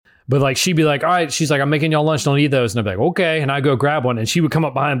But like she'd be like, all right, she's like, I'm making y'all lunch, don't eat those. And I'd be like, okay. And I go grab one, and she would come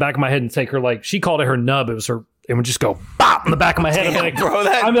up behind the back of my head and take her, like, she called it her nub. It was her, and would just go bop in the back of my head. Damn, I'd be like, bro,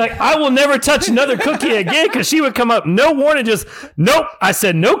 I'd be like, I will never touch another cookie again, because she would come up, no warning, just nope. I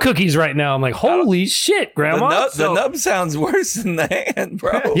said no cookies right now. I'm like, holy shit, Grandma. The nub sounds worse than the hand,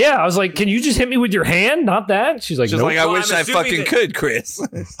 bro. Yeah, I was like, can you just hit me with your hand, not that? She's like, She's nope. like, I wish I fucking could, Chris.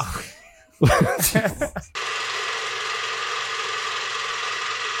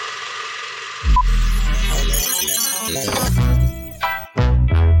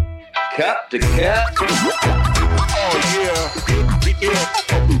 Cup to cup. Oh yeah.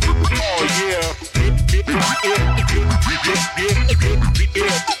 Oh yeah.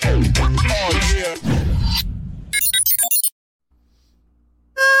 Oh yeah.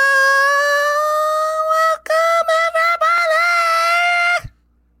 Welcome everybody.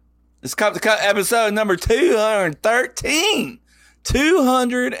 It's Cup to Cup episode number 213.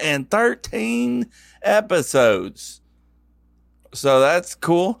 213 episodes. So that's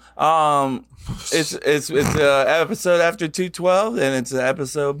cool. It's episode after 212, and it's an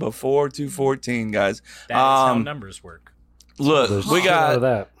episode before 214, guys. That is how numbers work. Look, we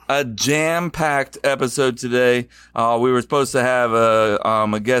got a jam-packed episode today. We were supposed to have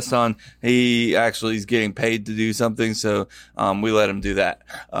a guest on. He actually is getting paid to do something, so we let him do that.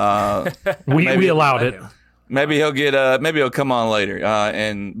 We allowed it. Maybe he'll get maybe he'll come on later.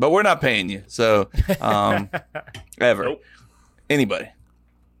 But we're not paying you, so ever. Nope. Anybody.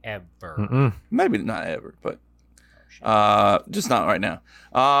 Ever. Maybe not ever, but just not right now.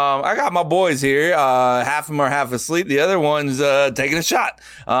 I got my boys here. Half of them are half asleep. The other one's taking a shot.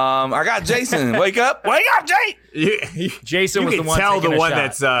 I got Jason. Wake up, Jay. Jason was the one. Tell the taking a one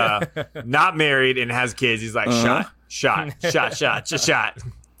shot. that's not married and has kids. He's like shot.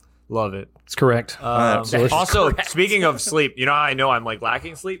 Love it. It's correct. Also, speaking of sleep, you know how I know I'm like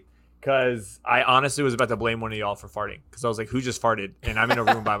lacking sleep? Because I honestly was about to blame one of y'all for farting. Because I was like, who just farted? And I'm in a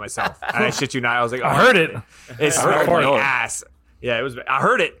room by myself. And I shit you not. I was like, oh, I heard it. It smelled like ass. Yeah, it was. I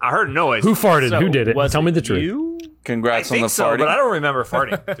heard it. I heard a noise. Who farted? So Who did it? was Tell me the it truth. you? Congrats I on the think so, farting. but I don't remember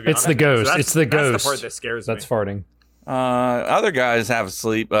farting. To be It's honest. the ghost. So It's the That's ghost. the part that scares That's me. farting. Other guys have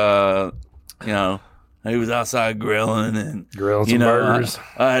asleep. You know, he was outside grilling and Grilling you some know, burgers.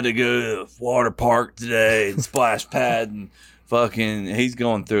 I had to go to the water park today and splash pad and fucking. He's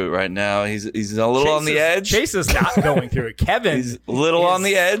going through it right now. He's a little on the edge. Chase is not going through it. Kevin He's a little on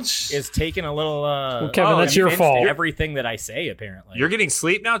the edge. is taking a little. Kevin, that's your offense fault. to everything that I say, apparently. You're getting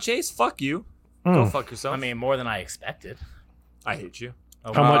sleep now, Chase? Fuck you. Go fuck yourself. I mean, more than I expected. I hate you.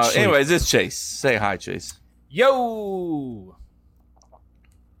 How much sleep? Anyways, it's Chase. Say hi, Chase. Yo.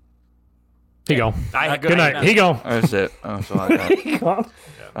 Here you go. Good night. enough. Here you go. That's it. That's all I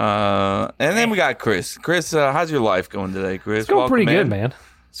got. And then we got Chris. Chris, how's your life going today, Chris? It's going Welcome pretty in. good, man.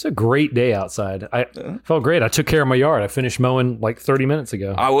 It's a great day outside. I felt great. I took care of my yard. I finished mowing like 30 minutes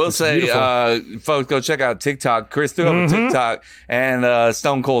ago. I will It's say, beautiful. folks, go check out TikTok. Chris threw up a TikTok, and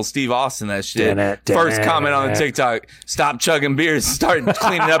Stone Cold Steve Austin that shit. First comment on the TikTok: stop chugging beers and start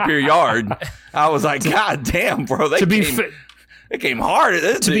cleaning up your yard. I was like, God damn, bro, it came hard at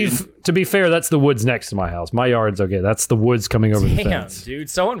this. To be fair, that's the woods next to my house. My yard's okay. That's the woods coming over the Damn, fence. dude.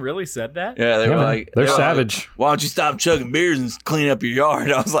 Someone really said that? Yeah, they were man. like, They're they were savage. Like, why don't you stop chugging beers and clean up your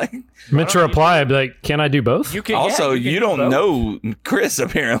yard? I was like, Meant to reply, I'd be like, can I do both? You can. also, you you don't know Chris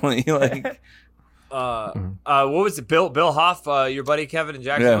apparently. Like, What was it? Bill Hoff, your buddy Kevin in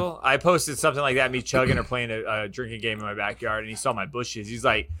Jacksonville? I posted something like that, me chugging or playing a drinking game in my backyard, and he saw my bushes. He's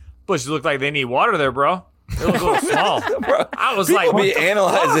like, bushes look like they need water there, bro. They look a little small. bro, I was people like, be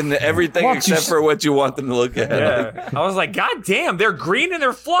analyzing everything except for what you want them to look at. yeah. I was like, God damn, they're green and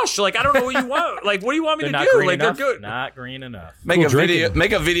they're flush. Like, I don't know what you want. Like, what do you want me They're to not do? green Like, enough. they're good. Not green enough. Make Cool a video. drinking.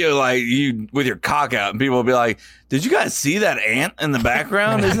 Make a video like you with your cock out, and people will be like, "Did you guys see that ant in the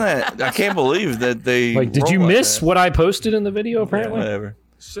background? Isn't that? I can't believe that they Like, did roll you like miss that." what I posted in the video, apparently? Whatever.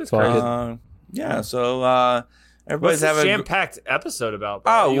 Shit's Fuck crazy. it. Yeah. So everybody's What's this having. jam-packed episode about,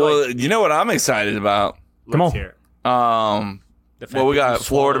 bro? Oh You, well, like, you know what I'm excited about. Come let's on. hear it. Well, we got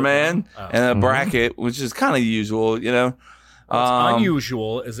Florida Man and a bracket, which is kind of usual, you know. What's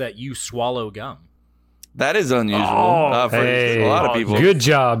unusual is that you swallow gum. That is unusual for Hey, a lot of people. Good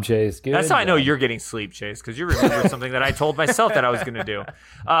job, Chase. Good That's how I know job. you're getting sleep, Chase, because you remember something that I told myself that I was going to do.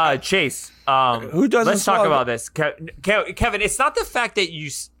 Chase, Who doesn't let's talk swallow about this. Kevin, it's not the fact that you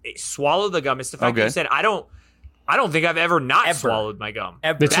swallow the gum. It's the fact that you said, I don't think I've ever not swallowed my gum.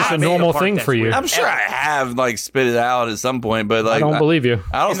 It's just a That's normal the part thing that's for you. weird. I'm sure I have like spit it out at some point, but like I don't believe you.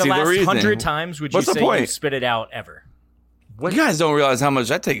 I don't In the see the last reason. 100 times, would What's you the say point? you spit it out ever? You guys don't realize how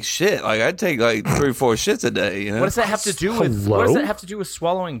much I take shit. Like I take like 3 or 4 shits a day. You know? What does that have to do with? Hello? What does that have to do with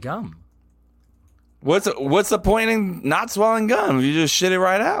swallowing gum? What's the point in not swallowing gum? You just shit it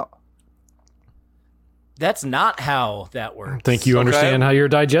right out. That's not how that works. Think you understand how your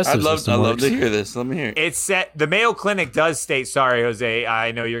digestive system I'd love works. to hear this. Let me hear it. It's set. The Mayo Clinic does state. Sorry, Jose.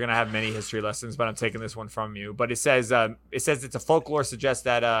 I know you're gonna have many history lessons, but I'm taking this one from you. But it says it's a folklore suggests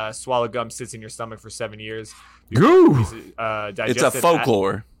that swallow gum sits in your stomach for 7 years. Goo! It's a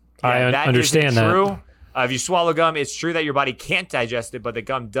folklore. I understand that. True. If you swallow gum, it's true that your body can't digest it, but the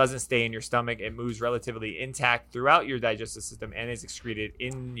gum doesn't stay in your stomach. It moves relatively intact throughout your digestive system and is excreted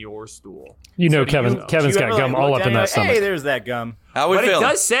in your stool. You know, Do you Kevin's got ever, gum all look up in down that and go, Hey, stomach. there's that gum. How we But feeling?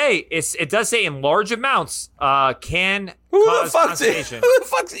 it does say in large amounts can Who cause the constipation.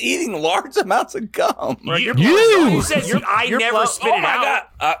 fuck's eating large amounts of gum? You said I never spit it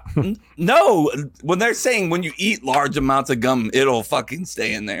out. No, when they're saying when you eat large amounts of gum, it'll fucking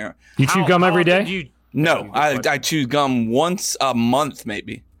stay in there. You chew gum every often day? do you- No, I chew gum once a month,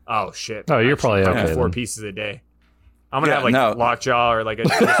 maybe. Oh shit! Oh, you're probably Probably okay 4 then. pieces a day. I'm gonna Yeah, have no. lockjaw or like a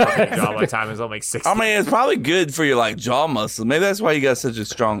dislocated jaw by the time I'm like 60. I mean, it's probably good for your like jaw muscle. Maybe that's why you got such a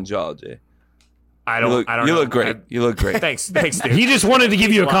strong jaw, Jay. I You don't. look, I don't. you know. look great. You look great. Thanks, dude. He just wanted to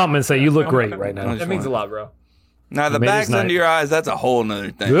give you a compliment and say you look great right now. That means a lot, bro. Now the Made his bags night. under your eyes, that's a whole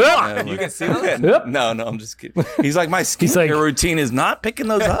nother thing. Yeah. You can see those? Yep. No, I'm just kidding. He's like, my skincare like- routine is not picking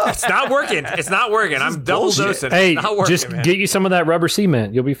those up. It's not working. It's not working. I'm double bullshit. dosing. Hey, it's not working, just man. get you some of that rubber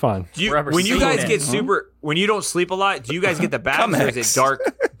cement. You'll be fine. Do you, Rubber when you guys cement. get super, when you don't sleep a lot, do you guys get the bags or is it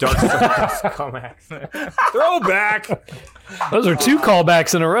Comex. dark Comex? Throwback. Those are 2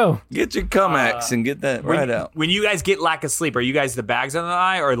 callbacks in a row. Get your Comex and get that right out. When you guys get lack of sleep, are you guys the bags under the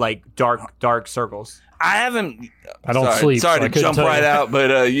eye or like dark circles? I haven't. I don't sleep, Sorry so I to couldn't jump tell right you. out,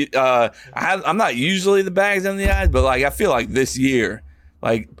 but I'm not usually the bags under the eyes, but like I feel like this year,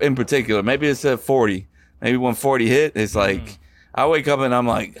 like in particular, maybe it's at 40. Maybe when 40 hit, it's like I wake up and I'm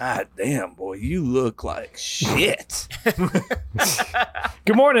like, God damn, boy, you look like shit.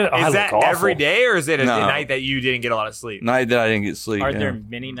 Good morning. I Is look that awful. every day or is it a No. night that you didn't get a lot of sleep? Night that I didn't get sleep. Are yeah. there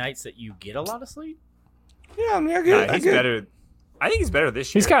many nights that you get a lot of sleep? Yeah, I mean, I Nah, get. he's better. I think he's better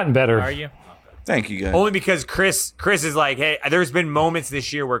this year. He's gotten better. Are you? Thank you, guys. Only because Chris is like, hey, there's been moments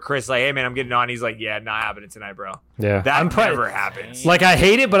this year where Chris like, hey man, I'm getting on. He's like, yeah, not happening tonight, bro. Yeah. That I'm proud. never happens. Like, I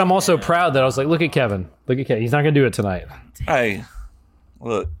hate it, but I'm also proud that I was like, look at Kevin. Look at Kevin. He's not going to do it tonight. Hey,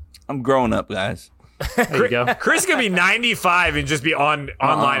 look, I'm growing up, guys. There you go. Chris could be 95 and just be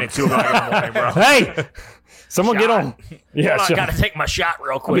online at 2 o'clock in the morning, bro. Hey, someone get on. Yeah, Hold on, sure. gotta take my shot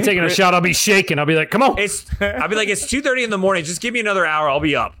real I'll be quick. taking a shot. I'll be shaking. I'll be like, come on. I'll be like, it's 2:30 in the morning. Just give me another hour. I'll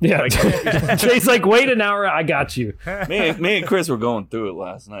be up. Yeah. Like, Jay's like, wait an hour. I got you. Me and Chris were going through it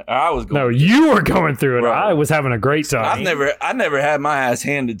last night. I was going. No, you were going through it. Bro. I was having a great time. I never had my ass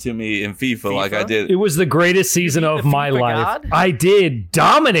handed to me in FIFA, like I did. It was the greatest season of my FIFA life. god? I did.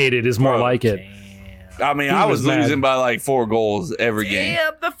 Dominated is more Bro, like it. I mean, He I was was mad. losing by like 4 goals every game.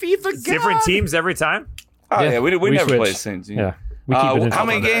 Damn, the FIFA god. different teams every time. Oh yeah, we never switched. played the same team. Yeah. We keep it in How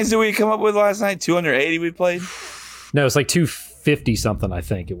many games did we come up with last night? 280 we played. No, it's like 250 something, I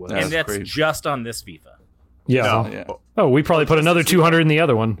think it was. Yeah. And that's crazy. just on this FIFA. Yeah. No. Yeah, Oh, we probably put another 200 in the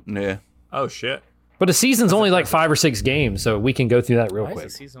other one. yeah. Oh shit. But a season's only like 5 or 6 games, so we can go through that real Why quick.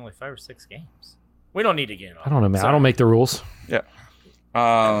 is the season only 5 or 6 games? We don't need to get in on I don't know, man. I don't make the rules. Yeah.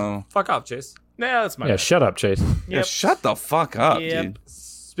 Fuck off, Chase. No, that's my Yeah, bad. shut up, Chase. Yeah. Yep. Shut the fuck up, Yep. dude.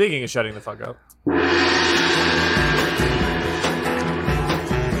 Speaking of shutting the fuck up.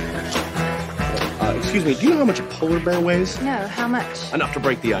 Excuse me, do you know how much a polar bear weighs? No, how much? Enough to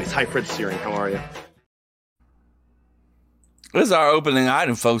break the ice. Hi, Fred Searing. How are you? This is our opening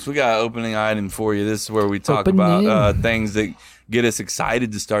item, folks. We got an opening item for you. This is where we talk Opening. about things that get us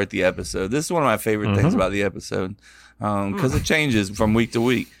excited to start the episode. This is one of my favorite Mm-hmm. things about the episode because it changes from week to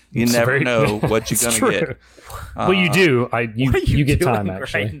week. You It's never very- know what you're It's going to true. get. Well, you do. You What are you get doing time,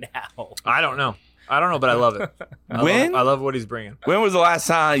 actually. right now? I don't know, but I love it. I love what he's bringing. When was the last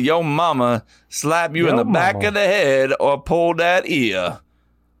time your mama slapped you in Yo the back mama. of the head or pulled that ear?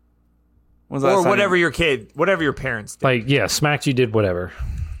 When's the last Or time whatever you- whatever your parents did. Like, yeah, smacked you, did whatever.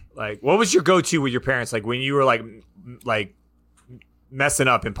 Like, what was your go-to with your parents? Like when you were like messing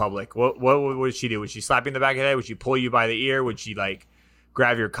up in public. What would she do? Would she slap you in the back of the head? Would she pull you by the ear? Would she like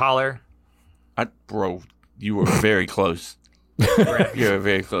grab your collar? Bro, you were very close. You were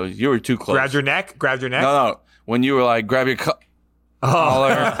very close. You were too close. Grab your neck? No. When you were like, grab your collar,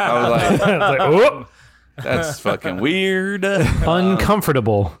 I was like, It's like, oh, that's fucking weird.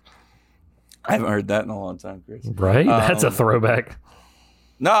 uncomfortable. I haven't heard that in a long time, Chris. Right? That's a throwback.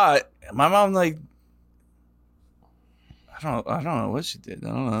 No, my mom, like, I don't know what she did. I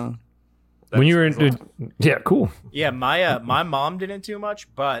don't know. When you were yeah, cool. Yeah, my mom didn't do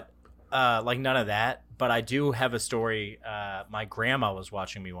much, but like none of that. But I do have a story. My grandma was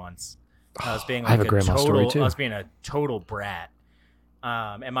watching me once. I was being like I have a grandma story too. I was being a total brat.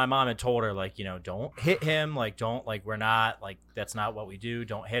 And my mom had told her, like, don't hit him. Like, don't, like, we're not, like, that's not what we do.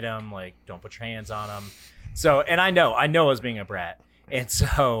 Don't hit him. Like, don't put your hands on him. So, and I know I was being a brat. And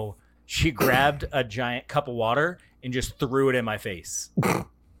so she grabbed a giant cup of water and just threw it in my face.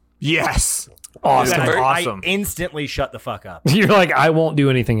 Yes. Awesome. And Awesome. I instantly shut the fuck up. You're like, I won't do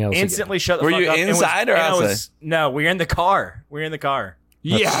anything else. Instantly shut the Were fuck you up. And inside or outside? No, we were in the car.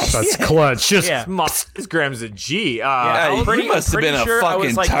 Yes. That's clutch. Just Yeah. This Graham's a G. Yeah, you must have been a I was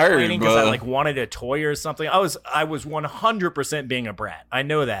fucking like turd, complaining because I bro. like wanted a toy or something. I was 100% being a brat. I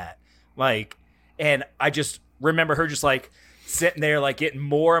know that. Like, and I just remember her just like sitting there, like getting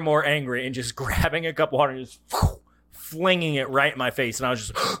more and more angry and just grabbing a cup of water and just flinging it right in my face. And I was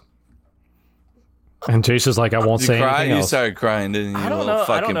just, and Chase is like, I won't You say cried? anything You else. started crying, didn't you? I don't little know. I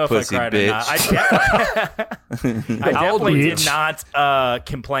fucking don't know if I pussy cried bitch. or not. I definitely did bitch? not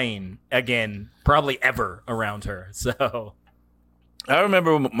complain again, probably ever around her. So I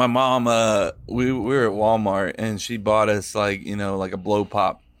remember my mom. We were at Walmart and she bought us like a blow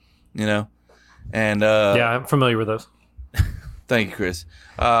pop, and Yeah, I'm familiar with those. Thank you, Chris.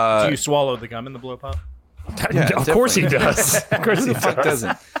 do you swallow the gum in the blow pop? Yeah, of course he definitely. does. Of course Who he the fuck does.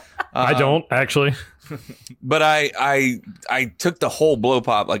 doesn't? I don't actually. But I took the whole blow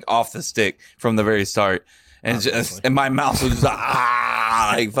pop like off the stick from the very start, and and my mouth was just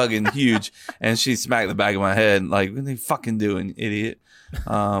like fucking huge, and she smacked the back of my head like, "What are you fucking doing, idiot?"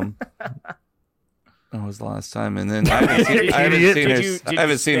 That was the last time, and then I haven't seen her. Did I haven't you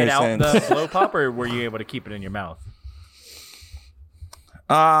seen her spit out since. the blow pop, or were you able to keep it in your mouth?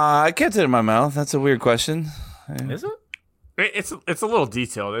 I kept it in my mouth. That's a weird question. Is it? It's a little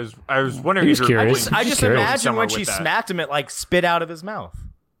detailed. I was wondering He if was you're curious. I just Sure. imagine somewhere when she with that. smacked him, it like spit out of his mouth.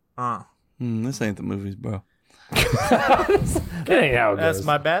 This ain't the movies, bro. That ain't how it That's goes.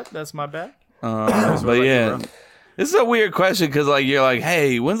 my bad. That's my bad. But yeah, this is a weird question because like you're like,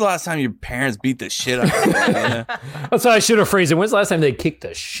 hey, when's the last time your parents beat the shit out of you? That's how I should have phrased it. When's the last time they kicked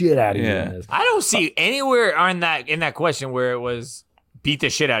the shit out of you? Yeah. in this? I don't see anywhere in that question where it was beat the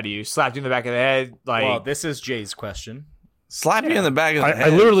shit out of you, slapped you in the back of the head. Like, Well, this is Jay's question. Slap you in the back of the I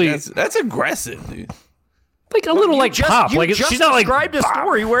head. literally- that's aggressive, dude. Like a little like pop. You Like just she's not like described a bop.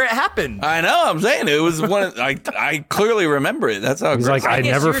 story where it happened. I know. I'm saying it was one. I clearly remember it. That's how He's like, aggressive. I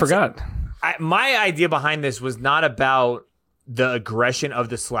guess never you're forgot. my idea behind this was not about the aggression of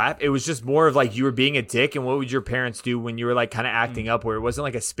the slap. It was just more of like you were being a dick, and what would your parents do when you were like kind of acting up? Where it wasn't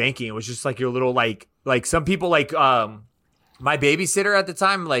like a spanking. It was just like your little like some people like my babysitter at the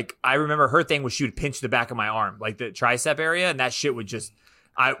time. Like I remember her thing was she would pinch the back of my arm, like the tricep area, and that shit would just.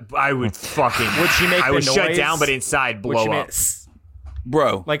 I would fucking. Would she make I the would shut noise? down, but inside Would blow she up. make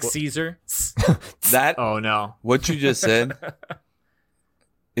Bro, like Caesar? that Oh no. what you just said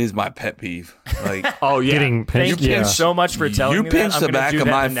is my pet peeve. Like, Oh yeah. Getting pinched. Thank you Yeah. so much for telling you me pinched that. I'm the gonna back do of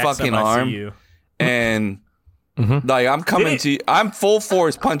that my the next fucking time I see arm. you. and Mm-hmm. like I'm coming to you. I'm full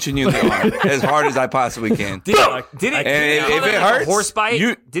force punching you in the arm as hard as I possibly can. Did it? And if it hurts, a horse bite?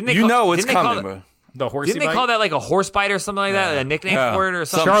 you know it's coming, bro. The horsey Didn't they bite? call that like a horse bite or something like that? A nickname Yeah. for it or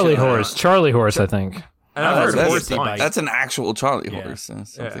something? Charlie shit like horse. Charlie horse, I think. And I've heard That's, horsey bite. punch. that's an actual Charlie Yeah. horse.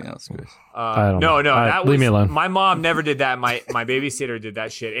 That's something else, Chris. I don't No, know. that was leave me alone. my mom never did that. My babysitter did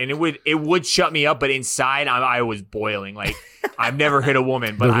that shit, and it would shut me up, but inside I was boiling. Like I've never hit a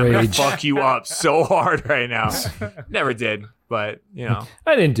woman, but The I'm gonna rage. fuck you up so hard right now. Never did, but you know,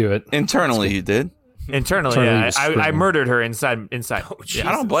 I didn't do it. Internally, you did. internally, Internally, yeah, you I screamed. murdered her inside.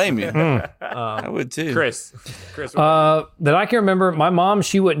 I don't blame you. I would too. Chris, That I can remember, my mom,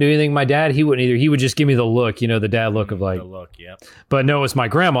 she wouldn't do anything. My dad, he wouldn't either. He would just give me the look, the dad look of like, The look, yep. but no, it's my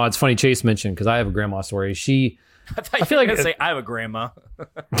grandma. It's funny Chase mentioned because I have a grandma story. She, I feel like gonna say I have a grandma.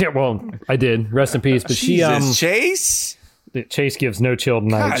 yeah, well, I did. Rest in peace. But Jesus, Chase. Chase gives no chill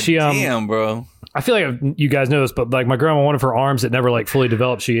tonight. God She, damn, bro. I feel like you guys know this, but like my grandma, one of her arms that never like fully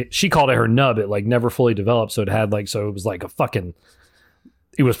developed. She called it her nub. It like never fully developed, so it had like it was like a fucking.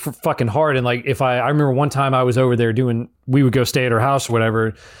 It was fucking hard, and like if I remember one time I was over there we would go stay at her house or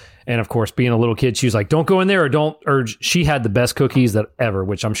whatever, and of course being a little kid, she was like, "Don't go in there," or she had the best cookies that ever,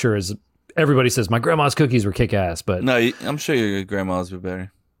 which I'm sure is everybody says my grandma's cookies were kick ass, but No, I'm sure your grandmas were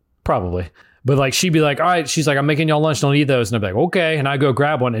better. probably. But like she'd be like, all right, she's like, I'm making y'all lunch, don't eat those. And I'd be like, okay. And I'd go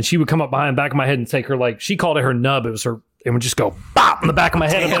grab one, and she would come up behind the back of my head and take her, like, she called it her nub. It was her, it would just go bop in the back of my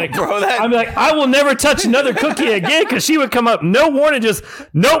head. Damn, I'd be like, bro, I'd be like, I will never touch another cookie again, because she would come up, no warning, just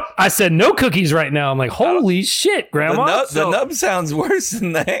nope. I said no cookies right now. I'm like, holy shit, grandma. The nub sounds worse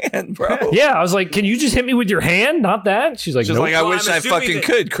than the hand, bro. Yeah, I was like, can you just hit me with your hand, not that? She's like, She's nope. like, I wish I fucking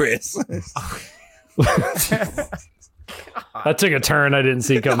could, Chris. That took a turn I didn't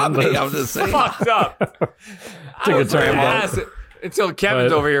see coming. I'm just saying. Fucked up. Took a turn. Until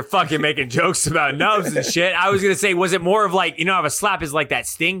Kevin's over here fucking making jokes about nubs and shit. I was going to say, was it more of like, you know, how a slap is like that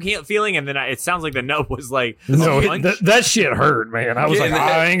sting feeling, and then it sounds like the nub was like, no, that shit hurt, man. I was like,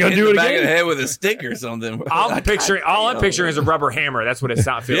 I ain't gonna do it back of the again. head with a stick or something. Bro. all I'm picturing is a rubber hammer. That's what it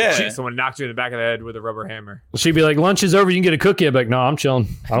sounds feels Yeah. like. Someone knocked you in the back of the head with a rubber hammer. She'd be like, lunch is over, you can get a cookie. I'd be like, no, I'm chilling.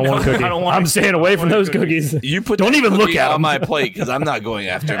 I don't want a cookie. I'm staying away from those cookies. You put don't that even look cookie at on them. my plate because I'm not going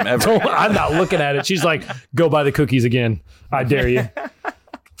after him ever. I'm not looking at it. She's like, go buy the cookies again. I dare you.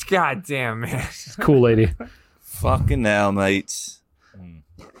 God damn, man. Cool lady. Fucking hell, mates.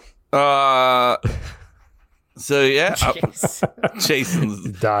 So yeah,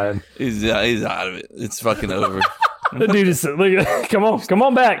 Jason's Dying. he's out of it. It's fucking over. The dude is look. Come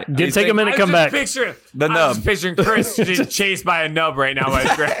on back. Take a minute. Come back. I was just picturing Chris just chased by a nub right now by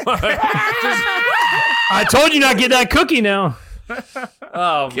his grandmother. I told you not to get that cookie now.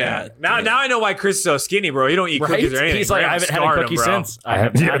 Oh man! Now I know why Chris is so skinny, bro. You don't eat cookies or anything. He's like, Bro. I haven't had a Scarred cookie him, bro. since. I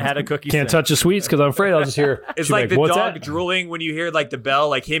have not had a cookie Can't since. touch the sweets because I'm afraid I'll just hear. It's she'll like be the "What's dog that?" drooling when you hear like the bell.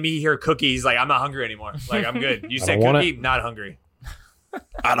 Like him, he hear cookies. He's like, I'm not hungry anymore. Like I'm good. You said want cookie, not hungry.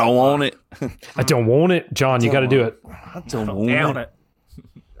 I don't want it. I don't want it, John. You got to do it. I don't Damn want it.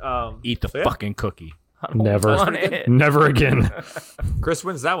 it. Eat the Yeah. fucking cookie. Never. want it. Never again. Chris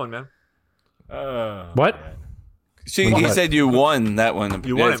wins that one, man. What? He said you won that one.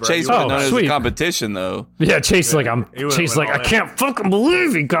 You won it, bro. Chase You won put it. known as Sweet. a competition though. Yeah, Chase like I'm. He would've Chase went like all I in. can't fucking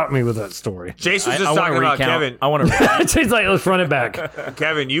believe he got me with that story. Chase was I just wanna talking about recount. Kevin. I want to. Chase like let's run it back.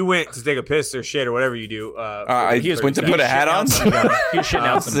 Kevin, you went to take a piss or shit or whatever you do. I went to put a hat on. He was shitting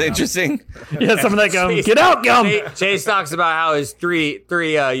out It's some interesting. Yeah, some of that gum. Get out, gum. Chase talks about how his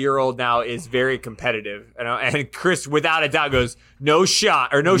three-year old now is very competitive, and Chris, without a doubt, goes no shot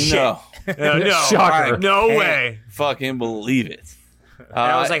or no shit. No. No, Shocker. no Can't way. Fucking believe it. And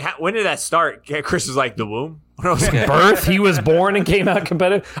I was like, when did that start? Chris was like, the womb. When I was like, Birth. He was born and came out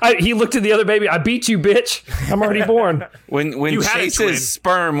competitive. He looked at the other baby. I beat you, bitch. I'm already born. when You had a twin. Chase's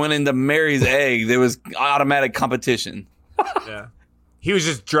sperm went into Mary's egg, there was automatic competition. yeah. He was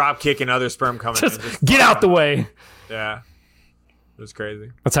just drop kicking other sperm coming. Just in. Just, get out the way. yeah. It was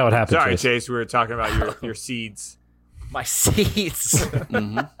crazy. That's how it happened. Sorry, Chase. Chase. We were talking about your seeds. My seeds.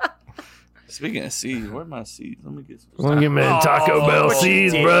 Speaking of seeds, where are my seeds? Let me get some. Let me get me Taco Bell what you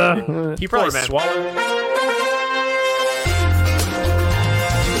seeds, did. bro. He probably Poor man. swallowed.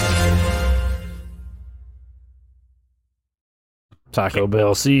 Taco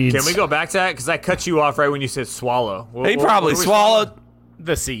Bell seeds. Can we go back to that? Because I cut you off right when you said swallow. He probably swallowed.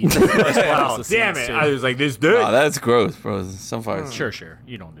 The seeds. Oh, damn it. I was like, this dude. Oh, that's gross, bro. Sunflower. Sure.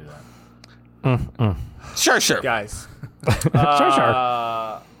 You don't do that. Sure. Guys. Sure.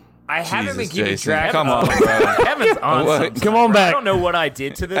 I haven't been Jesus, keeping Jason. track. Come on, bro. Kevin's on What? something. Come on I back. don't know what I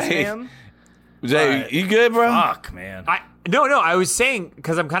did to this Hey. man. Jay, you good, bro? Fuck, man. No. I was saying,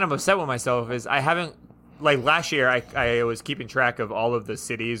 because I'm kind of upset with myself, is I haven't, like last year, I was keeping track of all of the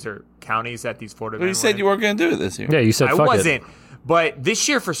cities or counties that these Florida Well, you men said were you weren't going to do it this year. Yeah, you said in. I fuck wasn't. But this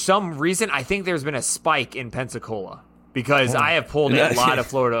year, for some reason, I think there's been a spike in Pensacola. Because I have pulled in a lot of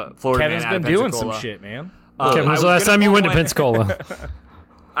Florida Kevin's men out been of doing Pensacola. some shit, man. Kevin, I when's the was last gonna time you pull went to one- Pensacola?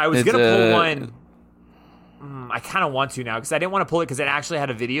 I was It's, going to pull one. I kind of want to now because I didn't want to pull it because it actually had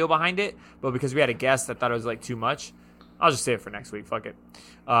a video behind it. But because we had a guest, I thought it was like too much. I'll just save it for next week. Fuck it.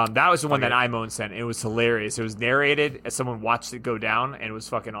 That was the one that Imone sent. It was hilarious. It was narrated as someone watched it go down, and it was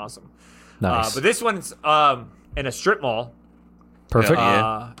fucking awesome. Nice. But this one's in a strip mall Perfect.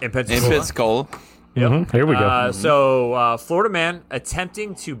 Yeah. in In Pensacola. Pensacola. Mhm. Here we go. So, Florida man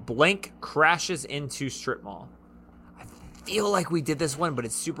attempting to blank crashes into strip mall. I feel like we did this one, but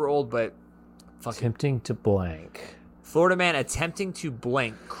it's super old. But Attempting to blank. Florida man attempting to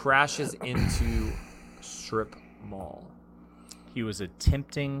blank crashes into strip mall. He was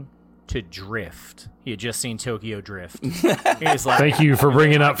attempting to drift. He had just seen Tokyo Drift. He's like, Thank you for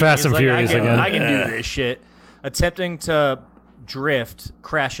bringing up Fast and he's like, Furious again. I can do this shit. Attempting to drift,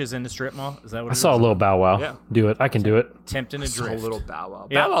 crashes into strip mall. Is that what I saw a little Bow Wow. Yeah. Do it. I can do it. Attempting to So drift. little Bow Wow.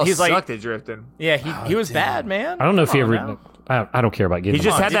 Yeah, Bow Wow he's like- sucked at drifting. Yeah, he was bad, man. I don't know if he Come ever. on now. I don't care about getting. He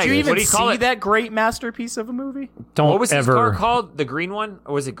just them. had Did that. you even what do you call see it? that great masterpiece of a movie? Don't What was ever. his car called? The green one,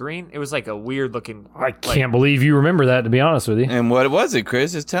 or was it green? It was like a weird looking. I can't believe you remember that. To be honest with you, And what was it,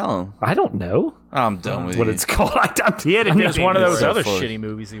 Chris? Just tell him. I don't know I'm done with what you. it's called. He had a It was nickname one of for those it. other full. shitty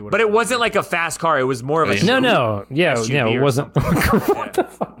movies he would. But it wasn't like a fast car. It was more of a No, yeah, SUV it or wasn't. What the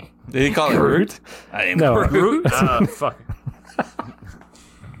fuck? Did he call it Groot? I am No. Groot. Fuck.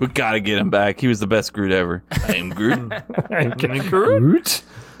 We gotta get him back. He was the best Groot ever. I am Groot. Groot?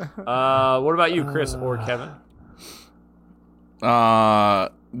 What about you, Chris or Kevin?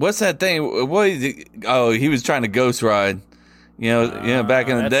 What's that thing? What is it? Oh, he was trying to ghost ride. Back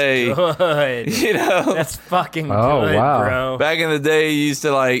in the day. Good. You know, That's fucking Oh, good, wow. bro. back in the day, you used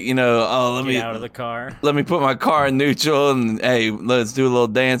to let Get out of the car. me put my car in neutral and hey, let's do a little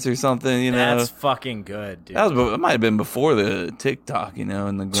dance or something. You know, That's fucking good, dude. it might have been before the TikTok. And the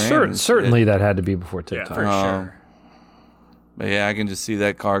gram. and shit. Certainly, that had to be before TikTok. for sure. But yeah, I can just see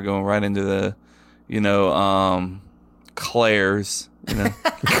that car going right into the, Claire's.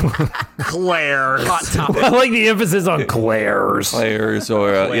 Claire. Hot topic. I like the emphasis on Claire's. Claire's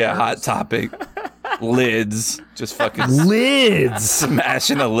or Claire's. Hot Topic. Lids. Just fucking Lids.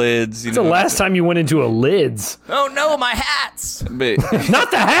 smashing the lids. It's the last time you went into a Lids. Oh no, my hats! But,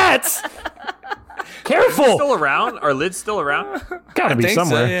 Not the hats. Careful. Still around? Are lids still around? Gotta be think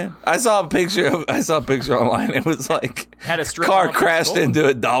somewhere. so, yeah. I saw a picture online. It was like Had a strip car off crashed its into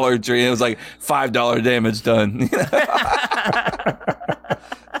a Dollar Tree and it was like $5 damage done.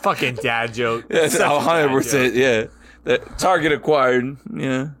 Fucking dad joke. That's Such a dad 100%. joke. Yeah. That Target acquired.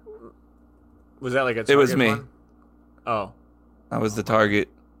 Yeah. Was that like a It was Target me. one? Oh. I was the target.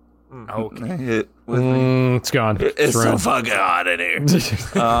 Okay. Hit with me. It's gone. It's so ruined. fucking hot in here.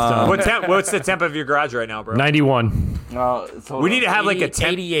 What's the temp of your garage right now, bro? 91. We need to have like a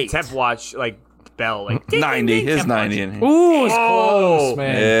 88. temp watch like bell, like 90. His temp 90 watch. in here. Ooh, it's Oh, close,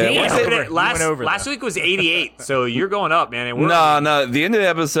 man. Yeah. Damn. What's over- it- you last went over last that. week was 88, so you're going up, man. And we're No. The end of the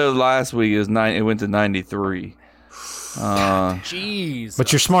episode last week is 9. It went to 93. Jeez.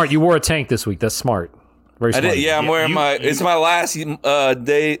 But you're smart. You wore a tank this week. That's smart. Very I smart. did. Yeah, I'm wearing it's my last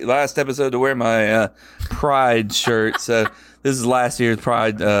last episode to wear my Pride shirt. So this is last year's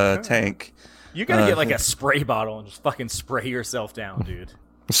Pride tank. You gotta get like a spray bottle and just fucking spray yourself down, dude.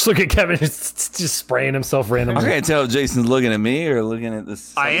 Just look at Kevin just spraying himself I randomly. can't tell if Jason's looking at me or looking at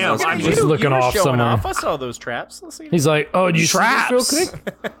this. I am. something else. I'm just You looking were off showing somewhere. off. I saw those traps. Let's see. He's like, oh, did you Traps. see this real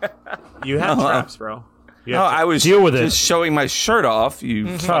quick? You have traps, bro. You No, have I was Deal with it. just showing my shirt off. You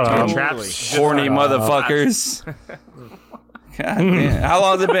Shut fucking up. traps. horny motherfuckers. God damn. How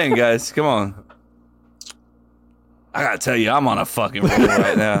long has it been, guys? Come on. I gotta tell you, I'm on a fucking roll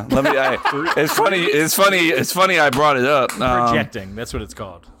right now. It's funny. It's funny. I brought it up Projecting. That's what it's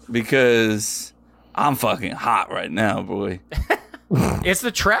called. because I'm fucking hot right now, boy. It's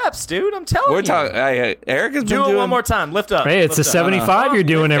the traps, dude. I'm telling We're you. talking. Eric has been Do it doing one more time. Lift up. Hey, it's a Lift up. 75 you're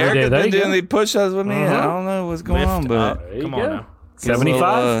doing every Eric day. has There been you doing go. the push-ups with me. I don't know what's going on, Lift but up. There you Come go. on now.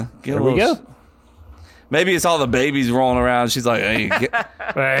 75. There we go. Maybe it's all the babies rolling around. She's like, "Hey,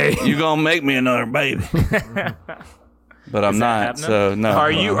 Hey. you gonna make me another baby?" But I'm not. happening? So no. Are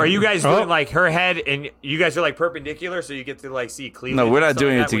you guys doing Oh. like her head and you guys are like perpendicular so you get to like see cleavage? No, we're and not stuff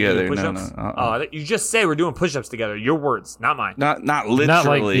doing like it that when you do together. No, push-ups? no, Oh, you just say we're doing push-ups together. Your words, not mine. Not Not like-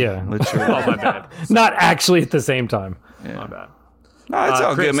 literally. yeah. Literally. Oh, my bad. Not actually at the same time. My bad. No, it's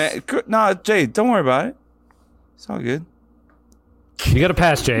all Chris. good, man. No, Jay, don't worry about it. It's all good. You got to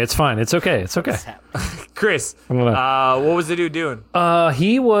pass, Jay. It's fine. It's okay. It's okay. Chris, I'm gonna- what was the dude doing?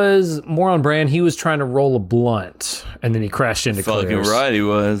 He was more on brand. He was trying to roll a blunt, and then he crashed into Fucking Claire's. right, he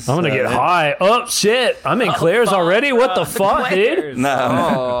was. I'm gonna get high. Oh shit! I'm in Claire's already. What the fuck, dude?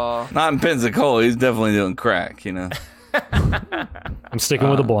 No, not in Pensacola. He's definitely doing crack. I'm sticking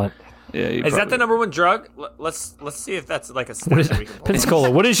with a blunt. Yeah. Is that the number one drug? Let's see if that's like a stat that we can pull. Pensacola.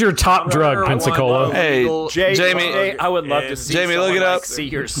 What is your top drug, Number one Pensacola? Hey, illegal Jamie- Jay, I would love to see Jamie, look someone, it like, up. see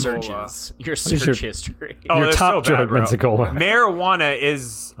your searches, your is your- search history. Oh, Your that's top so bad, drug, bro. Pensacola. Marijuana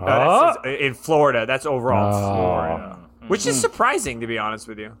is Oh. that says in Florida. That's overall Oh. Florida, which is surprising to be honest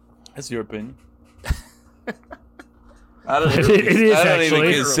with you. That's your opinion. I don't, It is I don't actually.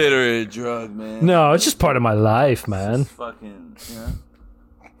 even consider it a drug, man. No, it's just part of my life, man. Fucking,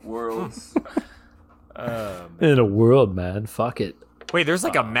 worlds. In a world, man. Fuck it. Wait, there's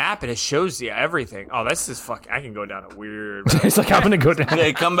like a map and it shows you everything. Oh, this is fucking. I can go down a weird. It's like I'm gonna go down.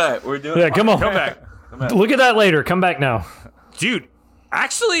 Hey, come back. We're doing. Yeah, come on. Come back, Look at that later. Come back now. dude.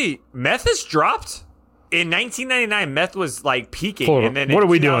 Actually, meth has dropped. In 1999, meth was like peaking, Florida. and then What in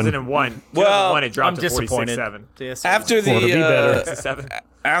are we doing? 2001, Well, 2001 it dropped I'm to disappointed. 46.7. After Florida, be better.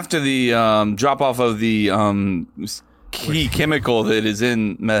 the drop off of the key chemical that is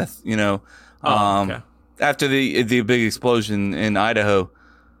in meth. Okay. After the big explosion in Idaho.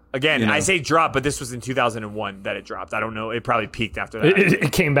 Again, I say drop, but this was in 2001 that it dropped. I don't know. It probably peaked after that.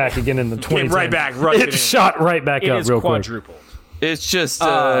 It came back again in the 2010s. Came right back. It shot right back up is real quick. quadrupled. It's just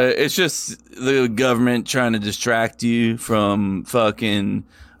the government trying to distract you from fucking.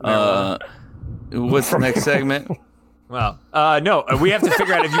 What's the next segment? Well, no, we have to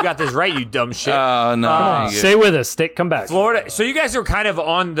figure out if you got this right, you dumb shit. No. Stay with us. Come back. Florida. So you guys are kind of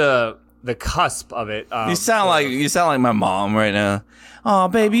on the cusp of it. You sound like my mom right now. Oh,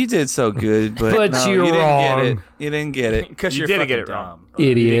 baby, you did so good, but no, you're you didn't wrong. get it. You didn't get it. Because You you're didn't get fucking it wrong. dumb. You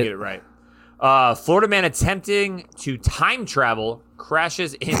didn't Idiot. get it right. Florida man attempting to time travel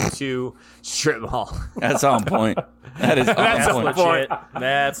crashes into strip mall. That's on point. That is That's on a point. point.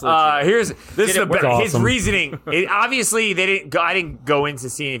 That's legit. This is the That's better. His awesome. reasoning. Obviously, I didn't go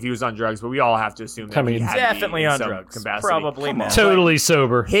into seeing if he was on drugs, but we all have to assume that I mean, he had to be Definitely in on some drugs. capacity. Probably not. Totally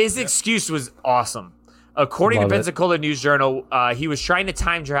sober. His excuse was awesome. According Love to it. Pensacola News Journal, he was trying to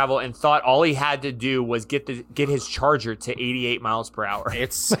time travel and thought all he had to do was get his charger to 88 miles per hour.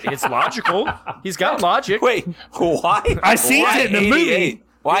 It's logical. He's got logic. Wait, why? I seen it in the movie. 88?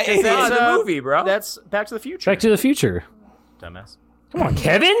 Why 88? That's the movie, bro. That's Back to the Future. Back to the Future. Dumbass. Come on,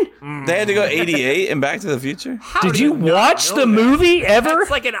 Kevin. They had to go 88 and Back to the Future? How Did do you not watch know the that? movie ever? That's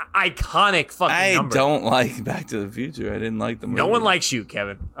like an iconic fucking I number. don't like Back to the Future. I didn't like the movie. No one likes you,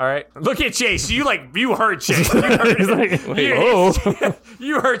 Kevin. All right. Look at Chase. You heard Chase. You heard, He's like, Wait, oh.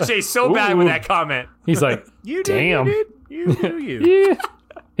 you heard Chase so bad with Ooh. that comment. He's like, You damn. You do you. Yeah.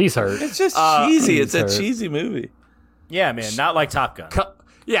 He's hurt. It's just cheesy. It's a He's hurt. cheesy movie. Yeah, man. Not like Top Gun.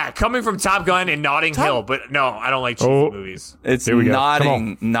 Coming from Top Gun and Notting Hill, but no, I don't like cheesy Oh. movies. It's Here we go.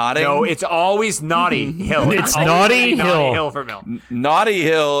 nodding. No, it's always Notting Hill. It's always Notting Hill. Notting Hill for Mill. Naughty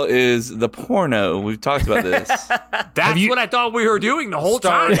Hill is the porno. We've talked about this. That's you- what I thought we were doing the whole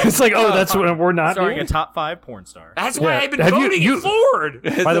time. It's like, oh, that's what we're not Starring doing. a top 5 porn star. That's why Yeah. I've been Have you- voting you- it forward.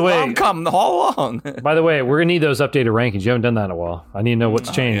 By the way- rom-com all along. By the way, we're gonna need those updated rankings. You haven't done that in a while. I need to know what's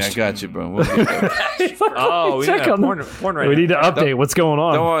Yeah, I changed. got you, bro. We'll get there. Oh, we Check need on porn, porn right we now. need to update what's going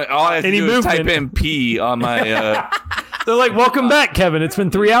on. Don't worry. All I have to Any do is type movement. in P on my. They're like, welcome back, Kevin. It's been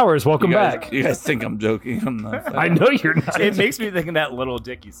 3 hours. Welcome You guys, back. you guys think I'm joking? I'm not. I know you're not. It makes me think of that Little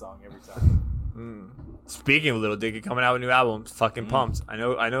Dicky song every time. Speaking of Little Dicky coming out with a new album, fucking pumped. I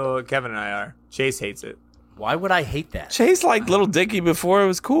know Kevin and I are. Chase hates it. Why would I hate that? Chase liked Little Dicky before it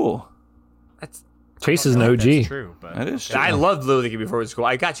was cool. That's Chase is an That's OG. true, but That is true. I loved Little Dicky before it was cool.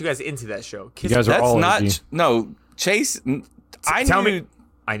 I got you guys into that show. You Kiss guys are That's all not. OG. No, Chase. I Tell knew. me.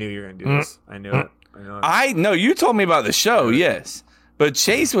 I knew you were gonna do this. I knew it. I know it. I know you told me about the show. Yes. But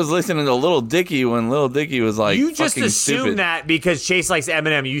Chase was listening to Little Dicky when Little Dicky was like, You just fucking assume stupid. that because Chase likes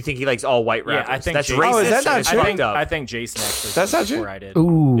Eminem, you think he likes all white yeah, rappers. I think that's Jason, racist. Oh, is that not and it's true? fucked up. I think Jason actually. That's not before true? I did.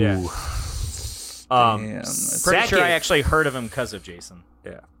 Ooh. Yeah. Damn, that's- Pretty sure I Second- actually heard of him because of Jason.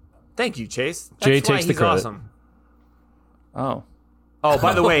 Yeah. Thank you, Chase. That's Jay why takes the he's credit. awesome. Oh. Oh,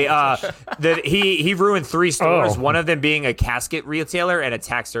 by the way, that he ruined 3 stores. Oh. One of them being a casket retailer and a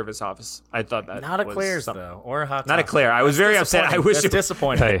tax service office. I thought that Not a was Claire's something. though, or a Hot Not a Topic. Claire. I was very upset. I wish That's it,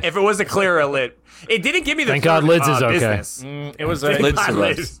 disappointing. Hey. if it was a Claire or a Lid. It didn't give me the Thank God Lids is okay. business. It was Thank a Lids God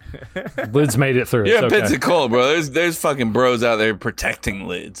survives. Lids. Lids made it through. You're in It's okay. Pensacola, bro. There's fucking bros out there protecting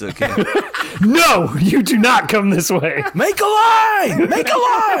lids, okay? No, you do not come this way. Make a line! Make a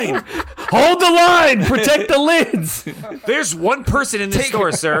line! Hold the line. Protect the lids. There's one person in this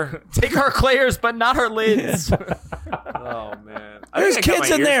store, sir. take our Claire's, but not our lids. Oh man, There's kids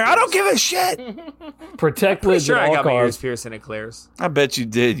in there. I don't give a shit. Protect Pretty lids sure at I all got my ears costs. pierced in Claire's. I bet you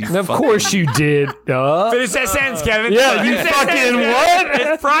did. You Of fucking- course you did. Finish that sentence, Kevin. Yeah, you Finish that fucking sentence, man. what?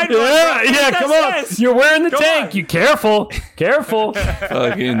 It's Pride Month, Yeah, bro. yeah, Finish come that on. sentence. You're wearing the Come tank. on. You careful. Careful.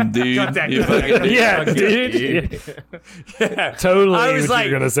 Fucking dude. Cut that, You cut that, fucking cut that. Yeah, dude. Totally I was what like,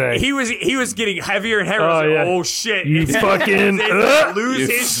 you're gonna say. he was getting heavier and heavier. I was Oh, like, yeah. oh shit! You Jose's fucking- gonna lose You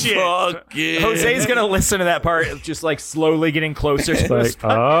his shit. fucking- Jose's gonna listen to that part, just like slowly getting closer to his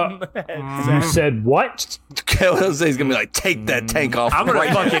Like, you said what? Jose's gonna be like, take that tank off. I'm gonna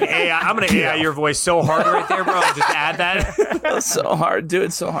right fucking AI. I'm gonna AI your voice so hard right there, bro. Just add that. now. So hard. Do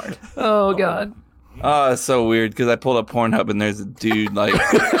it so hard. Oh God. Oh, it's so weird because I pulled up Pornhub and there's a dude like.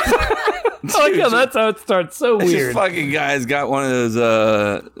 Oh yeah, that's how it starts. So This weird. fucking guy's got one of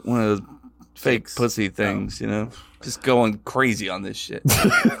those fake pussy things, you know, just going crazy on this shit.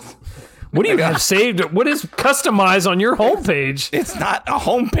 What do you have saved? What is customized on your homepage? It's not a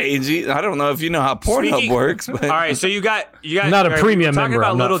homepage. I don't know if you know how Pornhub Speaking- works, but All right, so you got Not a all right, premium we're talking member,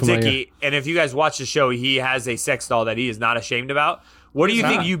 about I'm not Little familiar. Dicky, and if you guys watch the show, he has a sex doll that he is not ashamed about. What do you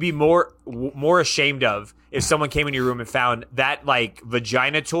think not. you'd be more ashamed of if someone came in your room and found that like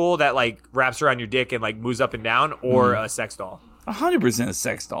vagina tool that like wraps around your dick and like moves up and down, or a sex doll. 100% a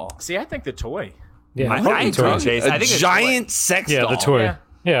sex doll. See, I think the toy. Yeah, I agree, Chase. I think a it's giant sex doll. the toy. Yeah.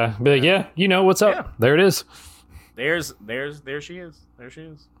 Yeah, be like, yeah, you know what's up. Yeah. There it is. There she is. There she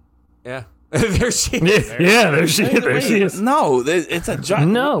is. Yeah. There she is. There she is. No, it's a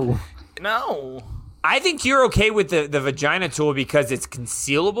giant. No. No. I think you're okay with the vagina tool because it's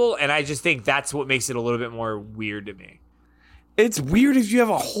concealable, and I just think that's what makes it a little bit more weird to me. It's weird if you have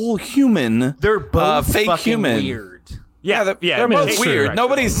a whole human. They're both fake fucking human. weird. Yeah, They're I mean, both it's weird. true.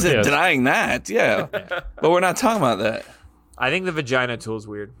 Nobody's Yeah. denying that. Yeah, but we're not talking about that. I think the vagina tool's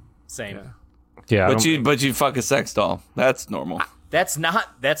weird. Same. Yeah, But you fuck a sex doll. That's normal. That's not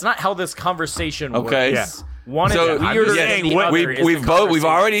how this conversation Okay. works. Yeah. One So is I'm weirder just than saying, the what- other. is We've the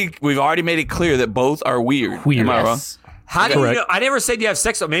conversation. already made it clear that both are weird. Weird. Am I wrong? Yes. How do you Correct. know? I never said you have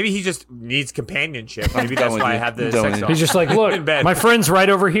sex doll. Maybe he just needs companionship. Maybe that's with why I you. have the I'm done sex with doll. you. he's just like, In look, bed. my friend's right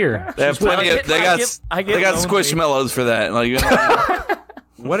over here. They have plenty I of. get- They I got. get- I get They got lonely. squishmallows for that. Like, you know,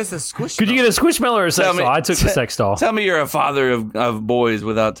 What is a squish? Could you get a squishmallow or a sex Tell me- doll? I took the sex doll. tell me you're a father of boys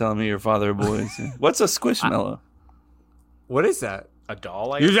without telling me you're a father of boys. What's a squishmallow? What is that? A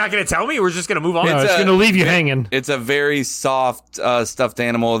doll. You're not going to tell me? We're just going to move on? No, It's it's a- going to leave you hanging. It's a very soft stuffed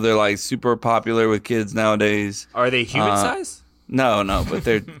animal. They're like super popular with kids nowadays. Are they human size? No, but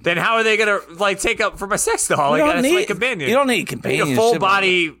they're. Then how are they going to like take up for my sex doll? You Like, don't that's my need- companion. You don't need I need companionship. a full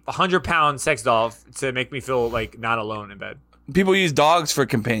body, 100-pound sex doll to make me feel like not alone in bed. People use dogs for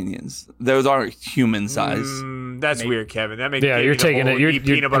companions. Those aren't human size. That's weird, Kevin. That makes Yeah, you're taking it. You're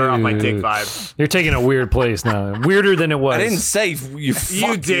peanut butter off my dick vibe. You're taking a weird place now. Weirder than it was. I didn't say you. You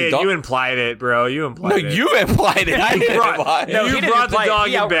fucked did. the dog. You implied it, bro. You implied No, it. you implied it. I didn't brought- imply it. No, he you didn't brought the imply it. dog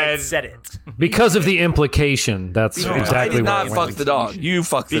He in outright bed. Said it. because of the implication. That's I exactly did what not it fuck was. the dog. You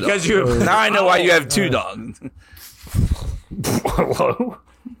fucked the Because dog. you. Now I know why you have two dogs. Hello?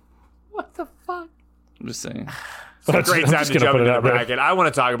 I'm just saying. Great I'm time just to gonna jump put it into the out there. bracket. I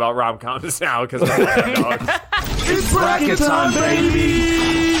want to talk about rom-coms now because we're dogs. It's bracket time,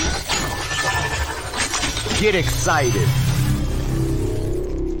 baby. Get excited.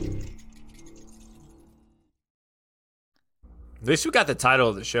 At least we got the title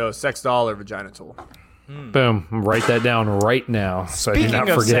of the show: Sex Doll or Vagina Tool. Boom. Write that down right now so I do Speaking not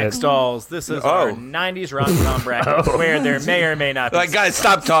of forget. sex dolls, this is our 90s rom-com bracket where there may or may not be. Like, guys,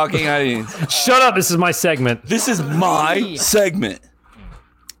 stop talking. Shut up. This is my segment. This is my segment.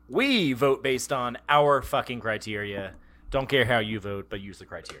 We vote based on our fucking criteria. Don't care how you vote, but use the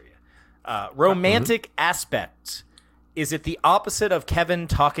criteria. Romantic aspect. Is it the opposite of Kevin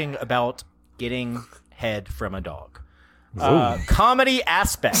talking about getting head from a dog? Comedy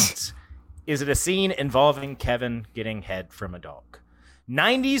aspect. Is it a scene involving Kevin getting head from a dog?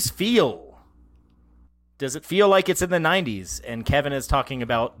 90s feel. Does it feel like it's in the 90s and Kevin is talking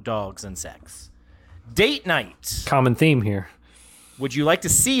about dogs and sex? Date night. Common theme here. Would you like to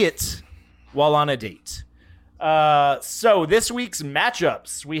see it while on a date? So this week's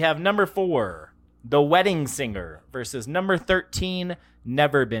matchups, we have number 4, The Wedding Singer, versus number 13,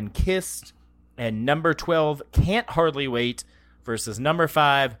 Never Been Kissed, and number 12, Can't Hardly Wait, versus number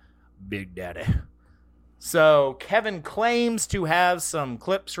 5, Big Daddy. So Kevin claims to have some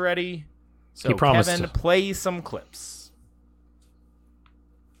clips ready. So He promised Kevin, to. play some clips.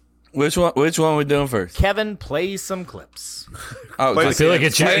 Which one are we doing first? Kevin, play some clips. Oh, I feel like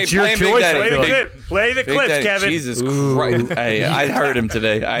it's your Big choice. Daddy. Play the Big- clip. Play the Big clips, Daddy. Kevin. Jesus Christ. Hey, I heard him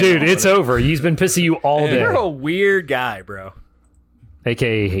today. Dude, it's over. He's been pissing you all day. You're a weird guy, bro.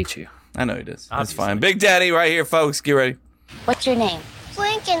 AKA hate you. I know he does. That's Obviously. fine. Big Daddy right here, folks. Get ready. What's your name?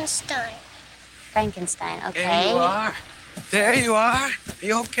 Frankenstein. Frankenstein, okay. There you are. There you are.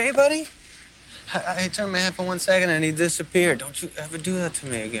 You okay, buddy? I turned my head for 1 second and he disappeared. Don't you ever do that to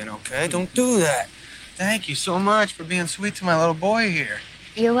me again, okay? Don't do that. Thank you so much for being sweet to my little boy here.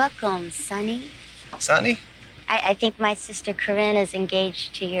 You're welcome, Sonny. Sonny, I think my sister Corinne is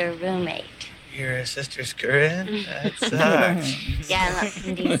engaged to your roommate. your sister's Corinne? That sucks. Yeah, I'm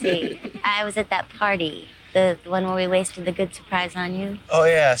from D.C. I was at that party, the one where we wasted the good surprise on you. Oh,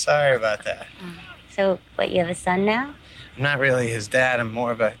 yeah, sorry about that. So, what, you have a son now? I'm not really his dad. I'm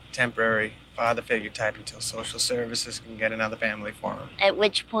more of a temporary father figure type until social services can get another family for him. At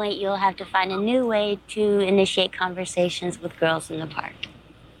which point you'll have to find a new way to initiate conversations with girls in the park.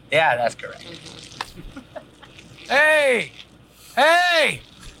 Yeah, that's correct. Hey! Hey!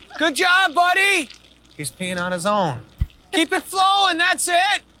 Good job, buddy! He's peeing on his own. Keep it flowing, that's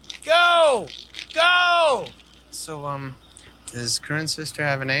it! Go! Go! So, does Corinne's sister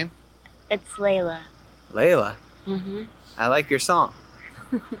have a name? It's Layla. Layla. Mm-hmm. I like your song.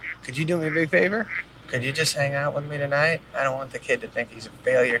 Could you do me a big favor? Could you just hang out with me tonight? I don't want the kid to think he's a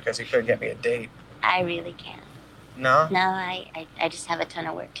failure because he couldn't get me a date. I really can't. No? No, I just have a ton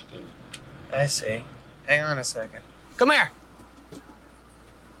of work to do. I see. Hang on a second. Come here.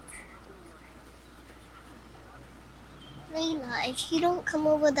 Layla, if you don't come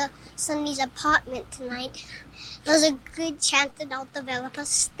over to Sunny's apartment tonight, there's a good chance that I'll develop a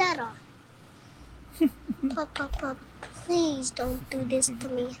stutter. Papa, please don't do this to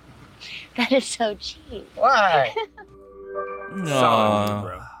me. That is so cheap. Why?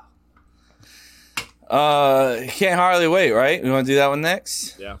 No. Can't hardly wait, right? We want to do that one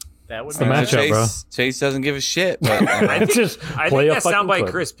next? Yeah. That would the be matchup, bro. Chase doesn't give a shit. But, I think play a that fucking soundbite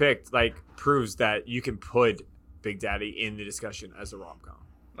clip. Chris picked proves that you can put Big Daddy in the discussion as a rom-com.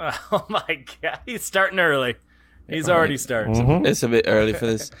 Oh my god, he's starting early. He's already starting. Mhm. it's a bit early for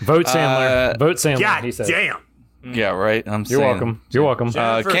this. Vote Sandler. Vote Sandler. God he said. damn. Yeah, right. I'm You're saying. welcome. You're welcome.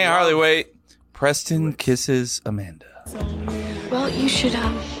 Jennifer Can't hardly Lawrence. wait. Preston kisses Amanda. Well, you should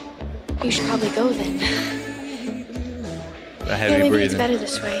probably go then. A Yeah, heavy maybe it's breathing. better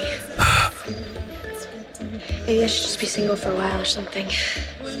this way. Maybe I should just be single for a while or something.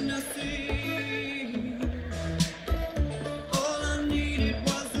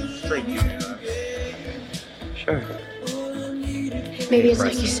 Sure. Maybe it's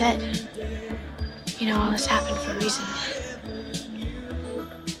like you said. You know, all this happened for a reason.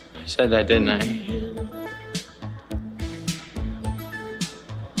 I said that, didn't I?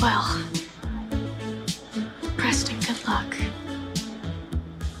 Well, Preston, good luck.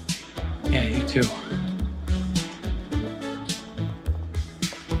 Yeah, you too.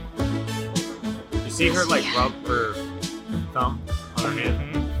 You see her rub her thumb on her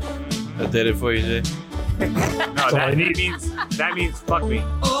hand? I did it for you, Jay. No, all I need. that means fuck me.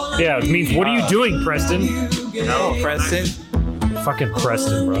 Yeah, it means what are you doing, Preston? No, Preston. Fucking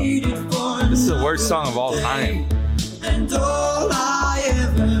Preston, bro. This is the worst song of all time. And all I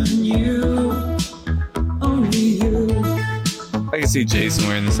ever knew, only you. I can see Jason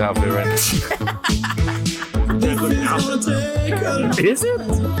wearing this outfit right now. Is it?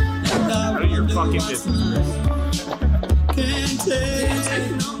 None of your fucking business.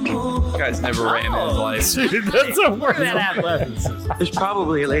 Guy's never ran in his life. Dude, that's a worst. That athleticism. There's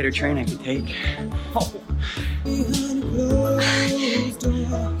probably a later train I can take.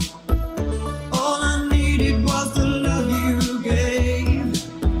 All I needed was the love you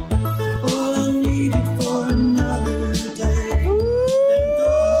gave. All I needed for another day. And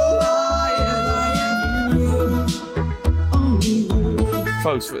all I ever knew, only you.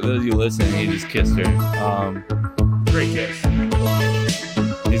 Folks, for those of you listening, he just kissed her. Great kiss.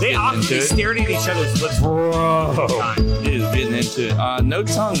 He's They getting obviously into it. stared at each other's lips. Bro. He's getting into it. No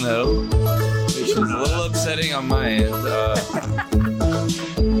tongue, though, which was a little upsetting on my end.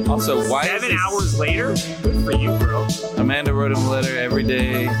 Also, why is 7 this- hours later? Good for you, bro. Amanda wrote him a letter every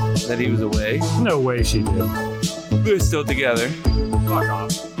day that he was away. No way she did. They're still together. Fuck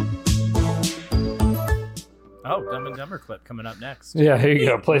off. Oh, Dumb and Dumber clip coming up next. Yeah, here you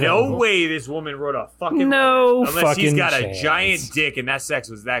go. Play that. No way this woman wrote a fucking No letter. Unless he's fucking got a chance. giant dick and that sex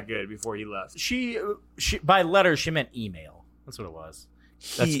was that good before he left. She by letter she meant email. That's what it was.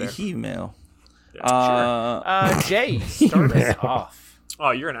 That's fair. Email. Jay, start us Email. off.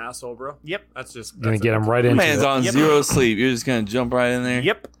 Oh, you're an asshole, bro. Yep. That's just Gonna that's get him right into Man's it. on Yep. zero sleep. You're just gonna jump right in there.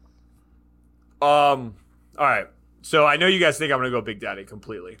 Yep. All right. So I know you guys think I'm gonna go Big Daddy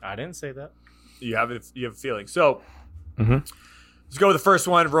completely. I didn't say that. You have a feeling. So Mhm. let's go with the first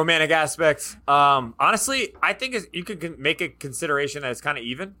one, romantic aspect. Honestly, I think you could make a consideration that it's kind of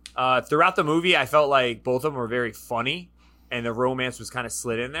even. Throughout the movie, I felt like both of them were very funny, and the romance was kind of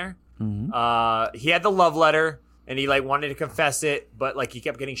slid in there. He had the love letter, and he wanted to confess it, but he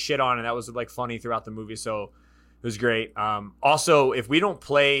kept getting shit on, and that was funny throughout the movie. So it was great. Also, if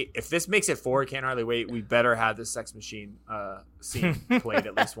this makes it 4, Can't Hardly Wait, we better have the sex machine scene played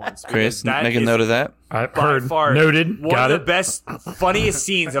at least once. Chris, That make a is note of that. I by heard. far Noted. one Got of it. the best, funniest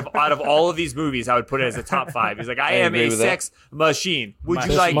scenes out of all of these movies. I would put it as a top 5. He's like, I am agree a with that. sex machine. Would you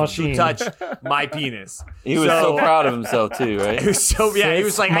Sex like machine. to touch my penis? He was so proud of himself too, He right? was so yeah. He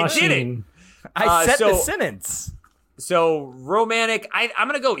was like, I did it. Machine. I said the so- sentence. So romantic, I'm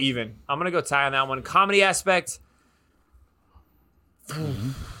gonna go even. I'm gonna go tie on that one. Comedy aspect.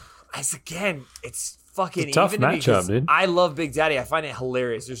 As again, it's fucking It's a tough even to me, 'cause matchup, dude. I love Big Daddy. I find it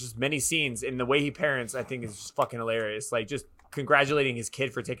hilarious. There's just many scenes, and the way he parents, I think, is just fucking hilarious. Just congratulating his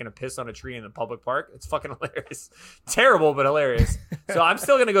kid for taking a piss on a tree in the public park. It's fucking hilarious. Terrible, but hilarious. So I'm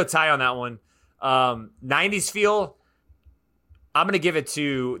still gonna go tie on that one. 90s feel. I'm gonna give it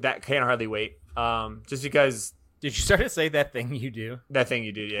to that Can't Hardly Wait. Just because Did you start to say that thing you do? That thing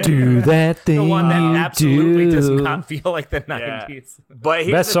you do, yeah. Do that thing. The one that absolutely you does do. not feel like the 90s. But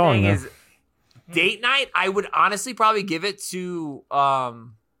here's Best the song, thing though. is, date night, I would honestly probably give it to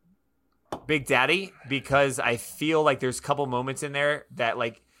Big Daddy, because I feel like there's a couple moments in there that,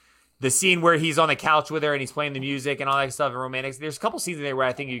 like, the scene where he's on the couch with her and he's playing the music and all that stuff and romantic. There's a couple scenes in there where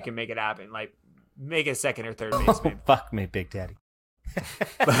I think you can make it happen. Like, make it second or third base, maybe. Fuck me, Big Daddy.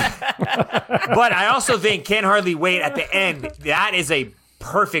 But I also think Can't Hardly Wait at the end, that is a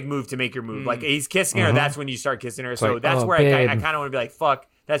perfect move to make your move. Like, he's kissing her, that's when you start kissing her. So like, that's oh, where babe. I kind of want to be like, fuck,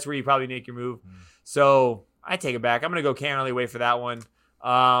 that's where you probably make your move. So I take it back. I'm going to go Can't Hardly Wait for that one.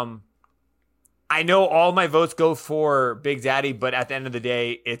 I know all my votes go for Big Daddy, but at the end of the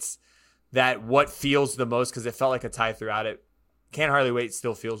day, it's that what feels the most, because it felt like a tie throughout it. Can't Hardly Wait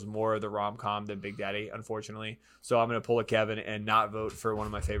still feels more of the rom-com than Big Daddy, unfortunately. So I'm going to pull a Kevin and not vote for one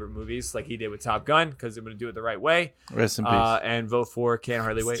of my favorite movies like he did with Top Gun, because I'm going to do it the right way. Rest in peace. And vote for Can't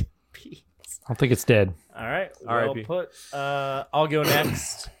Hardly Wait. I don't think it's dead. All right. R.I.P. Well put. I'll go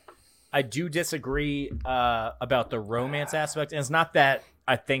next. I do disagree about the romance aspect. And it's not that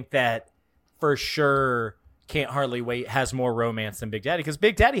I think that for sure Can't Hardly Wait has more romance than Big Daddy, because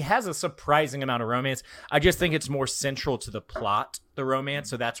Big Daddy has a surprising amount of romance. I just think it's more central to the plot, the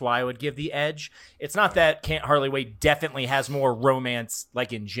romance. So that's why I would give the edge. It's not that Can't Hardly Wait definitely has more romance,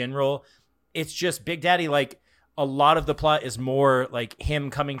 like in general. It's just Big Daddy, like, a lot of the plot is more like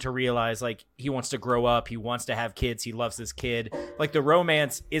him coming to realize, like, he wants to grow up, he wants to have kids, he loves this kid. Like, the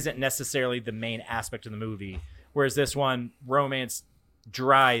romance isn't necessarily the main aspect of the movie, whereas this one, romance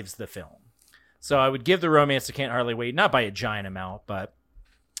drives the film. So I would give the romance to Can't Hardly Wait, not by a giant amount, but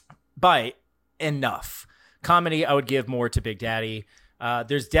by enough. Comedy, I would give more to Big Daddy.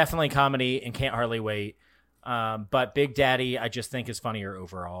 There's definitely comedy in Can't Hardly Wait, but Big Daddy, I just think is funnier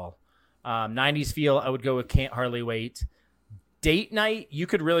overall. 90s feel, I would go with Can't Hardly Wait. Date night, you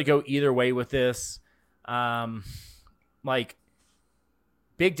could really go either way with this. Like,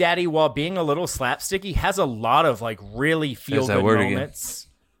 Big Daddy, while being a little slapsticky, has a lot of, like, really feel good moments.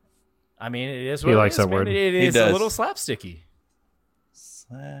 I mean, it is what He it likes is, that man. word. It He is a does. little slapsticky.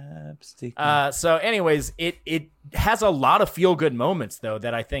 Slapsticky. So anyways, it has a lot of feel good moments though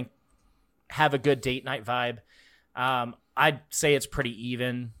that I think have a good date night vibe. I'd say it's pretty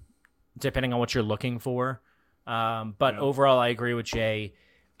even depending on what you're looking for. But overall I agree with Jay.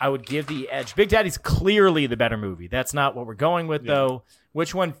 I would give the edge. Big Daddy's clearly the better movie. That's not what we're going with though.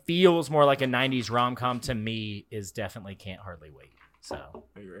 Which one feels more like a 90s rom-com to me is definitely Can't Hardly Wait. So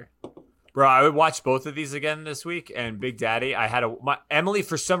I agree. Bro, I would watch both of these again this week, and Big Daddy, Emily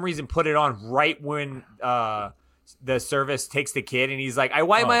for some reason put it on right when the service takes the kid, and he's like, "I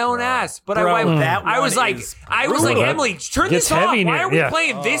wipe my own ass," but Bro, I wipe that I was one like, is Emily, turn Gets this off. heavy Why near- are we yeah.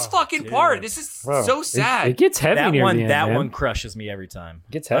 playing this fucking part? This is so sad. It gets heavy that near one, the end, man. one crushes me every time.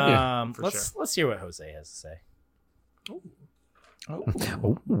 Gets heavy. Let's hear what Jose has to say. Ooh,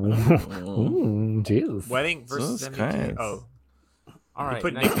 Jesus. Wedding versus Jesus MVP. Christ. Oh, All right,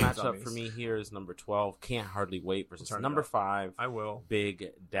 put next nicknames on matchup these. for me here is number 12, Can't Hardly Wait versus Turn it number up. 5, I will.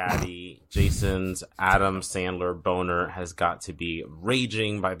 Big Daddy. Jason's Adam Sandler boner has got to be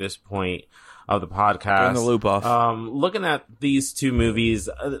raging by this point of the podcast. Turn the loop off. Looking at these two movies,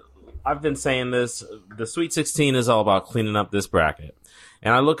 I've been saying this, the Sweet 16 is all about cleaning up this bracket.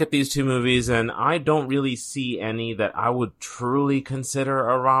 And I look at these two movies and I don't really see any that I would truly consider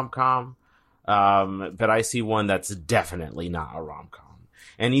a rom-com. But I see one that's definitely not a rom-com.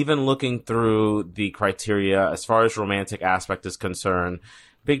 And even looking through the criteria, as far as romantic aspect is concerned,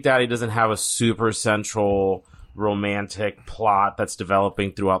 Big Daddy doesn't have a super central romantic plot that's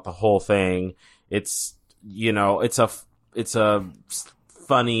developing throughout the whole thing. It's, it's a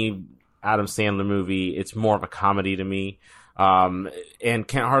funny Adam Sandler movie. It's more of a comedy to me. And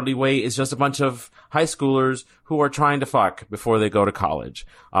Can't Hardly Wait is just a bunch of high schoolers who are trying to fuck before they go to college.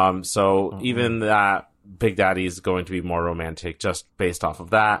 Even that, Big Daddy is going to be more romantic just based off of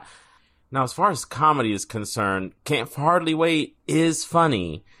that. Now, as far as comedy is concerned, Can't Hardly Wait is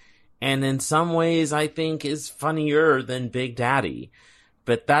funny. And in some ways, I think is funnier than Big Daddy.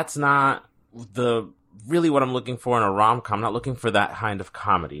 But that's not really what I'm looking for in a rom-com. I'm not looking for that kind of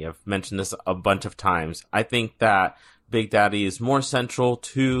comedy. I've mentioned this a bunch of times. I think that Big Daddy is more central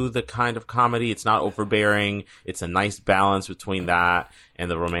to the kind of comedy. It's not overbearing. It's a nice balance between that and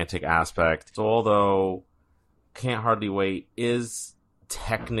the romantic aspect. So although Can't Hardly Wait is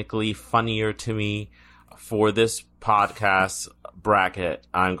technically funnier to me, for this podcast bracket,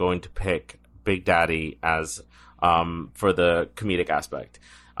 I'm going to pick Big Daddy as for the comedic aspect.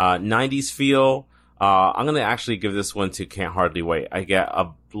 90s feel, I'm going to actually give this one to Can't Hardly Wait. I get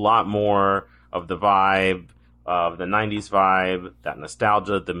a lot more of the vibe, of the 90s vibe, that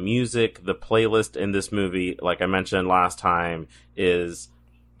nostalgia, the music, the playlist in this movie, like I mentioned last time, is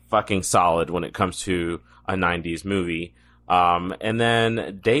fucking solid when it comes to a 90s movie. And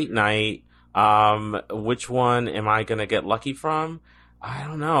then Date Night, which one am I going to get lucky from? I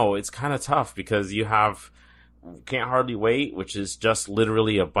don't know. It's kind of tough because you have Can't Hardly Wait, which is just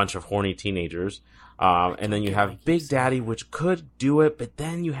literally a bunch of horny teenagers. And then you have Big Daddy, which could do it, but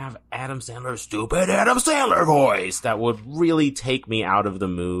then you have Adam Sandler's stupid Adam Sandler voice that would really take me out of the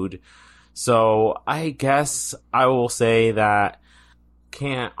mood. So I guess I will say that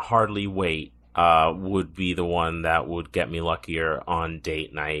Can't Hardly Wait would be the one that would get me luckier on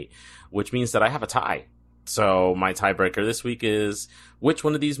Date Night, which means that I have a tie. So my tiebreaker this week is which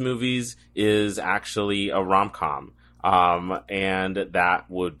one of these movies is actually a rom-com? And that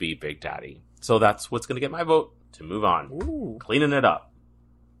would be Big Daddy. So that's what's going to get my vote to move on. Ooh. Cleaning it up.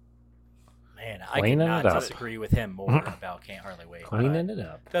 Man, I cannot disagree with him more about Can't Hardly Wait. Cleaning it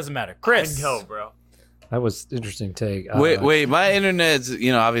up. Doesn't matter. Chris. I know, bro. That was interesting take. Wait, my internet's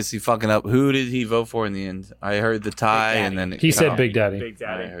obviously fucking up. Who did he vote for in the end? I heard the tie, and then he said Big Daddy. Big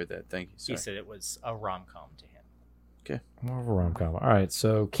Daddy. I heard that. Thank you. Sorry. He said it was a rom-com to him. Okay, more of a rom-com. All right,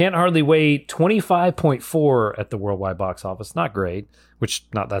 so Can't Hardly Wait, 25.4 at the worldwide box office. Not great, which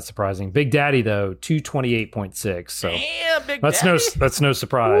not that surprising. Big Daddy though, 228.6. So Damn, Big that's Daddy. that's no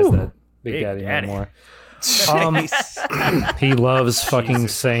surprise that Big Daddy Daddy. had more. He loves fucking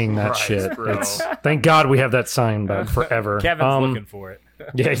saying that shit. bro. Thank God we have that sign back forever. Kevin's looking for it.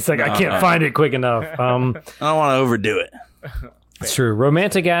 Yeah, it's like I can't find it quick enough. I don't want to overdo it. It's true.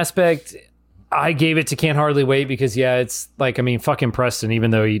 Romantic aspect, I gave it to Can't Hardly Wait because it's like, I mean, fucking Preston, even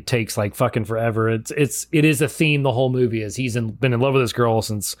though he takes like fucking forever, it is a theme the whole movie is been in love with this girl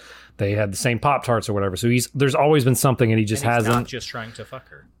since they had the same Pop-Tarts or whatever. So there's always been something and he just hasn't. Not just trying to fuck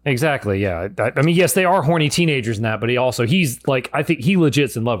her. Exactly. Yeah. I mean, yes, they are horny teenagers in that, but he's like, I think he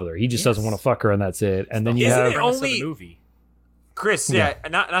legit's in love with her. He just doesn't want to fuck her and that's it. And then you have only movie. Chris, not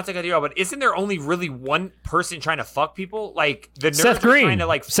to cut you off, but isn't there only really one person trying to fuck people? Like the nerds Seth are Green. trying to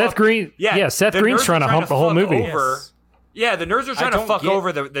like Seth fuck, Green. Yeah, Seth the Green's nerds trying are to hump the whole fuck movie. Over. Yes. Yeah, the nerds are trying to fuck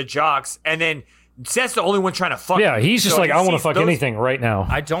over the jocks, and then Seth's the only one trying to fuck. Yeah, he's just So like, he I want to sees fuck those- anything right now.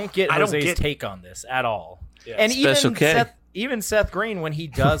 I don't get Jose's take on this at all. And Special K. even Seth Green, when he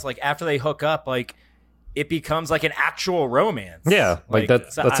does, like after they hook up, like it becomes like an actual romance. Yeah, like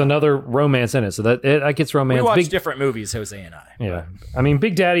that's so another romance in it. So that gets romance. We watch different movies, Jose and I. Yeah, I mean,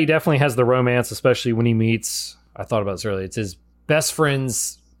 Big Daddy definitely has the romance, especially when he meets. I thought about this earlier. It's his best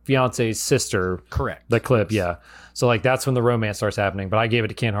friend's fiance's sister. Correct. The clip, yeah. So like that's when the romance starts happening. But I gave it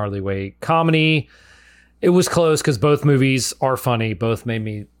to Can't Hardly Wait. Comedy. It was close because both movies are funny. Both made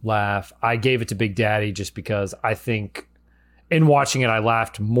me laugh. I gave it to Big Daddy just because I think in watching it, I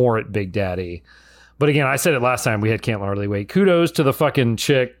laughed more at Big Daddy. But again, I said it last time we had Can't Hardly Wait. Kudos to the fucking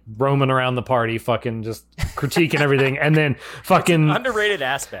chick roaming around the party, fucking just critiquing everything. And then fucking underrated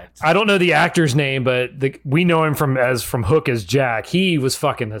aspect. I don't know the actor's name, but we know him from Hook as Jack. He was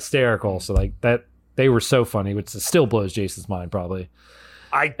fucking hysterical. So like that, they were so funny, which still blows Jason's mind probably.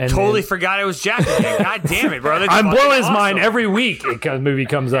 I totally forgot it was Jack again. God damn it, bro. That's I'm blowing his awesome. mind every week. Movie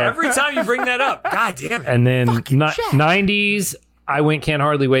comes up Every time you bring that up. God damn it. and then 90s. I went Can't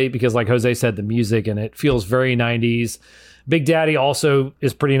Hardly Wait because, like Jose said, the music and it feels very 90s. Big Daddy also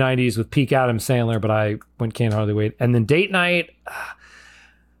is pretty 90s with peak Adam Sandler, but I went Can't Hardly Wait. And then Date Night,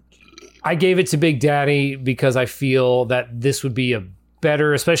 I gave it to Big Daddy because I feel that this would be a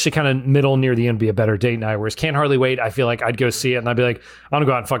better, especially kind of middle near the end, be a better date night. Whereas Can't Hardly Wait, I feel like I'd go see it and I'd be like, I want to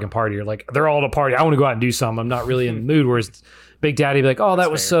go out and fucking party. Or like, they're all at a party. I want to go out and do something. I'm not really in the mood. Whereas Big Daddy be like, oh,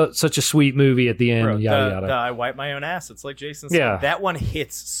 that was such a sweet movie at the end. Bro, yada yada. I wipe my own ass. It's like Jason said. Yeah. That one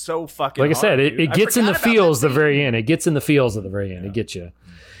hits so fucking Like I hard, said, dude. it gets in the forgot about feels that the very end. It gets in the feels at the very end. It gets you.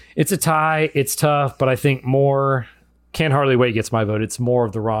 It's a tie. It's tough, but I think more Can't Hardly Wait gets my vote. It's more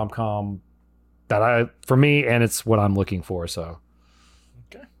of the rom-com for me, and it's what I'm looking for. So,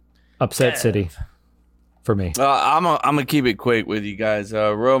 Upset City for me. I'm gonna keep it quick with you guys.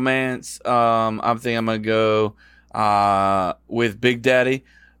 Romance. I think I'm gonna go with Big Daddy.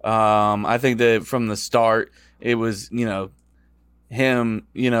 I think that from the start, it was him.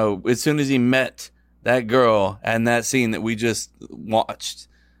 As soon as he met that girl and that scene that we just watched,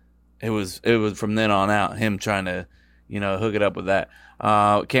 it was from then on out him trying to hook it up with that.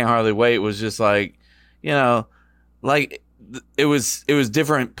 Can't Hardly Wait was just like like it was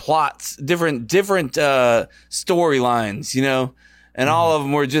different plots, different storylines, and all of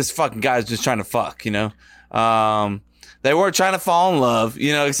them were just fucking guys just trying to fuck, they weren't trying to fall in love,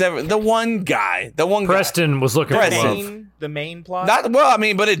 except for the one guy. Preston was looking for love. the main plot? Not well. I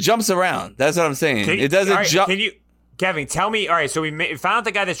mean, but it jumps around. That's what I'm saying. It doesn't jump. Can you, Kevin? Tell me. All right. So we found out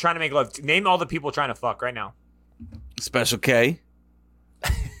the guy that's trying to make love. Name all the people trying to fuck right now. Special K.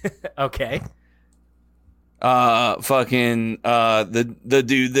 Okay. Fucking the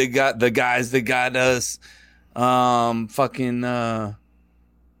dude that got the guys that got us.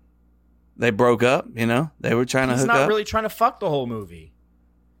 They broke up. You know, they were trying to hook up. He's not really trying to fuck the whole movie.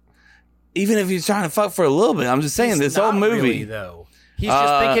 Even if he's trying to fuck for a little bit, I'm just saying this whole movie. Really, though. He's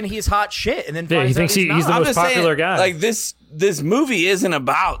just thinking he's hot shit, and then he thinks he's the most popular guy. Like this movie isn't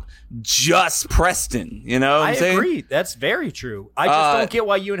about just Preston. You know what I'm saying? I agree. That's very true. I just don't get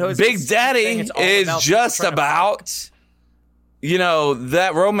why you and Jose Big Daddy is just about, you know,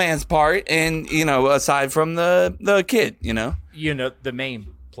 that romance part, and you know, aside from the kid, you know, the main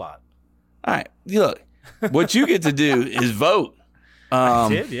plot. All right, look, what you get to do is vote. I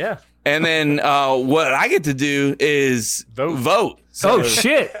did, yeah. And then what I get to do is vote. So,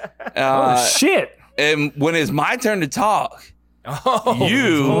 shit. Shit. And when it's my turn to talk,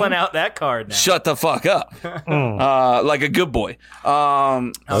 you pulling out that card now. Shut the fuck up. Like a good boy.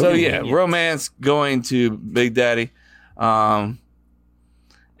 Romance going to Big Daddy. And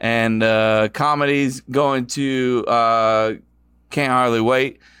comedies going to Can't Hardly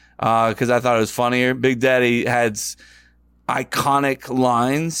Wait. Because I thought it was funnier. Big Daddy had iconic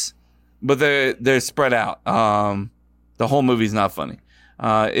lines, but they're spread out. The whole movie's not funny.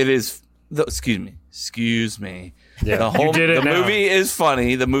 It is. Excuse me. Yeah, the movie is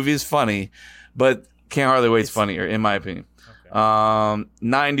funny. The movie is funny, but Can't Hardly Wait's funnier, in my opinion.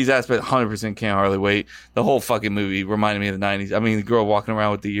 90s aspect, 100% Can't Hardly Wait. The whole fucking movie reminded me of the 90s. I mean, the girl walking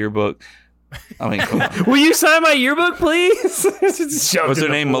around with the yearbook. I mean, come on. Will you sign my yearbook, please? What's her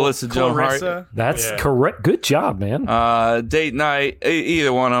name? Melissa Joan Hart. That's correct. Good job, man. Date night.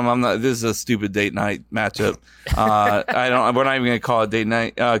 Either one of them. I'm not. This is a stupid date night matchup. I don't. We're not even gonna call it date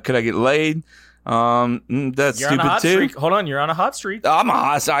night. Could I get laid? That's you're stupid on a hot too. Streak. Hold on, you're on a hot streak. I'm a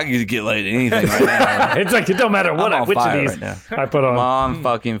hot streak. I can get laid at anything right now. It's like it don't matter which of these right I put on. I'm on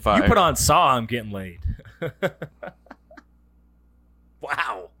fucking fire. You put on Saw, I'm getting laid.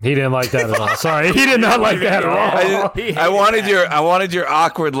 Wow. He didn't like that at all. Sorry, he did not like that at all. I wanted your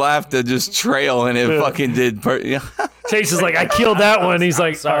awkward laugh to just trail, and it fucking did. Chase is like, I killed that one. He's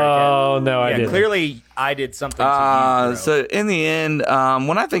like, Sorry, oh no, I didn't. Clearly, I did something. To you, so in the end,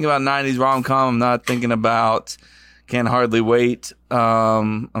 when I think about 90s rom-com, I'm not thinking about Can't Hardly Wait.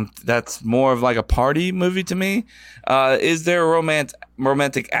 That's more of like a party movie to me. Is there a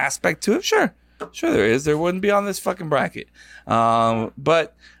romantic aspect to it? Sure there is. There wouldn't be on this fucking bracket.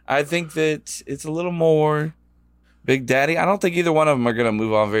 But I think that it's a little more Big Daddy. I don't think either one of them are going to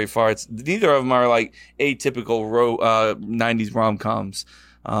move on very far. Neither of them are like atypical 90s rom-coms.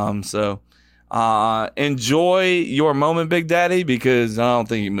 Enjoy your moment, Big Daddy, because I don't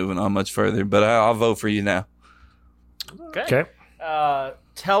think you're moving on much further, but I'll vote for you now. Okay.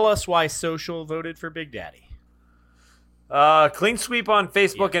 Tell us why Social voted for Big Daddy. Clean sweep on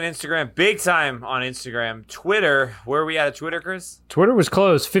Facebook and Instagram. Big time on Instagram. Twitter. Where are we at Twitter, Chris? Twitter was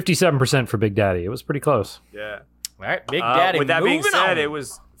close. 57% for Big Daddy. It was pretty close. Yeah. All right, Big Daddy. With that being said, on. it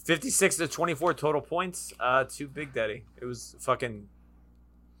was 56 to 24 total points to Big Daddy. It was fucking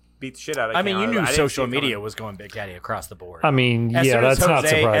beat the shit out of. I mean, you knew social media was going Big Daddy across the board. I mean, that's not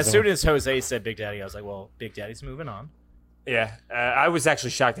surprising. As soon as Jose said Big Daddy, I was like, well, Big Daddy's moving on. Yeah, I was actually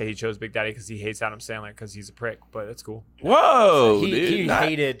shocked that he chose Big Daddy because he hates Adam Sandler because he's a prick, but that's cool. Whoa, he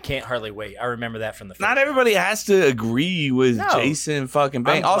hated Can't Hardly Wait. I remember that from the film. Not everybody has to agree with Jason fucking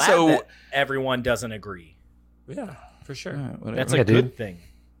Bang. Also, that everyone doesn't agree. Yeah, for sure. That's a good thing.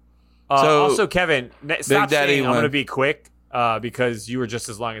 Also, Kevin, stop Daddy saying I'm going to be quick because you were just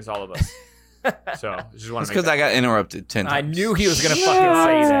as long as all of us. So just want to. because I got interrupted 10 times. I knew he was going to fucking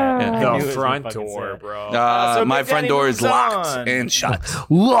say that. The front door, bro. My front door is locked and shut.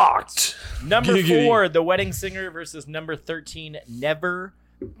 Locked. Number 4, The Wedding Singer versus number 13, Never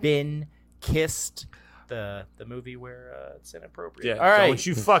Been Kissed. The movie where it's inappropriate. Yeah. All right. Don't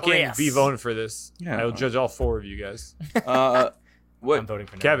you fucking be voting for this. Yeah. I will judge all 4 of you guys. What? I'm voting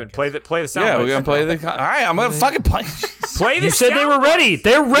for Kevin, play the sound. Yeah, we're gonna play the. All right, I'm gonna fucking play. Play the. You said they were ready.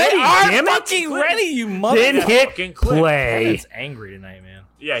 They're ready. Damn it! Fucking ready, you mother. Then hit play. He's angry tonight, man.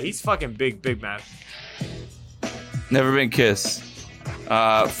 Yeah, he's fucking big man. Never been kissed.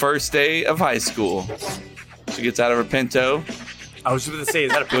 First day of high school. She gets out of her Pinto. I was just gonna say,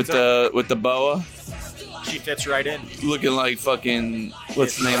 is that a Pinto? with the boa, She fits right in. looking like fucking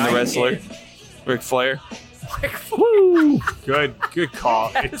what's the name of the wrestler? Ric Flair. Woo! Good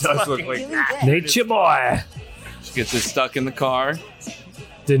call. It does look like that. Nature boy. She gets it stuck in the car.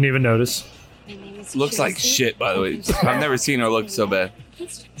 Didn't even notice. looks like shit, by the way. I've never seen her look so bad.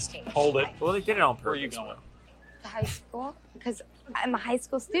 Hold it. Well, they did it on purpose. Where are you going? To high school because I'm a high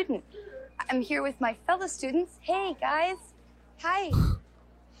school student. I'm here with my fellow students. Hey guys, hi.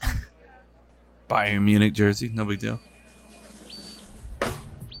 Bayern Munich jersey, no big deal.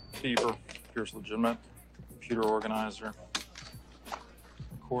 Fever, appears legitimate. Computer organizer.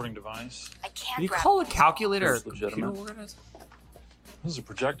 Recording device. I can't. Can you call a calculator a Appears legitimate. computer organizer? This is a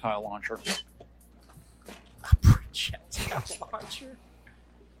projectile launcher. Projectile launcher.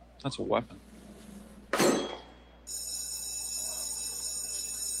 That's a weapon.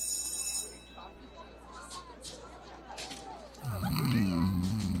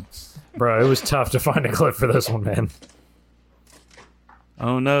 Bro, it was tough to find a clip for this one, man.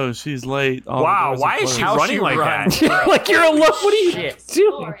 Oh no, she's late. All Wow, the doors why are is she closed. running like that? Like you're alone. What are you Shit.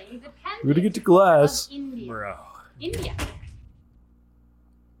 doing? We're gonna get to class. Bro. India.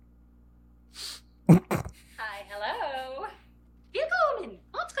 Hi, hello. Willkommen.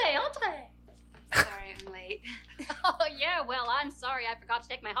 Entree, entree. Sorry, I'm late. Oh, yeah, well, I'm sorry. I forgot to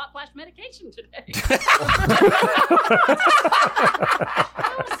take my hot flash medication today. That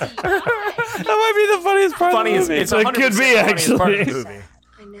might be the funniest part Funniest. of the movie. It's It could 100% be, funniest part of the actually. movie.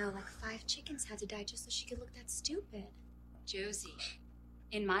 I know, like 5 chickens had to die just so she could look that stupid. Josie,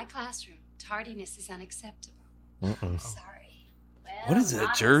 in my classroom, tardiness is unacceptable. Sorry. Well, What is that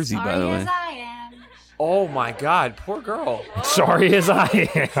not jersey, as by the sorry way? as I am. Oh my God, poor girl. Sorry as I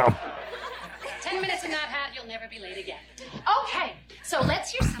am. 10 minutes in that hat, you'll never be late again. Okay, so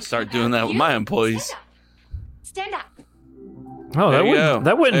let's hear something. Start doing about that with you. my employees. Stand up. Oh, There you go.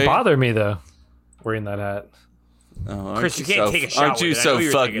 that wouldn't There you- bother me though. Wearing that hat. Oh, aren't Chris, you can't so- take a shot Aren't you with it. I so know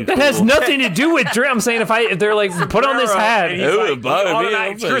you're fucking thinking- That has cool? nothing to do with drink. I'm saying if they're like put on this hat. And he's It would like,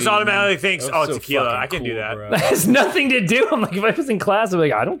 bother me. Chris automatically thinks, That's oh, so tequila. fucking I can do cool, that. bro. That has nothing to do. I'm like, if I was in class, I'm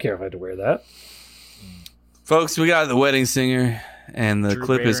like, I don't care if I had to wear that. Folks, we got The Wedding Singer, and the Drew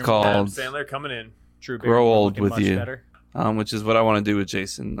clip is Barrymore. Adam called Sandler coming in. True. Grow Old looking with much You, better. which is what I want to do with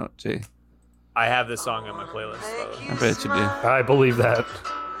Jason, not Jay. I have this song on my playlist. I bet you do. I believe that.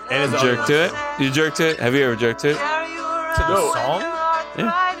 And his Jerk to it? You jerked to it? Have you ever jerked to it? To the song?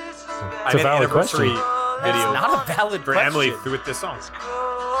 Yeah. I made an valid anniversary question. video Not a valid for question. Emily with this song.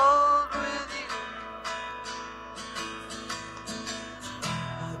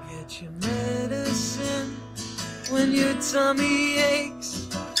 I'll get your medicine when your tummy aches.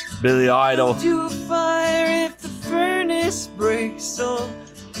 Billy Idol. Do a fire if the furnace breaks. Oh,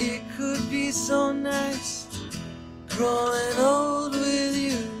 it could be so nice growing old with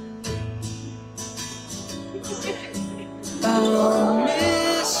you. I'll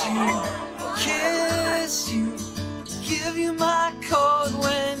miss you, kiss you, give you my coat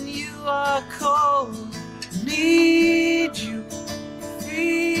when you are cold. Need you,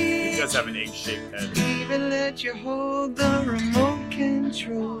 He free. does have an egg-shaped head. Even let you hold the remote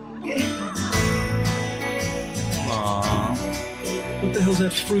control. Aww. What the hell's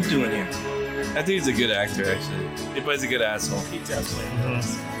that fruit doing here? I think he's a good actor, actually. He plays a good asshole. He definitely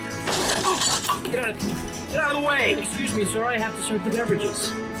does. Get out of the way! Excuse me, sir. I have to serve the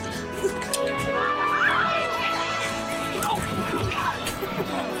beverages.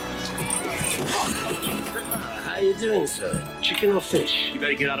 How you doing, sir? Chicken or fish? You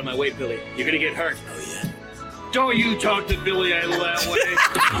better get out of my way, Billy. You're gonna get hurt. Oh, yeah. Don't you talk to Billy Idol that way.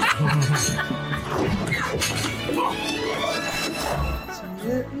 So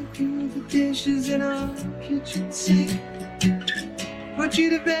let me do the dishes in our kitchen sink. Put you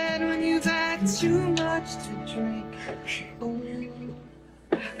to bed when you've had too much to drink. Oh,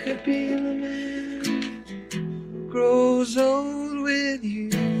 I could be the man who grows old with you.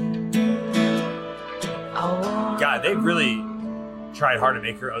 God, they really tried hard to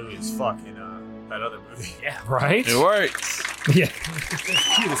make her ugly as fuck in that other movie. Yeah. Right? It works. Yeah.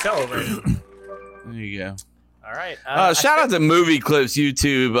 It's cute as hell over there. There you go. All right. Shout out to Movie Clips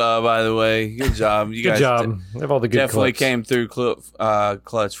YouTube, by the way. Good job. You Good guys job. They have all the good definitely clips. came through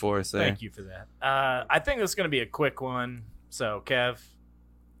clutch for us there. Thank you for that. I think this is going to be a quick one. So, Kev.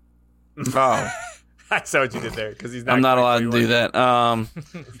 Oh, I saw what you did there because he's not. I'm not quick, allowed to but do he that.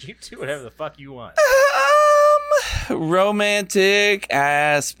 You do whatever the fuck you want. Romantic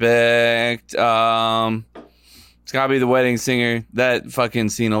aspect. It's gotta be The Wedding Singer. That fucking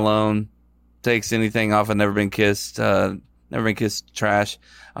scene alone takes anything off of Never Been Kissed. Never Been Kissed trash.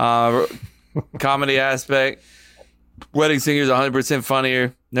 Comedy aspect. Wedding Singer is 100%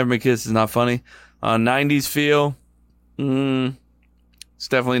 funnier. Never Been Kissed is not funny. 90s feel. It's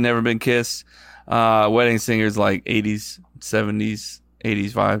definitely Never Been Kissed. Wedding Singer is like 80s, 70s,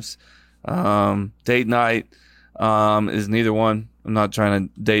 80s vibes. Date Night is neither one. I'm not trying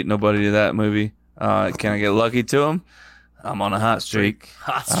to date nobody to that movie. Can I get lucky to him? I'm on a hot streak.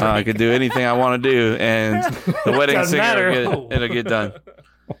 Hot streak. I could do anything I want to do, and the wedding Doesn't singer matter. it'll get done.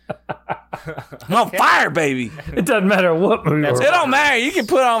 I'm on fire, baby. It doesn't matter what movie. It don't matter. You can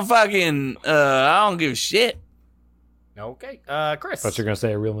put on fucking. I don't give a shit. Okay, Chris. Thought you were gonna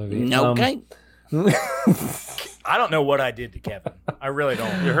say a real movie. Okay. I don't know what I did to Kevin. I really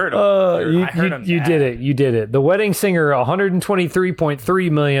don't. You heard him. You, I heard him. you did it. You did it. The Wedding Singer,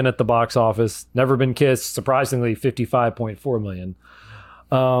 123.3 million at the box office. Never Been Kissed, surprisingly, 55.4 million.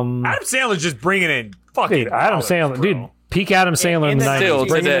 Adam Sandler's just bringing in fucking. Dude, Adam dollars, Sandler, bro. dude, peak Adam Sandler in the 90s. Still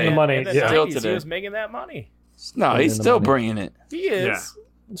Bringing today. in the money. In the Yeah. 90s, today. he was making that money. No, he's still bringing it. He is.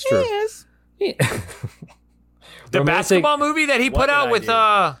 Yeah. It's true. The Romantic- basketball movie that he What put did out I with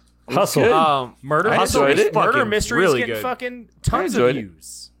do? Hustle. Murder I Mystery. enjoyed it. Murder Fucking Mystery is really getting good. fucking tons of enjoyed it.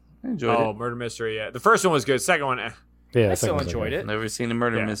 views. I enjoyed Oh, it. Murder Mystery. Yeah, the first one was good. Second one, Yeah, I second still one's enjoyed okay. it. Never seen a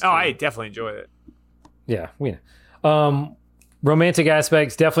murder yeah. mystery. Oh, I definitely enjoyed it. Yeah, we know. Romantic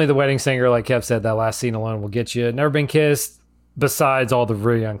aspects, definitely The Wedding Singer, like Kev said, that last scene alone will get you. Never Been Kissed, besides all the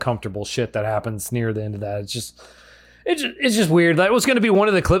really uncomfortable shit that happens near the end of that. It's just weird. That was going to be one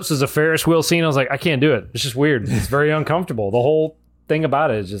of the clips was a Ferris wheel scene. I was like, I can't do it. It's just weird. It's very uncomfortable. The whole thing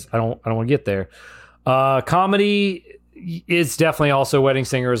about it is just I don't want to get there. Comedy is definitely also Wedding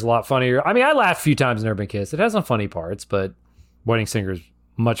Singer is a lot funnier. I mean, I laughed a few times in Never Been Kissed. It has some funny parts, but Wedding Singer is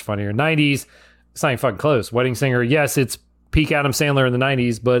much funnier. 90s, it's not even fucking close. Wedding Singer, yes, it's peak Adam Sandler in the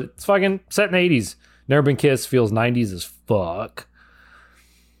 90s, but it's fucking set in the 80s. Never Been Kissed feels 90s as fuck.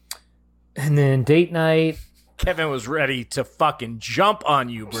 And then Date Night. Kevin was ready to fucking jump on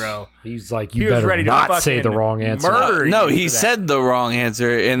you, bro. He's like, He you was better ready to not say the fucking wrong answer. murder No, you he for that. said the wrong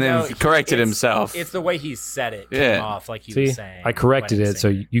answer and then No, corrected it's- himself. It's the way he said it. Yeah. Came off like he See, was saying. I corrected Wedding it,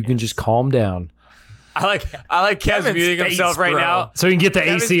 so Singer. you can just calm down. I like Kev's Kevin's muting face, himself right bro. now. So you can get the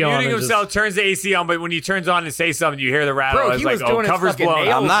Kevin's AC on. muting and himself, just- turns the AC on, but when he turns on and say something, you hear the rattle. Bro, It's he like, was oh, doing his cover's fucking blown.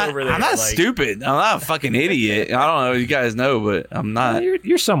 nails. I'm not. over there, I'm not like- stupid. I'm not a fucking idiot. I don't know. You guys know, but I'm not.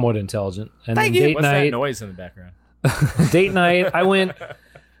 You're somewhat intelligent. And Thank then you. Date What's that Night. noise in the background? Date Night. I went.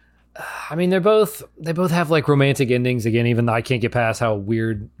 I mean, they both have like romantic endings. Again, even though I can't get past how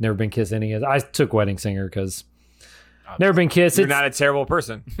weird Never Been Kissed ending is. I took Wedding Singer because Never Been Kissed. You're it's- not a terrible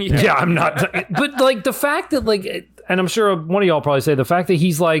person. yeah, I'm not. But like the fact that like, and I'm sure one of y'all probably say the fact that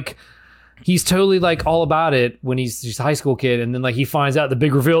he's totally like all about it when he's just a high school kid, and then like he finds out the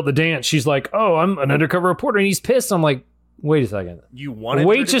big reveal at the dance. She's like, "Oh, I'm an undercover reporter," and he's pissed. I'm like, wait a second. You wanted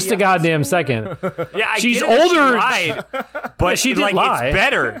Wait her to just be a goddamn second. Yeah, I She's get it that she older. lied, but she did like lie. it's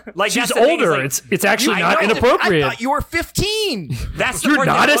better. Like She's that's the thing, is, older. like, It's actually I not know. inappropriate. I thought you were 15. That's the You're part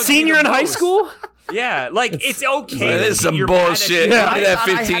that not a bugs me senior the in high most. school? Yeah, like it's okay. That is some you're mad at bullshit. me. Yeah. I that thought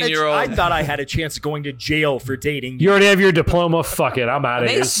I had 15-year-old. I thought I had a chance of going to jail for dating You already have your diploma. Fuck it. I'm out of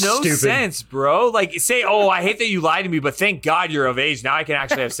here. Makes no Stupid. sense, bro. Like, say, oh, I hate that you lied to me, but thank God you're of age. Now I can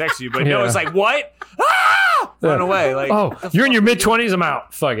actually have sex with you. But no, Yeah. it's like, what? Ah! Run away. Like, Oh, you're in your mid 20s. I'm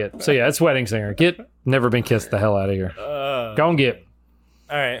out. Fuck it. So yeah, it's Wedding Singer. Get Never Been Kissed the hell out of here. Go and get.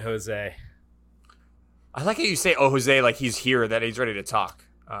 All right, Jose. I like how you say, oh, Jose, like he's here, that he's ready to talk.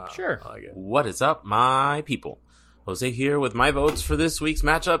 Sure. I like it. What is up, my people? Jose here with my votes for this week's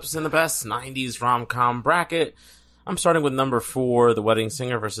matchups in the best 90s rom-com bracket. I'm starting with number 4, The Wedding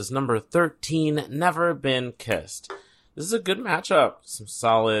Singer, versus number 13, Never Been Kissed. This is a good matchup. Some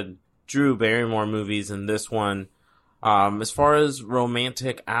solid Drew Barrymore movies in this one. As far as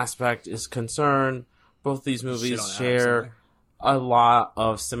romantic aspect is concerned, both these movies share a lot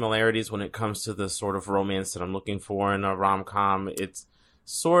of similarities when it comes to the sort of romance that I'm looking for in a rom-com. It's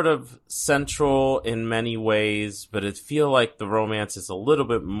sort of central in many ways, but it feels like the romance is a little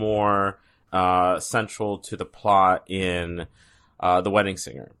bit more central to the plot in The Wedding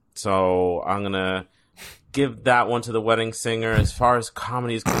Singer. So I'm going to give that one to The Wedding Singer. As far as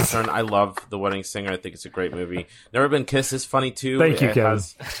comedy is concerned, I love The Wedding Singer. I think it's a great movie. Never Been Kissed is funny too. Thank you, It Kevin.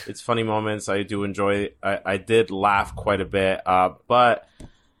 has its funny moments. I do enjoy it. I did laugh quite a bit, but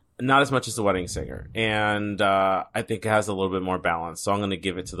not as much as The Wedding Singer. And I think it has a little bit more balance. So I'm going to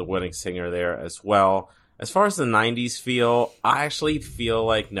give it to The Wedding Singer there as well. As far as the 90s feel, I actually feel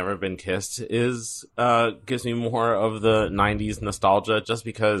like Never Been Kissed is gives me more of the 90s nostalgia, just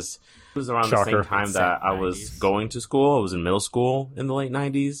because it was around the same time that I was going to school. I was in middle school in the late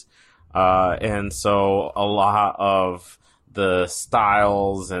 90s. And so a lot of the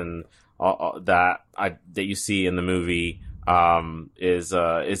styles and that you see in the movie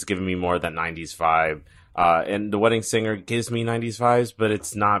is giving me more of that 90s vibe. And The Wedding Singer gives me 90s vibes, but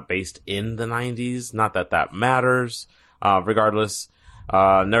it's not based in the 90s. Not that that matters. Regardless,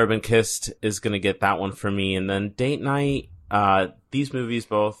 Never Been Kissed is going to get that one for me. And then Date Night, these movies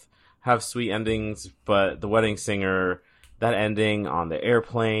both have sweet endings, but The Wedding Singer, that ending on the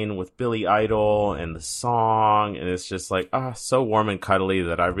airplane with Billy Idol and the song, and it's just like, so warm and cuddly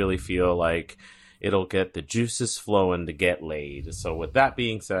that I really feel like it'll get the juices flowing to get laid. So with that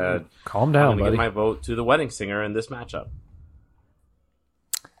being said, calm down, I'm going to buddy. give my vote to The Wedding Singer in this matchup.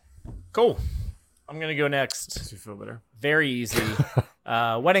 Cool. I'm going to go next. Makes me feel better. Very easy.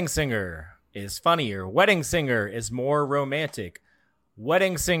 Wedding Singer is funnier. Wedding Singer is more romantic.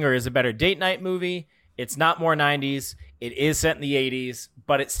 Wedding Singer is a better date night movie. It's not more 90s. It is set in the 80s,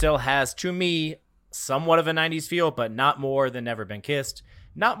 but it still has, to me, somewhat of a 90s feel, but not more than Never Been Kissed.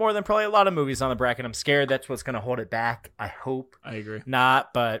 Not more than probably a lot of movies on the bracket. I'm scared that's what's going to hold it back. I hope. I agree.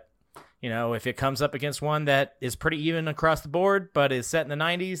 Not, but, you know, if it comes up against one that is pretty even across the board, but is set in the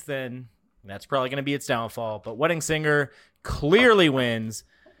 90s, then that's probably going to be its downfall. But Wedding Singer clearly wins.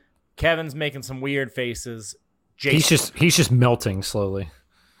 Kevin's making some weird faces. Jason. He's just melting slowly.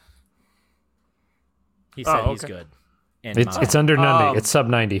 He said he's good. It's under 90. It's sub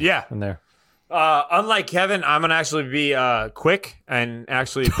 90. Yeah. In there. Unlike Kevin, I'm gonna actually be quick and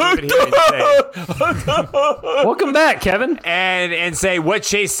actually prove it here and say, welcome back, Kevin, and say what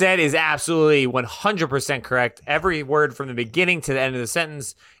Chase said is absolutely 100% correct. Every word from the beginning to the end of the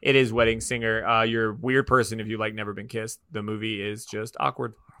sentence, it is Wedding Singer. You're a weird person if you like Never Been Kissed. The movie is just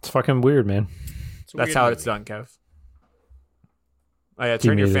awkward. It's fucking weird, man. That's how it's done, Kev. Oh yeah,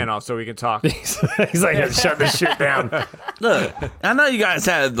 turn your fan off so we can talk. He's like, shut this shit down. Look, I know you guys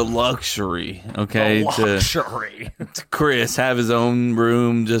had the luxury, okay, to Chris have his own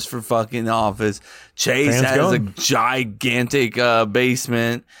room just for fucking office. Chase Fan's has going. a gigantic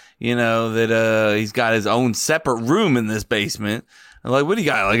basement, you know, that he's got his own separate room in this basement. Like, what do you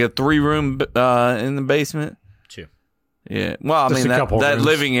got? Like a 3-room in the basement? 2. Yeah. Well, I Just mean, a couple that rooms.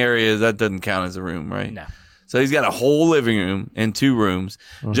 living area, that doesn't count as a room, right? No. So he's got a whole living room and 2 rooms.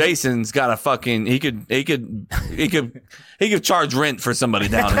 Mm-hmm. Jason's got a fucking he could charge rent for somebody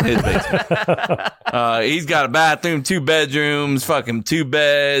down in his basement. He's got a bathroom, 2 bedrooms, fucking 2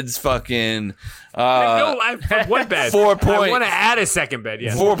 beds, fucking No, I one bed. 4 I want to add a second bed.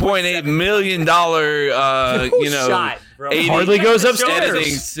 Yes. $4.8 million you know Shot, bro. 80 Hardly goes editing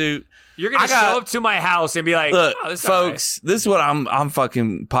upstairs. suit. You're gonna show up to my house and be like, Look, oh, this is folks, this is what I'm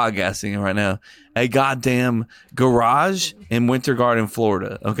fucking podcasting right now. A goddamn garage in Winter Garden,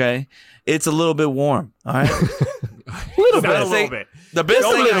 Florida. Okay, it's a little bit warm. All right, Not a little bit. The best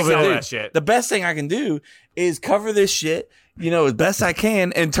Don't thing I sell can that do. shit. The best thing I can do is cover this shit, you know, as best I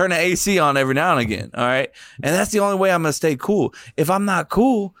can, and turn the AC on every now and again. All right, and that's the only way I'm gonna stay cool. If I'm not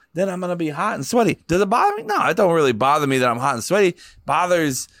cool, then I'm gonna be hot and sweaty. Does it bother me? No, it don't really bother me that I'm hot and sweaty.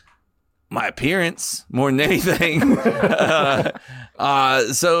 Bothers my appearance more than anything.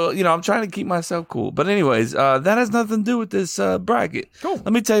 So, you know, I'm trying to keep myself cool. But anyways, that has nothing to do with this bracket. Cool.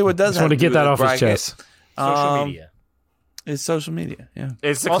 Let me tell you what does Just have want to do get with that this off his bracket. chest. Social media. It's social media, yeah.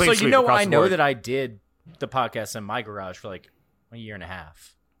 It's a Also, clean you sweep know, across I the know board. that I did the podcast in my garage for like a year and a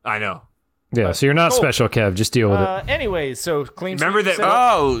half. I know. Yeah, so you're not Cool. special, Kev. Just deal with it. Anyways, so clean. Remember sweep that- said-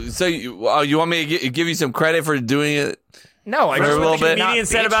 Oh, so you want me to give you some credit for doing it? No, I For just a want little to bit. not Comedian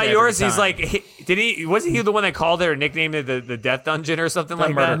said bitch about every yours. He's time. like, wasn't he the one that called it or nicknamed it the Death Dungeon or something The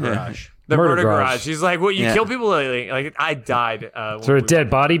like murder that? garage. The Murder murder garage. garage. He's like, what? You Yeah. kill people lately? Like I died. Is there a dead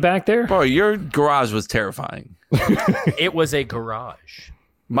body back there? Bro, your garage was terrifying. It was a garage.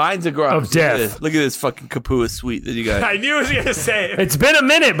 Mine's a garage. Of death. Look at this fucking Kapua suite that you got. I knew I was gonna say it. It's been a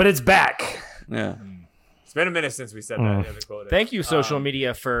minute, but it's back. Yeah. It's been a minute since we said that. Yeah, the quote is. Thank you, social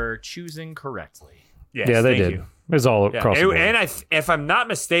media, for choosing correctly. Yes, Yeah, they thank did. you. It was all Yeah. across the board. And if I'm not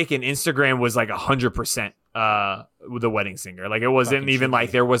mistaken, Instagram was like 100% with The Wedding Singer. Like it wasn't Fucking even should like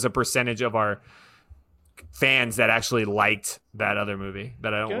be. there was a percentage of our fans that actually liked that other movie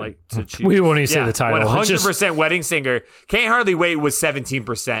that I don't Good. like to choose. We won't even say the title. It's 100% just- Wedding Singer. Can't Hardly Wait was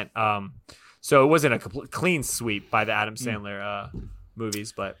 17%. So it wasn't a complete clean sweep by the Adam Sandler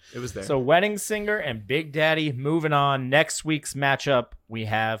movies, but it was there. So Wedding Singer and Big Daddy. Moving on. Next week's matchup, we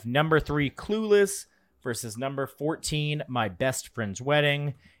have number 3, Clueless, versus number 14, My Best Friend's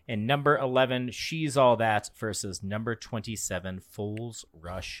Wedding, and number 11, She's All That, versus number 27, Fools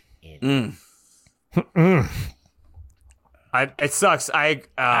Rush In. It sucks.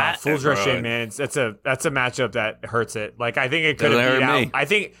 Fools Rush In, man. That's a matchup that hurts it. Like I think it could Doesn't have beat hurt out. me. I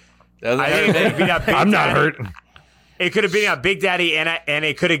think Doesn't it hurt could have me. beat out Big I'm not Daddy. hurt. It could have beat out Big Daddy, and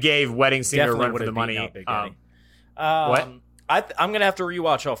it could have gave Wedding Singer a Definitely run would for the have money. beaten out Big Daddy. What? I'm gonna have to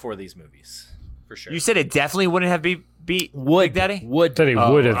rewatch all 4 of these movies for sure. You said it definitely wouldn't have beat Big Daddy. Would Said he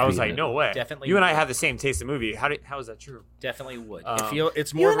would have. I was beaten like, it. no way. Definitely You and I would. have the same taste of movie. How is that true? definitely would. Um,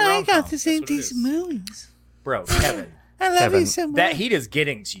 It's more. You of and a I rom-com. got the same That's what it taste is. in movies. Bro, Kevin. I love Kevin. you so much. That heat is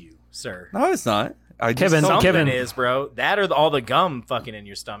getting to you. sir. No, it's not. Kevin, Something is, bro. That or all the gum fucking in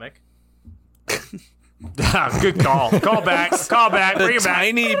your stomach. Good call. Call back. Bring it back.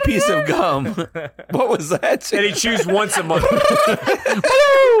 Tiny piece of gum. What was that? And he chews once a month.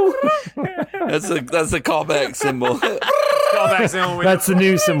 That's a callback symbol. Callback symbol. That's the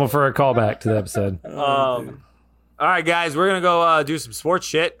new symbol for a callback to the episode. All right, guys, we're gonna go do some sports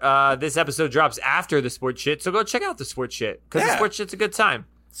shit. This episode drops after the sports shit, so go check out the sports shit because the sports shit's a good time.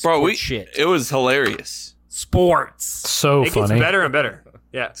 Bro, it was hilarious. Sports. So it funny. Gets better and better.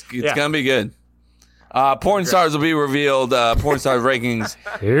 Yeah, it's gonna be good. Porn stars will be revealed. Porn stars rankings.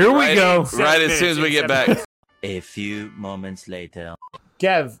 Here we go. Right as soon as we get back. A few moments later.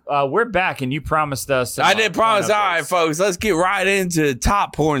 Kev, we're back, and you promised us. I did promise. All right, folks, let's get right into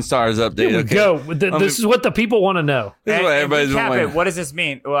top porn stars update. Here we go. This is what the people want to know. This is what everybody's wanting. What does this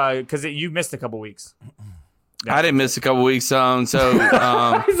mean? Because you missed a couple weeks. I didn't miss a couple weeks, so he's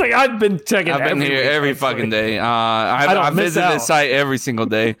like, I've been checking. I've been here every fucking day. I visit this site every single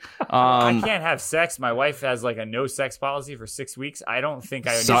day. I can't have sex. My wife has like a no sex policy for 6 weeks. I don't think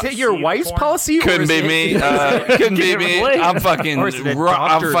I. Is it your wife's policy? Couldn't be me. Couldn't be me. I'm fucking.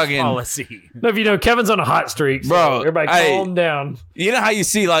 I'm fucking. Policy. No, if you know, Kevin's on a hot streak, so bro. Everybody, calm down. You know how you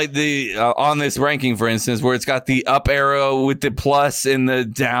see like the on this ranking, for instance, where it's got the up arrow with the plus and the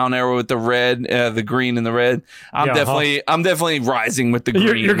down arrow with the red, the green and the red. I'm definitely rising with the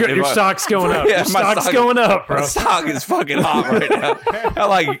green. Your stock's going up. Your stock's going up, bro. My stock is fucking hot right now.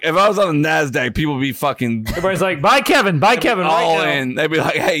 If I was on the NASDAQ, people would be fucking. Everybody's like, buy Kevin all right in. They'd be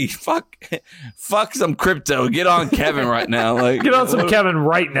like, hey, fuck some crypto. Get on Kevin right now. Like, get on some Kevin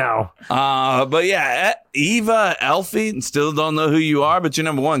right now. But yeah, Eva Elfie, still don't know who you are, but you're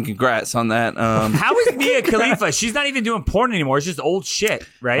number one. Congrats on that. How is Mia Khalifa? She's not even doing porn anymore. It's just old shit,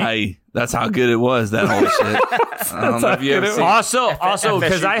 right? Hey, that's how good it was, that whole shit. I don't know if you ever seen. Also,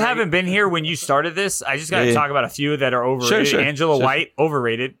 because I haven't been here when you started this, I just got to talk about a few that are overrated. Sure. Angela White,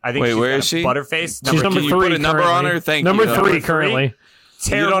 overrated. I think. Wait, where is she? Butterface. She's number 3. Put a number on her. Thank you. Number 3 currently.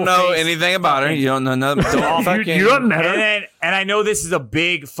 You don't know anything about her. You don't know nothing. You don't know her. And I know this is a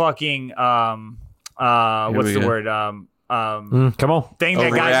big fucking what's the word? Come on. Thing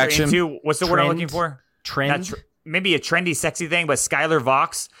that guys are into. What's the word I'm Trend? looking for? Trend. Maybe a trendy, sexy thing, but Skylar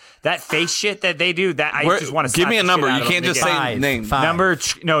Vox, that face shit that they do, that I just want to give me a number. You can't just say name. Number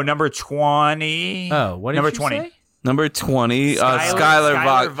 20. Oh, what did number you 20? Say? Number 20,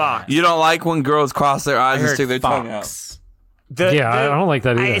 Skylar Vox. You don't like when girls cross their eyes and stick their tongue out. I don't like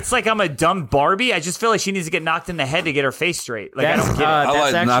that either. It's like I'm a dumb Barbie. I just feel like she needs to get knocked in the head to get her face straight. Like, I don't get it. I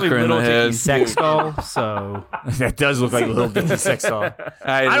That's like knock actually her in the Little head. Dicky's sex doll. So that does look like a Little Dicky sex doll. Hey,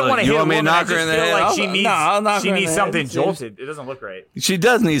 I don't want to hit a woman. I just her in the feel head? like she needs something head. jolted. It doesn't look right. She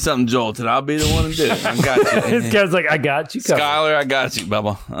does need something jolted. I'll be the one to do it. I got you. This guy's like, I got you covered. Skylar, I got you,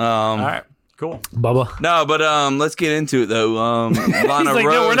 Bubba. All right. Cool. Bubba. No, but let's get into it though. Lana He's like, Rhodes.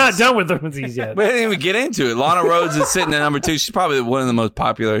 no, we're not done with these yet. We didn't even get into it. Lana Rhodes is sitting at number 2. She's probably one of the most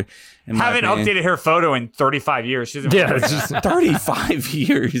popular. Haven't updated her photo in 35 years. She's it's just 35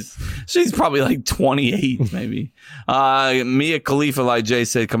 years. She's probably like 28, maybe. Mia Khalifa, like Jay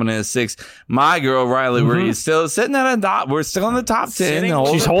said, coming in at 6. My girl Riley Reid is still sitting at a dot. We're still in the top 10.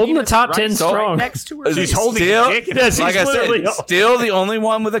 She's holding the top 10 strong. Next to her. She's holding still, a dick. like I said, still the only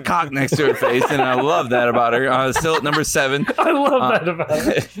one with a cock next to her face, and I love that about her. Still at number 7. I love that about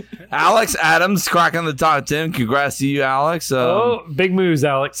her. Alex Adams cracking the top 10. Congrats to you, Alex. Big moves,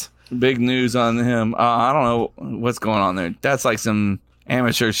 Alex. Big news on him. I don't know what's going on there. That's like some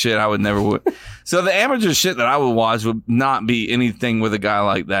amateur shit I would never. So the amateur shit that I would watch would not be anything with a guy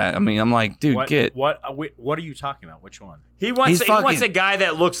like that. I mean, I'm like, dude, What are you talking about? Which one? He wants a guy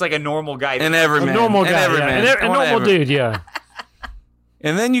that looks like a normal guy. And every man. A normal guy. A normal dude, yeah.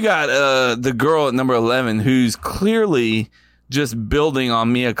 And then you got the girl at number 11 who's clearly just building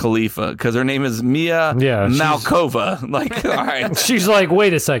on Mia Khalifa because her name is Mia Malkova. Like, all right. She's like,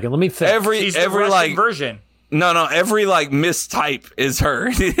 wait a second, let me think. She's the Russian version. No, every like mistype is her.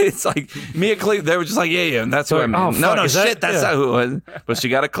 It's like Mia Khalifa. They were just like, yeah, and that's who I mean. Oh, no, that's not who it was. But she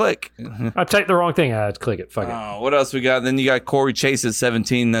got a click. I typed the wrong thing. I had to click it. Fuck it. What else we got? Then you got Corey Chase at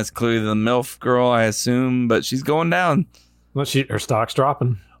 17. That's clearly the MILF girl, I assume, but she's going down. Well, her stock's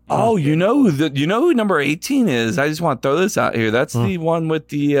dropping. Oh, you know who number 18 is? I just want to throw this out here. That's the one with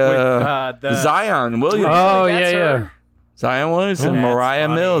the Zion Williams. Oh, yeah. Zion Williams and Mariah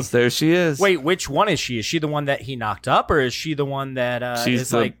Mills. There she is. Wait, which one is she? Is she the one that he knocked up, or is she the one that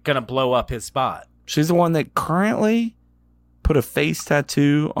is like gonna blow up his spot? She's the one that currently put a face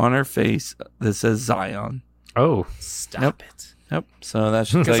tattoo on her face that says Zion. Oh, stop it! Yep. So that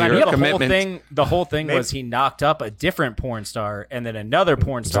should tell Because you your the commitment. whole thing was he knocked up a different porn star, and then another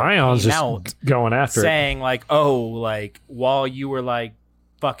porn star Zion's came just out going after it. saying like, "Oh, like while you were like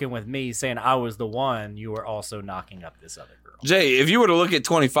fucking with me, saying I was the one, you were also knocking up this other girl." Jay, if you were to look at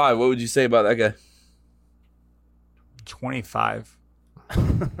 25, what would you say about that guy? 25.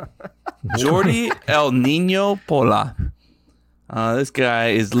 Jordi El Nino Pola. This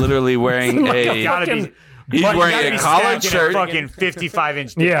guy is literally wearing a. He's wearing a collared shirt. Fucking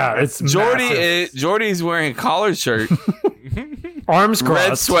 55-inch. Yeah, it's Jordy's wearing a collared shirt. Arms crossed.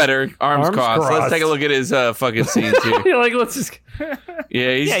 Red sweater, arms crossed. Let's take a look at his fucking scenes here. You're like, let's just.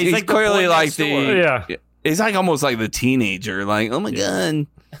 Yeah, he's like the clearly boy like next the. door. Yeah. He's like almost like the teenager. Like, oh my god,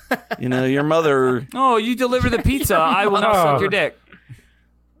 your mother. Oh, you deliver the pizza. I will not suck your dick.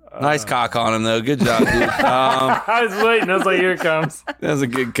 Nice cock on him though. Good job, dude. I was waiting. I was like, here it comes. That's a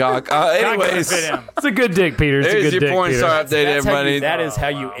good cock. Anyways, It's a good dick, Peter. It's a there's good your dick, porn Peter. star update, everybody. That is how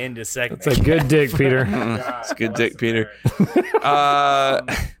you end a segment. It's a good dick, Peter. It's a good dick, Peter. I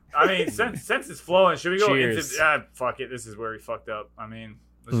mean, since it's flowing, should we go Cheers. into... fuck it. This is where we fucked up. I mean,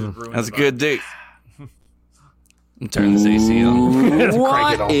 let's just ruin That's a the good dick. Turn this AC on.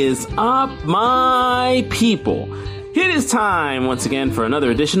 What is up, my people? It is time once again for another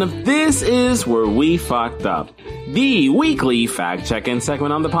edition of This Is Where We Fucked Up, the weekly fact check-in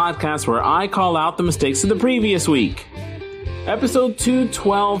segment on the podcast where I call out the mistakes of the previous week. Episode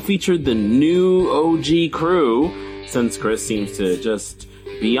 212 featured the new OG crew, since Chris seems to just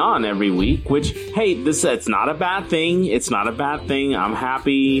be on every week, which, hey, it's not a bad thing. It's not a bad thing. I'm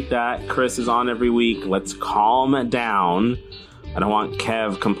happy that Chris is on every week. Let's calm down. I don't want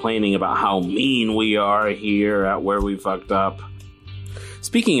Kev complaining about how mean we are here at Where We Fucked Up.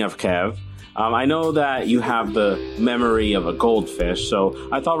 Speaking of Kev, I know that you have the memory of a goldfish, so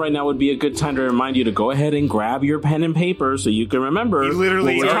I thought right now would be a good time to remind you to go ahead and grab your pen and paper so you can remember what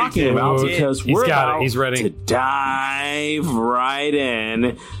we're talking about, because we're about to dive right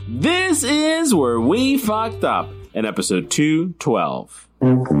in. This is Where We Fucked Up in episode 212.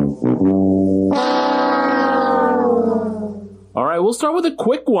 All right, we'll start with a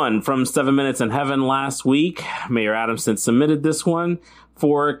quick one from 7 Minutes in Heaven last week. Mayor Adamson submitted this one.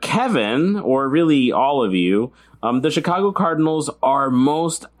 For Kevin, or really all of you, the Chicago Cardinals are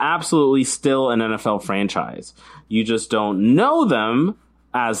most absolutely still an NFL franchise. You just don't know them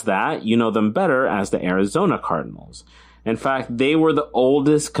as that. You know them better as the Arizona Cardinals. In fact, they were the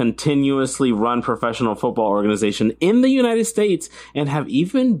oldest continuously run professional football organization in the United States and have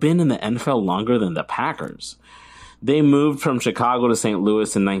even been in the NFL longer than the Packers. They moved from Chicago to St.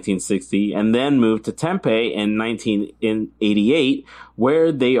 Louis in 1960 and then moved to Tempe in 1988,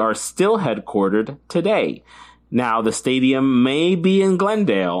 where they are still headquartered today. Now, the stadium may be in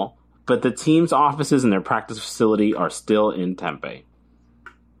Glendale, but the team's offices and their practice facility are still in Tempe.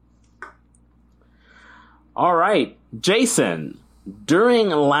 All right, Jason, during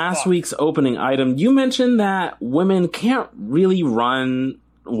last week's opening item, you mentioned that women can't really run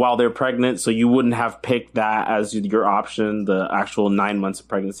while they're pregnant, so you wouldn't have picked that as your option, the actual 9 months of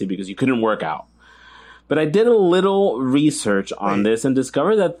pregnancy, because you couldn't work out. But I did a little research on this and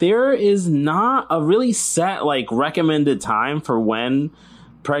discovered that there is not a really set, recommended time for when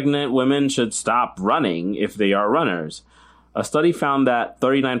pregnant women should stop running if they are runners. A study found that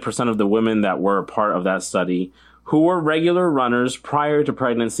 39% of the women that were a part of that study who were regular runners prior to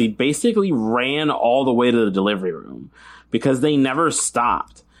pregnancy basically ran all the way to the delivery room because they never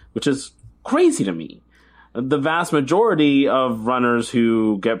stopped, which is crazy to me. The vast majority of runners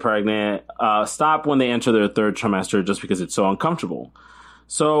who get pregnant stop when they enter their third trimester just because it's so uncomfortable.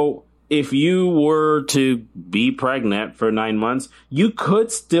 So if you were to be pregnant for 9 months, you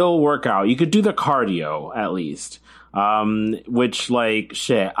could still work out. You could do the cardio at least. Which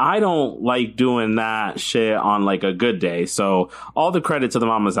I don't like doing that shit on a good day. So all the credit to the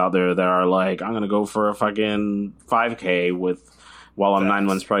mamas out there that are I'm going to go for a fucking 5K while I'm 9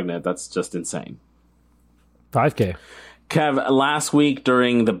 months pregnant. That's just insane. 5K. Kev, last week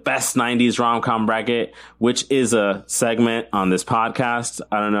during the Best 90s Rom-Com Bracket, which is a segment on this podcast.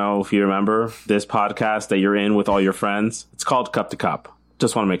 I don't know if you remember this podcast that you're in with all your friends. It's called Cup to Cup.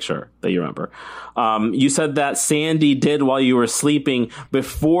 Just want to make sure that you remember. You said that Sandy did while you were sleeping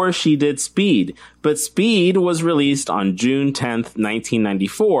before she did Speed. But Speed was released on June 10th,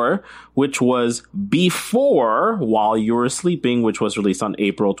 1994, which was before While You Were Sleeping, which was released on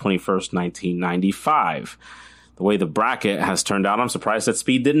April 21st, 1995. The way the bracket has turned out, I'm surprised that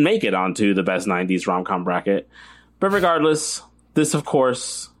Speed didn't make it onto the Best 90s Rom-Com Bracket. But regardless, this, of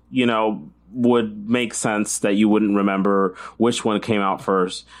course, would make sense that you wouldn't remember which one came out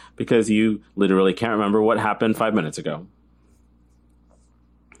first because you literally can't remember what happened 5 minutes ago.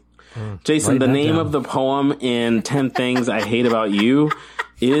 Jason, the name of the poem in 10 Things I Hate About You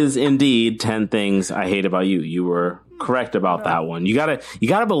is indeed 10 Things I Hate About You. You were correct about that one. You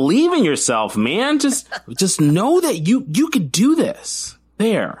gotta believe in yourself, man. Just know that you could do this.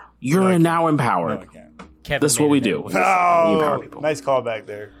 There. You're now empowered. That's what we do. Oh, nice callback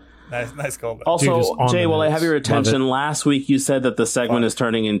there. Nice callback. Also, Jay, while I have your attention, last week you said that the segment is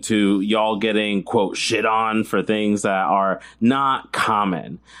turning into y'all getting, quote, shit on for things that are not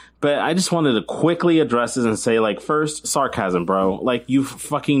common. But I just wanted to quickly address this and say, like, first, sarcasm, bro. Like, you've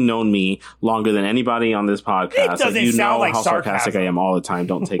fucking known me longer than anybody on this podcast. It doesn't you sound know like how sarcastic I am all the time.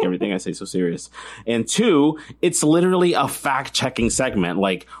 Don't take everything I say so serious. And two, it's literally a fact-checking segment.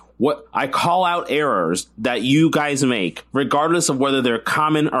 Like, what I call out errors that you guys make, regardless of whether they're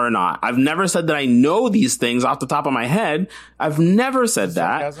common or not. I've never said that I know these things off the top of my head. I've never said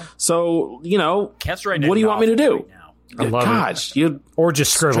that. So, you know, what do you want me to do? I love it. Or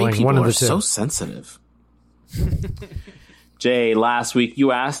just scribbling. One of the two. So sensitive. Jay, last week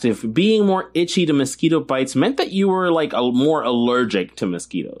you asked if being more itchy to mosquito bites meant that you were like more allergic to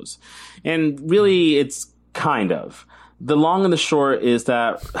mosquitoes. And really, it's kind of. The long and the short is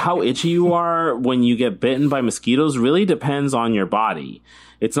that how itchy you are when you get bitten by mosquitoes really depends on your body.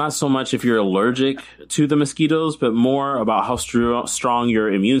 It's not so much if you're allergic to the mosquitoes, but more about how strong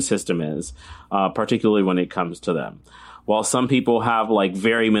your immune system is, particularly when it comes to them. While some people have like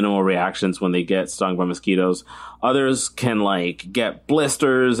very minimal reactions when they get stung by mosquitoes, others can like get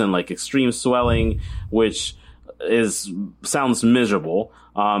blisters and like extreme swelling, which sounds miserable.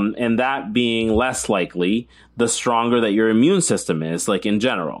 And that being less likely, the stronger that your immune system is, like in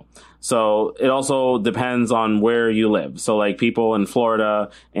general. So it also depends on where you live. So like people in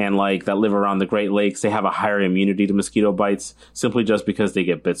Florida and like that live around the Great Lakes, they have a higher immunity to mosquito bites simply just because they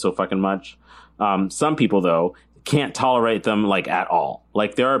get bit so fucking much. Some people though can't tolerate them like at all.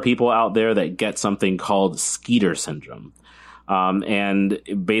 Like there are people out there that get something called Skeeter syndrome. And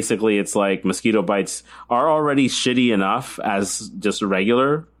basically it's like mosquito bites are already shitty enough as just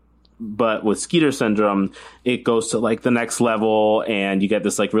regular, but with Skeeter syndrome, it goes to like the next level and you get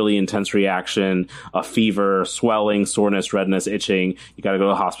this like really intense reaction, a fever, swelling, soreness, redness, itching. You got to go to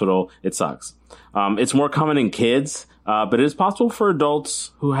the hospital. It sucks. It's more common in kids, but it is possible for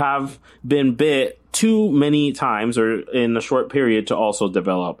adults who have been bit too many times or in a short period to also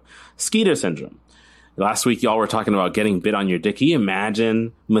develop Skeeter syndrome. Last week, y'all were talking about getting bit on your dick. Can you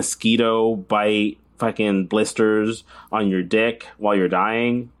imagine mosquito bite fucking blisters on your dick while you're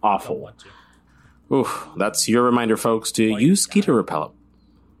dying? Awful. Oof, that's your reminder, folks, to use skeeter repellent.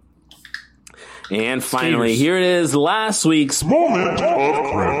 And finally, here it is, last week's moment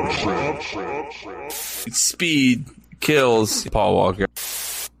of crap. Speed kills Paul Walker.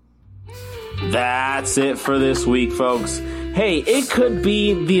 That's it for this week, folks. Hey, it could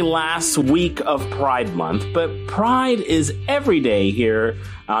be the last week of Pride Month, but Pride is every day here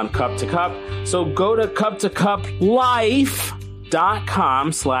on Cup to Cup. So go to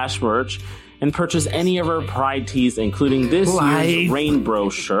cuptocuplife.com/merch and purchase any of our Pride tees, including this year's Rainbow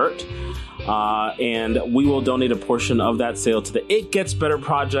shirt. And we will donate a portion of that sale to the It Gets Better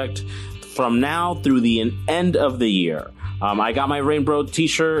project from now through the end of the year. I got my Rainbow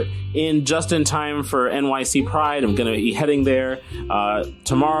t-shirt in just in time for NYC Pride. I'm going to be heading there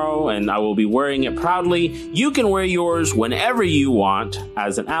tomorrow, and I will be wearing it proudly. You can wear yours whenever you want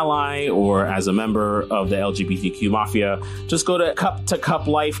as an ally or as a member of the LGBTQ mafia. Just go to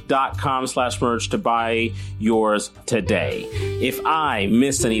cuptocuplife.com/merch to buy yours today. If I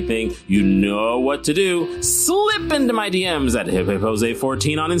missed anything, you know what to do. Slip into my DMs at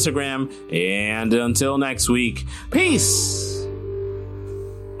hiphopjose14 on Instagram. And until next week, peace.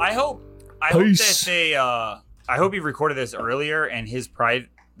 I hope that they I hope he recorded this earlier and his Pride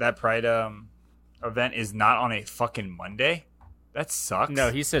event is not on a fucking Monday. That sucks.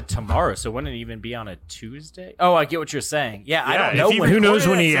 No, he said tomorrow, so wouldn't it even be on a Tuesday? Oh, I get what you're saying. Yeah, I don't know. Who knows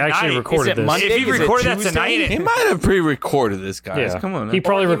when he actually recorded this? Monday? If he recorded that tonight, he might have pre-recorded this, guys. Yeah. Come on, man. He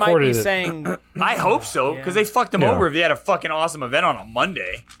probably recorded it. Saying, I hope so, because they fucked him over if they had a fucking awesome event on a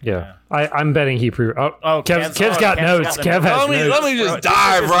Monday. Yeah. I'm betting he Kev's got notes. Kev has notes. Let me just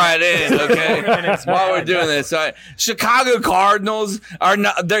dive right in, okay? While we're doing this, all right. Chicago Cardinals are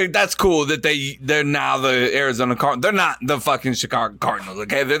not. That's cool that they're now the Arizona Cardinals. They're not the fucking Chicago Cardinals,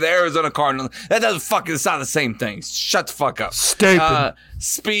 okay? They're the Arizona Cardinals. That doesn't fucking. It's not the same thing. Shut the fuck up. Stupid.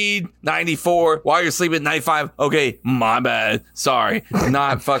 Speed 94. While you're sleeping 95. Okay, my bad. Sorry.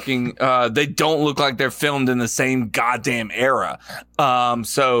 Not fucking. They don't look like they're filmed in the same goddamn era.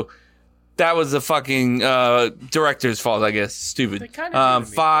 So. That was the fucking director's fault, I guess. Stupid.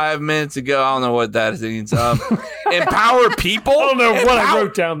 5 minutes ago, I don't know what that means. empower people. I don't know what I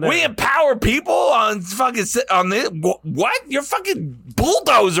wrote down there. We empower people on fucking on this. What? You're fucking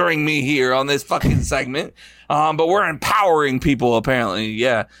bulldozering me here on this fucking segment. But we're empowering people apparently.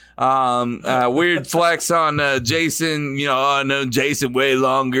 Yeah. Weird flex on Jason. You know, I know Jason way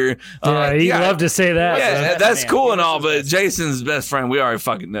longer. He'd love to say that. Yeah, that's cool and all, but Jason's best friend. We already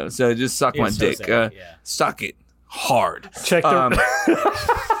fucking know. So just suck my dick. Suck it hard. Check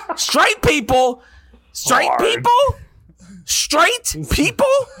the straight people. Straight people.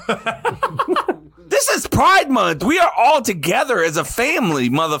 This is Pride Month. We are all together as a family,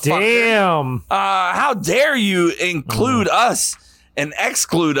 motherfucker. Damn. How dare you include us and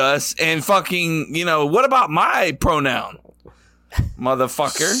exclude us and fucking, what about my pronoun?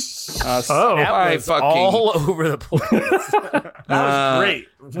 Motherfucker. That was all over the place. That was great.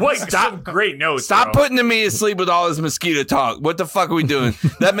 What great notes. Stop bro. putting me asleep with all this mosquito talk. What the fuck are we doing?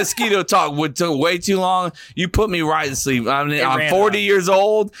 That mosquito talk would took way too long. You put me right to sleep. I'm 40 years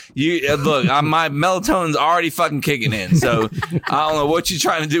old. Look, my melatonin's already fucking kicking in. So I don't know what you're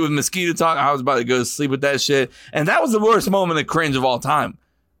trying to do with mosquito talk. I was about to go to sleep with that shit, and that was the worst moment of cringe of all time.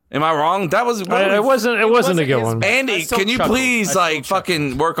 Am I wrong? That was it wasn't a good one. Andy, can you please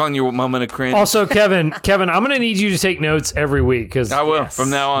fucking work on your moment of cringe? Also, Kevin, I'm gonna need you to take notes every week because I will from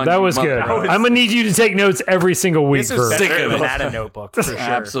now on. That was good. I'm gonna need you to take notes every single week. This is better than at a notebook for sure.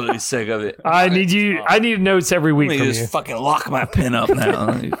 Absolutely sick of it. I need notes every week. Let me just fucking lock my pen up now.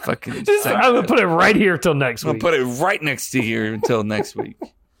 I'm gonna put it right here till next week. I'm gonna put it right next to here until next week.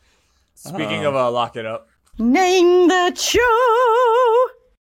 Speaking of lock it up. Name that show.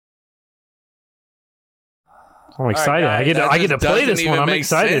 I'm excited. Right, I get to play this one. I'm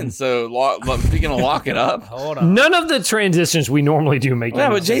excited. So, speaking of lock it up, hold on. None of the transitions we normally do make. Yeah,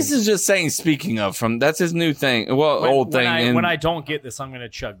 but Jason's just saying. Speaking of, that's his new thing. Well, old thing. When I don't get this, I'm gonna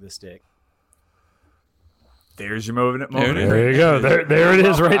chug this dick. There's your moment. There you go. There it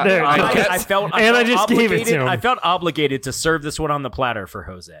is, right there. I felt gave it to him. I felt obligated to serve this one on the platter for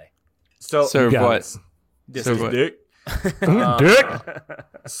Jose. So serve what? This is dick. Dick.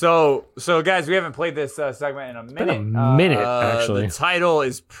 So guys, we haven't played this segment in a minute. Actually. The title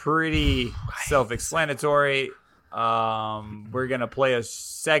is pretty self-explanatory. We're gonna play a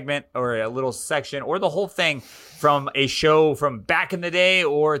segment or a little section or the whole thing from a show from back in the day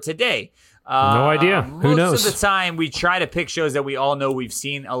or today. No idea. Who knows? Most of the time, we try to pick shows that we all know we've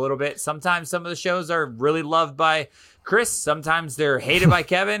seen a little bit. Sometimes some of the shows are really loved by Chris. Sometimes they're hated by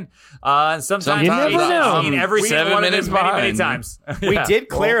Kevin. And sometimes we've seen every single one of them many times. We did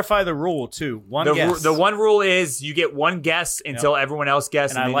clarify the rule too. The one rule is you get one guess until everyone else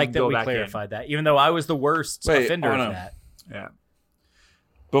guesses. And I like that we clarified that, even though I was the worst offender of that. Yeah.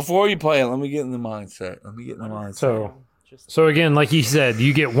 Before you play it, let me get in the mindset. So again, like you said,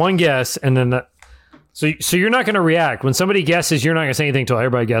 you get one guess, and then so you're not going to react when somebody guesses. You're not going to say anything until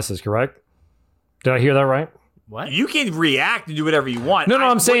everybody guesses. Correct? Did I hear that right? What? You can react and do whatever you want. No,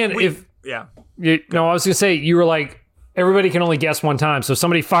 I'm saying I was going to say you were like everybody can only guess one time. So if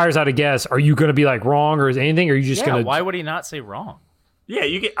somebody fires out a guess, are you going to be like wrong or is anything? Or are you just going to? Why would he not say wrong? Yeah,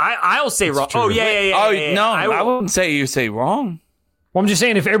 you get. I'll say wrong. true. Oh yeah. No, I wouldn't say you say wrong. Well, I'm just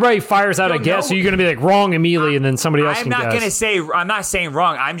saying if everybody fires out a guess, are you going to be like wrong immediately, and then somebody else I'm can not guess? going to say. I'm not saying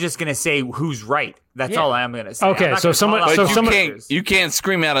wrong. I'm just going to say who's right. That's all I'm going to say. Okay, so someone. You can't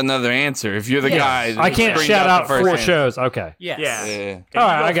scream out another answer if you're the guy. I can't shout out 4 shows. Okay. Yeah. All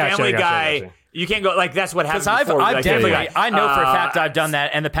right, I got you. Family Guy. You can't go like that's what happens. I've definitely. I know for a fact I've done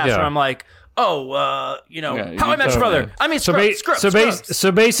that, and the past where I'm like, How I Met Your Mother. I mean, so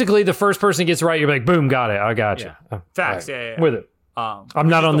basically, the first person gets right, you're like, boom, got it. I got you. Facts. Right. Yeah. With it. I'm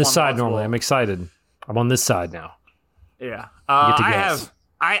not on this side normally. I'm excited. I'm on this side now. Yeah.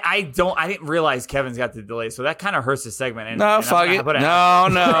 I didn't realize Kevin's got the delay, so that kind of hurts the segment. Fuck it.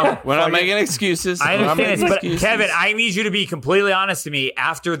 No. We're not making excuses. I understand this, but Kevin, I need you to be completely honest to me.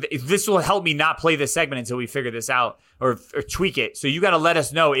 This will help me not play this segment until we figure this out or tweak it. So you got to let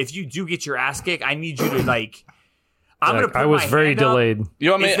us know if you do get your ass kicked. I need you to like. I was very delayed. You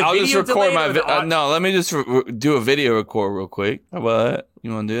want me? I'll just record my. No, let me just do a video record real quick. What?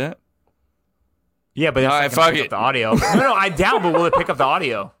 You want to do that? Yeah, but that's not pick up the audio. No, I'm down, but will it pick up the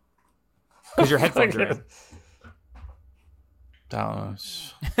audio? Because your headphones are in.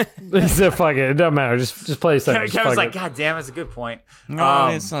 He said, "Fuck it, it doesn't matter. Just play a second." Kevin's like, "God damn, that's a good point." No,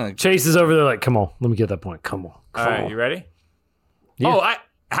 it's not. Chase is over there, like, "Come on, let me get that point. Come on." All right, you ready? Yeah.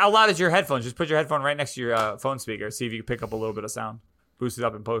 How loud is your headphones? Just put your headphone right next to your phone speaker. See if you can pick up a little bit of sound. Boost it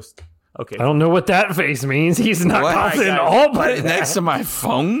up in post. Okay. I don't know what that face means. He's not confident at all. Put it next to my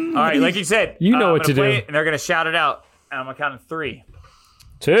phone. All right, like you said, you know what to do. And they're gonna shout it out. And I'm gonna count in 3,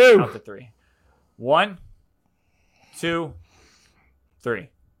 2. Count to 3. 1. 2, 3.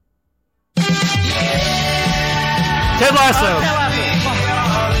 Ted Lasso.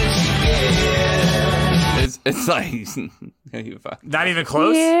 It's like Not even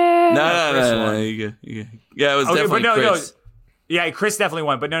close? No. Yeah, it was definitely Chris. Yeah, Chris definitely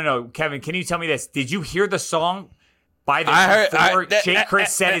won. But no. Kevin, can you tell me this? Did you hear the song by the before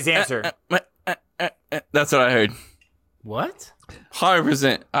Chris said his answer? That's what I heard. What?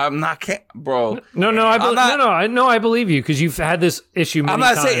 100%. I'm not, bro. I believe you because you've had this issue many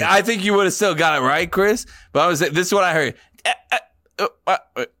times. Saying. I think you would have still got it right, Chris. But I was saying, this is what I heard.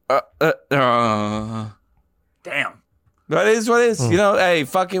 Damn. That is what it is. You know, hey,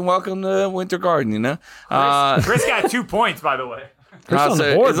 fucking welcome to Winter Garden, you know? Chris got 2 points, by the way.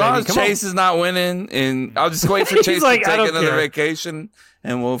 As long as Chase is not winning, and I'll just wait for Chase to take another vacation,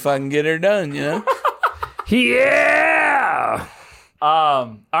 and we'll fucking get her done, you know? Yeah.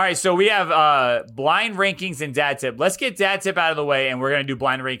 All right, so we have blind rankings and dad tip. Let's get dad tip out of the way, and we're gonna do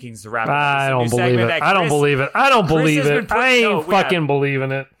blind rankings to wrap up. I don't believe it. I don't believe it. I ain't fucking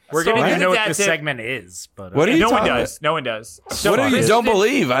believing it. We're gonna even know what this segment is, but what are you no talking one does. No one does. So what do you don't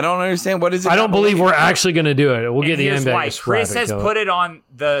believe? I don't understand. What is it? I don't believe we're actually gonna do it. We'll get the end back. Chris has put it on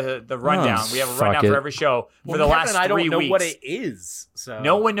the rundown. We have a rundown for every show for the last 3 weeks. I don't know what it is. So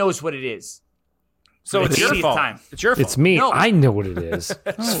no one knows what it is. So it's your fault. It's your fault. It's me. No. I know what it is.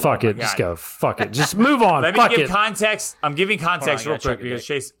 Just fuck it. Just go. Fuck it. Just move on. Let me give context. I'm giving context real quick because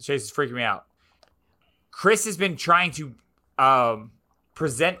Chase is freaking me out. Chris has been trying to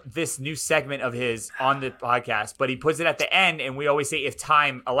present this new segment of his on the podcast, but he puts it at the end, and we always say if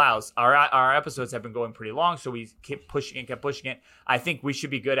time allows. Our episodes have been going pretty long, so we kept pushing it. I think we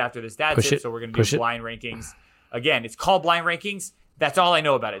should be good after this dad tip, so we're going to do blind rankings. Again, it's called blind rankings. That's all I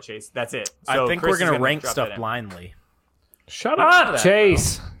know about it, Chase. That's it. So I think we're going to rank stuff blindly. Shut up,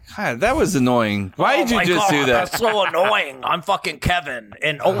 Chase. God, that was annoying. Why did you just do that? That's so annoying. I'm fucking Kevin,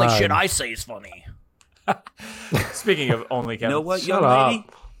 and only shit I say is funny. Speaking of only Kevin. You know what, young lady?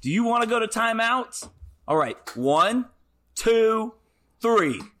 Do you want to go to timeout? All right. 1, 2,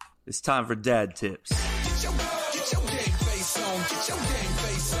 3. It's time for dad tips. Get your gang face on. Get your gang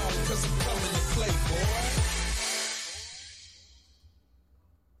face on, 'cause I'm coming to play, boy.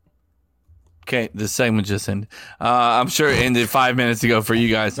 Okay, this segment just ended. I'm sure it ended 5 minutes ago for you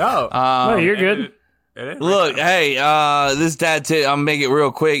guys. No, you're good. Look, hey, this dad tip, I'm gonna make it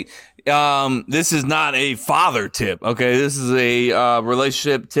real quick. This is not a father tip, okay? This is a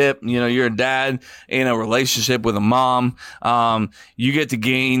relationship tip. You know, you're a dad in a relationship with a mom. You get to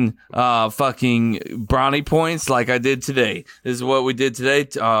gain fucking brownie points like I did today. This is what we did today.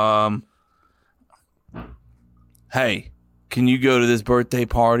 Hey, can you go to this birthday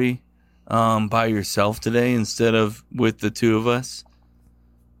party by yourself today instead of with the two of us?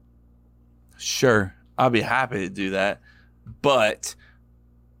 Sure, I'll be happy to do that. But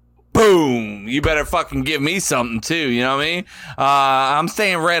boom, you better fucking give me something too, you know what I mean? I'm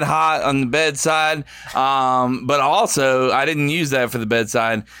staying red hot on the bedside, but also I didn't use that for the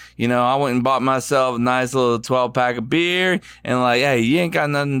bedside. You know, I went and bought myself a nice little 12-pack of beer and like, hey, you ain't got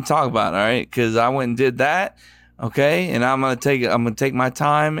nothing to talk about, all right? Because I went and did that, okay? And I'm gonna take my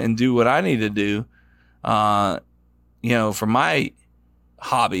time and do what I need to do, you know, for my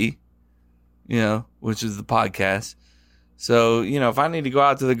hobby, you know, which is the podcast. So, you know, if I need to go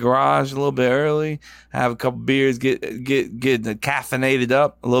out to the garage a little bit early, have a couple beers, get caffeinated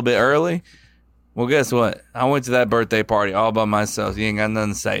up a little bit early, well, guess what? I went to that birthday party all by myself. You ain't got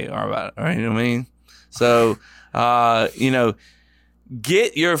nothing to say about it, all right? You know what I mean? So, you know,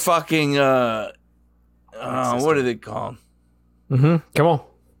 get your fucking, what are they called? Mm-hmm. Come on.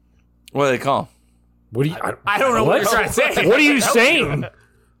 What are they called? What do you? I don't know what you're trying to say. What are you saying?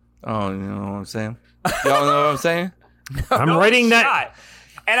 Oh, you know what I'm saying? Y'all know what I'm saying? I'm writing that.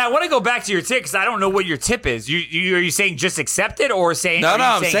 And I want to go back to your tip because I don't know what your tip is. Are you saying just accept it or saying? No,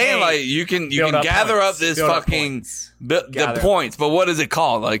 I'm saying hey, like you can gather up this fucking the points. But what is it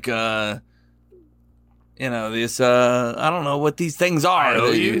called? Like you know, this I don't know what these things are.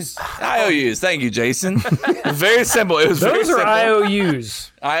 IOUs. IOUs. Thank you, Jason. Very simple. It was those very are simple.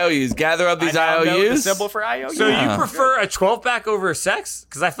 IOUs. IOUs. Gather up these IOUs. Symbol for IOUs. So you prefer a 12-pack over sex?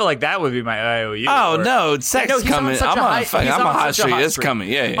 Because I feel like that would be my IOU. Oh no, sex coming. I'm on a hot streak. It's coming.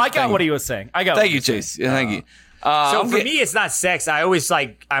 Yeah. I got what he was saying. Thank you, Chase. Yeah, thank you. So for me, it's not sex. I always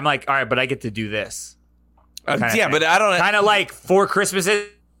like. I'm like, all right, but I get to do this. Yeah, but I don't. Kind of like 4 Christmases.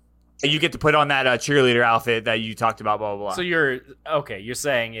 You get to put on that cheerleader outfit that you talked about, blah, blah, blah. So you're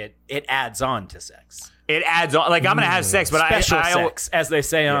saying it adds on to sex. It adds on. Like, I'm going to have sex, but special sex, as they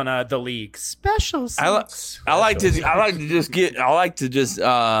say on the league. Special sex. I like to just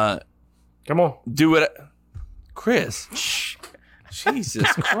come on. Do what Chris.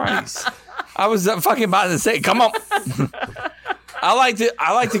 Jesus Christ. I was fucking about to say, come on. I like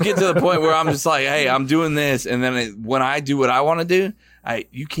to get to the point where I'm just like, hey, I'm doing this, and then when I do what I want to do,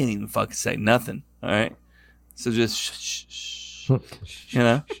 you can't even fucking say nothing. All right. So just shh. You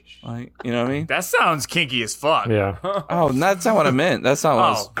know? Like, you know what I mean? That sounds kinky as fuck. Yeah. Oh, that's not what I meant. That's not what I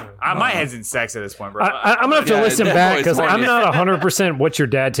was. My head's in sex at this point, bro. I'm gonna have to listen back because I'm not 100% what your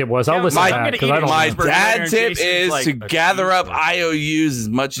dad tip was. I'll listen back because I don't. My know. dad tip is to gather up IOUs as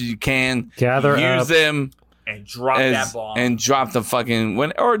much as you can. Use them. And drop that bomb. And drop the fucking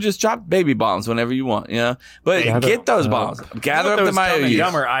or just drop baby bombs whenever you want, you know. But get those bombs. Gather up the IOUs.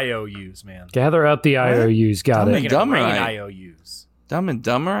 Dumber IOUs, man. Gather up the IOUs. Got it. Dumber IOUs. Dumb and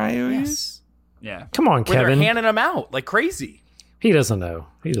Dumber IOUs. Yes. Yeah. Come on, Where Kevin. they're handing them out like crazy. He doesn't know.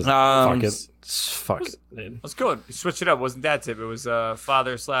 He doesn't. Fuck it. Fuck it. Dude. Let's go. Switch it up. It wasn't dad tip. It was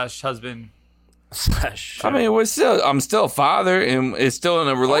father/husband. I mean, I'm still a father, and it's still in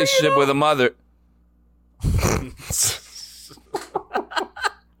a relationship with a mother.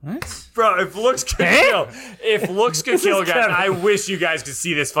 What? Bro, if looks could kill, guys, I wish you guys could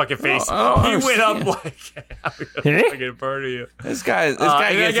see this fucking face. He went up like, I'm gonna fucking murder you. This guy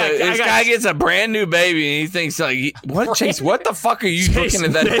gets a brand new baby, and he thinks like, "What, Chase? What the fuck are you looking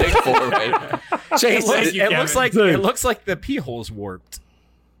at that dick for?" Right? Chase, it looks like the pee hole's warped.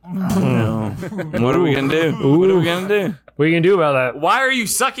 No. What are we gonna do? What are we gonna do? What are you gonna do about that? Why are you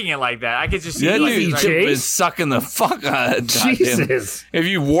sucking it like that? I could just see Yeah, you dude, you've been sucking the fuck out of that. Jesus. If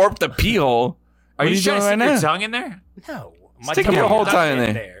you warp the pee hole, Are you trying to stick doing your right tongue in there? No. Stick your whole tongue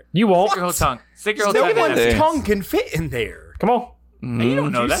in there. You won't. Stick your whole tongue. Stick your whole No tongue in one's there. tongue can fit in there. Come on. You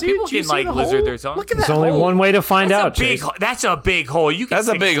don't know that. People can like lizard their tongue. Look at There's that only hole. one way to find out. Big, that's a big hole. You can That's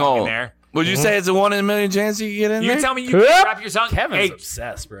a stick big your tongue hole. in there. Would you say it's a 1 in a million chance you can get in You there? can tell me you can wrap your tongue. Kevin's Hey,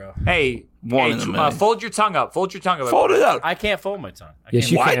 obsessed, bro. hey, 1 in a million. fold your tongue up. Fold your tongue up. Fold it up. I can't fold my tongue. Yes,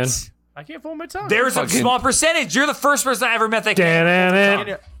 you can. I can't fold my tongue. There's a small percentage. You're the first person I ever met that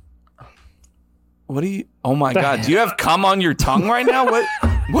can. What do you? Oh my god! Do you have cum on your tongue right now?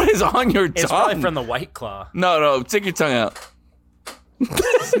 What is on your tongue? It's probably from the White Claw. No, take your tongue out.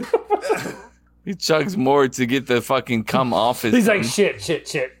 He chugs more to get the fucking cum off his. He's tongue. like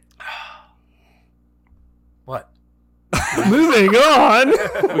shit. What? Moving on.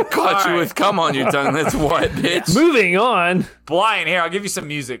 We caught you with cum on your tongue. That's what, bitch. Moving on. Blind. Here, I'll give you some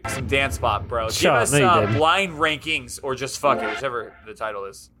music, some dance pop, bro. Give Shut up. us No, you didn't. blind rankings or just fuck it, whichever the title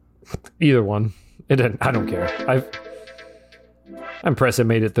is. Either one. It didn't. I don't care. I'm impressed it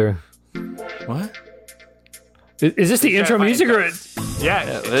made it through. What? Is this the intro music or?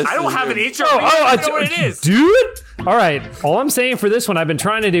 Yeah, I don't have an intro. Oh, I don't know what it is. Dude. All right. All I'm saying for this one, I've been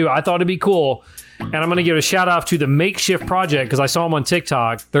trying to do. I thought it'd be cool, and I'm gonna give a shout out to the Makeshift Project because I saw them on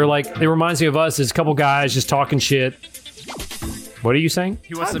TikTok. They're like, it reminds me of us. There's a couple guys just talking shit. What are you saying?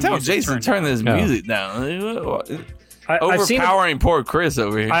 He wants Tell Jason to turn this music down. I've seen Overpowering poor Chris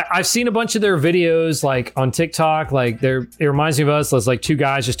over here. I've seen a bunch of their videos like on TikTok. Like it reminds me of us. There's like two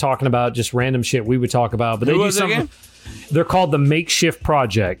guys just talking about just random shit we would talk about. But they Who do was it something. again? They're called the Makeshift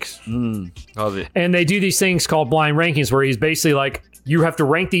Project. Love it. And they do these things called blind rankings where he's basically like, you have to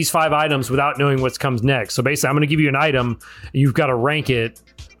rank these 5 items without knowing what comes next. So basically, I'm going to give you an item, and you've got to rank it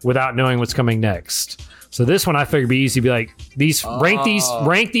without knowing what's coming next. So this one I figured would be easy to be like,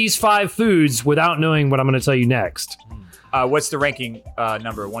 rank these 5 foods without knowing what I'm going to tell you next. What's the ranking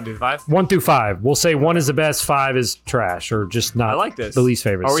number? 1 to 5? 1 through 5. We'll say 1 is the best, 5 is trash, or just not I like this. the least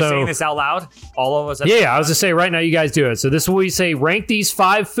favorite. Are we saying this out loud? All of us? Yeah, I was going to say right now you guys do it. So this is what we say, rank these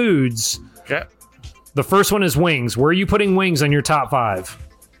 5 foods. Okay. The first one is wings. Where are you putting wings on your top 5?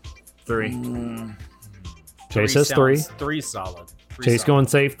 3. Jay says 3. 3 solid. Chase going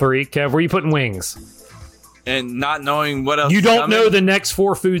safe 3. Kev, where are you putting wings? And not knowing what else. You is don't coming, know the next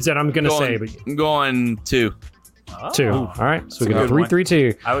 4 foods that I'm going to say, but I'm going 2. 2. All right, so we a got good 3, one. 3,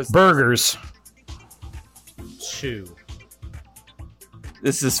 2. Burgers. 2.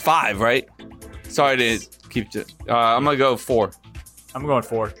 This is 5, right? Sorry to keep it. I'm gonna go 4. I'm going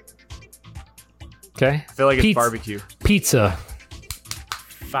 4. Okay. I feel like it's Pizza. barbecue. Pizza.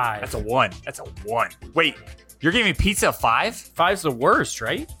 5. That's a 1. That's a 1. Wait, you're giving me pizza a 5? 5's the worst,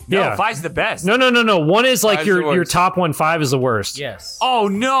 right? No, Yeah. 5's the best. No. 1 is like 5's the your worst. top one. 5 is the worst. Yes. Oh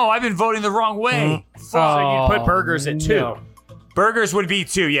no, I've been voting the wrong way. So you put burgers at 2. no. Burgers would be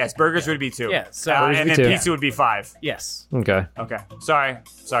 2. Yes, burgers would be 2. Yeah, so and Burgers then would be 2. pizza would be 5. Yes. Okay. Okay. Sorry.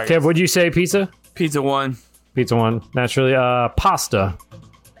 Kev, what'd you say? Pizza? Pizza 1. Pizza 1. Naturally. Pasta.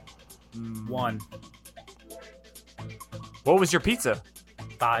 1. What was your pizza?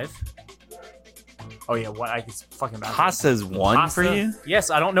 5. Oh yeah, what I could fucking Pasta's one for you? Yes,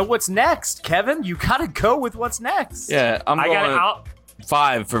 I don't know what's next, Kevin. You gotta go with what's next. Yeah, I'm I got going it out.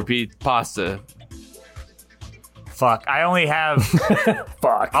 5 for pasta. Fuck, I only have.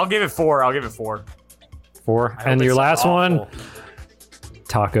 Fuck. I'll give it 4. 4. And your last one,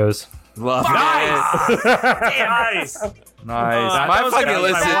 tacos. Love Nice. it. Nice. Nice. that My was fucking gonna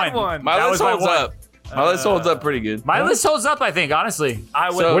be list, my one. my That list was my holds one. up. My list holds up pretty good. My list holds up, I think, honestly.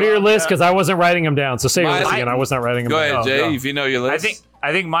 What are your lists? Because I wasn't writing them down. So say your list again. I was not writing them Go down. ahead, Jay, go. if you know your list.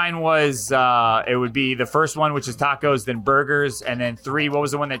 I think mine was it would be the first one, which is tacos, then burgers, and then 3. What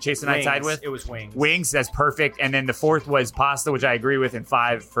was the one that Chase and I tied with? It was wings. Wings, that's perfect. And then the 4th was pasta, which I agree with, and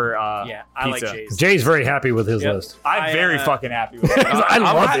 5 for I like pizza. Jay's. Jay's very happy with his list. I'm very fucking happy with it. I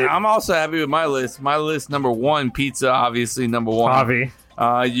love it. I'm also happy with my list. My list, number 1, pizza, obviously number 1. Avi.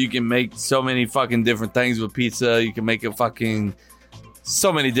 You can make so many fucking different things with pizza. You can make it fucking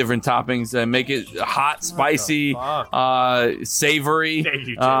so many different toppings and make it hot, spicy, savory.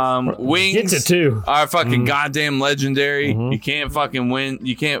 Wings Gets it too. are fucking goddamn legendary. You can't fucking win.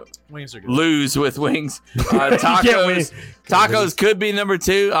 You can't Wings are good. lose with wings. Tacos could be number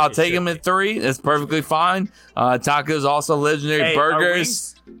 2. I'll take them at 3. That's perfectly fine. Tacos also legendary. Hey, are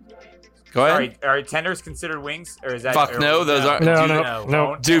Burgers. Go ahead. Sorry, are tenders considered wings, or is that? Fuck no, those aren't.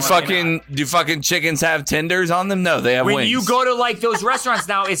 No. Do fucking chickens have tenders on them? No, they have When wings. you go to like those restaurants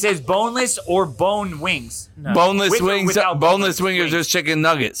now, it says boneless or bone wings. Boneless With or wings, without boneless wings are just chicken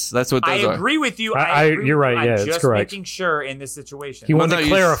nuggets. That's what I those are. agree with you. You're right. I'm Yeah, it's just correct. making sure in this situation. He wanted to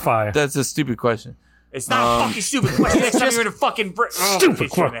clarify. That's a stupid question. It's not a fucking stupid question. Next time you're gonna fucking Stupid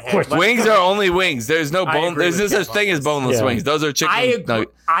question. Wings are only wings. There's no bone. There's no such thing as boneless wings. Those are chicken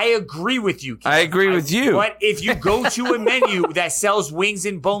nuggets. I agree with you, Kev. I agree with you. But if you go to a menu that sells wings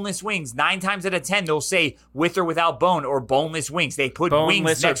and boneless wings, 9 times out of 10 they'll say with or without bone or boneless wings. They put Boneless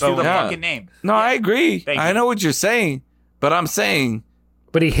wings or next to the boneless. fucking name. No, I agree. Thank I you. know what you're saying, but I'm saying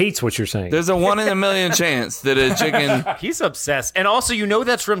But he hates what you're saying. there's a 1 in a million chance that a chicken. He's obsessed. And also, you know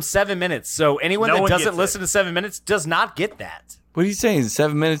that's from 7 minutes. So anyone No that one doesn't gets listen to 7 minutes does not get that. What are you saying?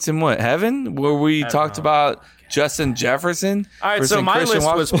 7 minutes in what? Heaven? Where we talked about Justin Jefferson? All right, versus so my Christian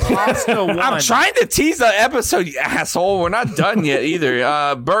list was Watson? pasta 1. I'm trying to tease the episode, you asshole. We're not done yet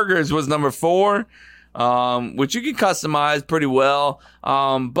either. Burgers was number 4, which you can customize pretty well.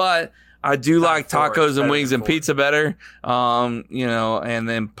 But I do like tacos and wings and pizza better. And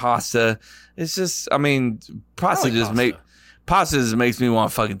then pasta. It's just, pasta pasta just makes me want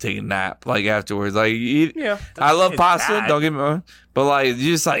to fucking take a nap, like, afterwards. Like, I love pasta, bad. don't get me wrong. But, like,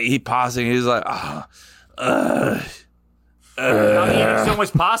 you just, like, eat pasta and you're just like, I'm eating so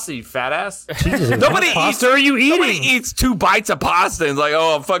much pasta, you fat ass. Nobody eats. pasta are you eating? Nobody eats 2 bites of pasta and is like,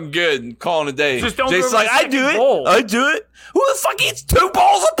 oh, I'm fucking good, and calling it a day. Just don't Jason's go over like, the I do second it. bowl. I do it. Who the fuck eats 2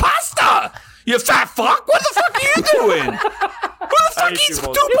 bowls of pasta? You fat fuck. What the fuck are you doing? Who the fuck eats 2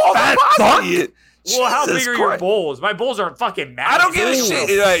 bowls of pasta? Well, how Jesus big are your Christ. bowls? My bowls aren't fucking massive. I don't give a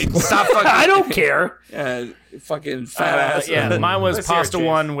shit. Like, stop fucking. I don't care. Yeah, fucking fat ass. Yeah, mine was Let's hear it, pasta James.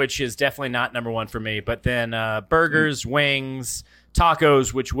 1, which is definitely not number 1 for me. But then burgers, wings,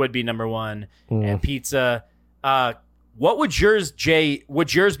 tacos, which would be number 1, and pizza. What would yours, Jay?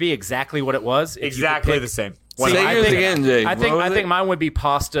 Would yours be exactly what it was? if you could Exactly pick? the same. Say yours again, Jay. I think What was it? mine would be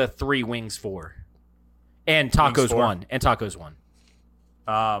pasta 3, wings 4, and tacos 1, and tacos 1.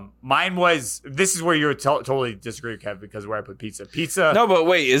 Mine was. This is where you would totally disagree, Kev, because where I put pizza. Pizza. No, but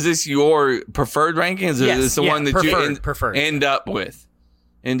wait, is this your preferred rankings, or Yes, is this the yeah, one that preferred. ended up with?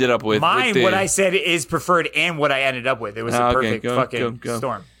 Mine, with what I said is preferred, and what I ended up with. It was a Okay, perfect go, fucking go.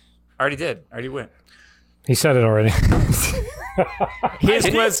 storm. I already did. I already went. He said it already.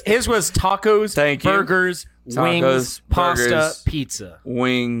 His was tacos, Thank you. burgers, Tacos, wings, pasta, burgers, pizza.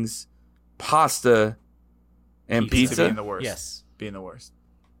 Wings, pasta, and pizza. being the worst. Yes. Being the worst.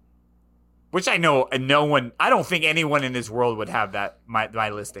 Which I know no one. I don't think anyone in this world would have that my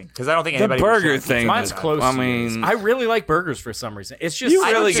listing, because I don't think The anybody. would burger share thing. Mine's close. I to yours. mean, I really like burgers for some reason. It's just you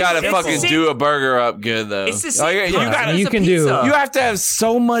I really don't got to think fucking it's the do a burger up good though. It's the same. Like, you thing. got. It's you a can do- pizza. You have to have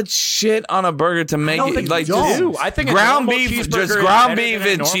so much shit on a burger to make don't it think like you do. I think a ground normal beef, cheeseburger just is ground better beef than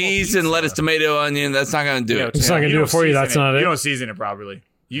a and normal cheese and pizza. lettuce, tomato, onion. That's not gonna do it. It's not gonna do it for you. That's not You it. don't season it properly.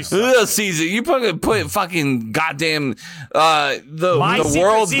 You Ugh, season. You put fucking goddamn the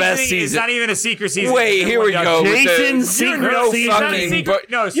world's best It's season. not even a secret season. Wait, here we go. with Jason's the- secret you're no season. fucking Secret-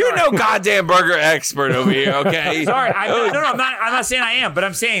 no, you're sorry. no goddamn burger expert over here. Okay, Sorry, I'm not saying I am, but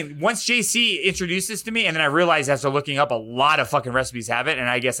I'm saying once JC introduced this to me, and then I realized after looking up a lot of fucking recipes have it, and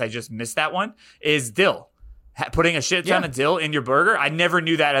I guess I just missed that one, is dill. Putting a shit ton of dill in your burger. I never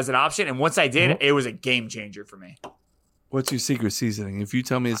knew that as an option, and once I did, it was a game changer for me. What's your secret seasoning? If you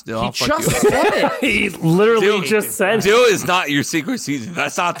tell me it's dill, He I'll fuck just you. said it. He literally just said dill is not your secret seasoning.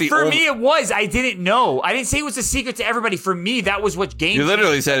 That's not the For only. me, it was. I didn't know. I didn't say it was a secret to everybody. For me, that was what game. You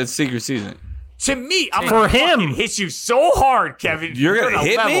literally said it's secret seasoning. To me, I'm For gonna him. fucking hit you so hard, Kevin. You're gonna on a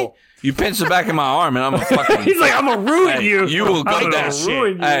hit me? level. You pinch the back of my arm, and I'm gonna fucking. He's like, I'm gonna ruin you. You will go I'm down. gonna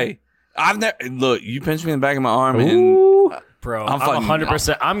ruin you. Hey, I've never look. You pinch me in the back of my arm, and Bro, I'm I'm fucking-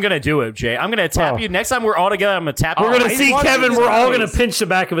 100%. I'm gonna do it, Jay. I'm gonna tap you next time we're all together. I'm gonna tap. We're you. gonna see Kevin. We're all gonna pinch the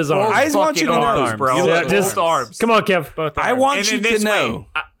back of his arm. I just want you to know, bro. Yeah, just Both arms. Come on, Kev. Both I arms. want And you in to this know.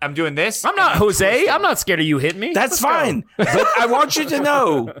 way, I'm doing this. I'm not Jose. I'm not scared of you hitting me. That's fine, but I want you to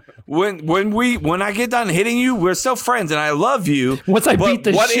know when I get done hitting you, we're still friends, and I love you. Once I but beat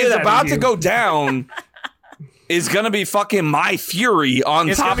the what shit is out of about you. to go down is gonna be fucking my fury on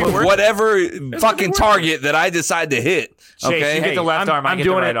It's top gonna be of worth it. whatever fucking target that I decide to hit. Chase, Okay, you get the left arm. I I'm get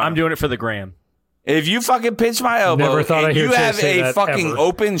doing the right it. arm. I'm doing it for the gram. if you fucking pinch my elbow Never thought and I'd hear you Chase have say a that fucking ever.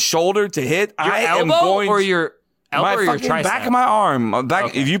 open shoulder to hit, Your I am elbow going or your elbow my or your fucking tricep? back of my arm. Back,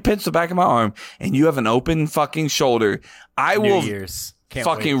 Okay. If you pinch the back of my arm and you have an open fucking shoulder, I New will Year's. Can't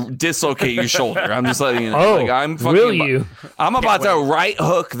fucking dislocate your shoulder. I'm just letting you know. Oh, like, I'm fucking will you? I'm about to right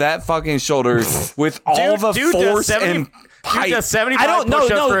hook that fucking shoulder with all the Dude force does 70 and height. Dude does 75 I don't know.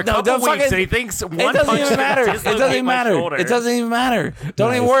 push-ups No, for a no, couple don't weeks, fucking- and he thinks one It doesn't punch even is matter. gonna It doesn't dislocate even my matter. shoulder. It doesn't even matter.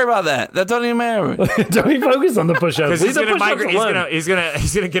 Don't even worry about that. That doesn't even matter. Don't even focus on the push-ups. Because Leave he's the gonna push-ups migrate. alone.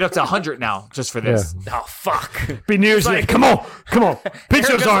 He's gonna get up to 100 now just for this. Oh fuck! Be New Year's Eve. Come on, pinch those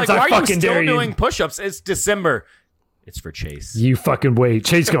Erica's arms. like, I why are fucking you still dare you. doing push-ups? It's December. It's for Chase. You fucking wait.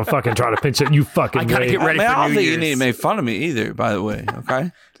 Chase gonna fucking try to pinch it. You fucking I gotta wait. get ready Man, for I don't New think you Year's. need to make fun of me either. By the way,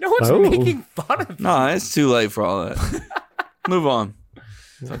 okay? No one's Oh. making fun of me. No, it's too late for all that. Move on.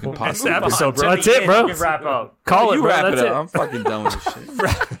 Fucking That's podcast. the episode, bro. That's it, bro. You can wrap up. Call it, You bro. wrap That's it it. up. I'm fucking done with this shit.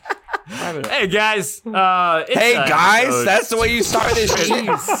 Wrap it up. Hey guys. Hey guys, that's the way you start this shit.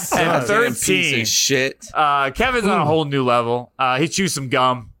 At Damn piece 13. of shit. Kevin's on a whole new level. He chews some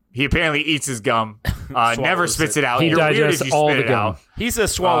gum. He apparently eats his gum. Never spits it out. He You're weird digests if you all spit the it gum. out. He's a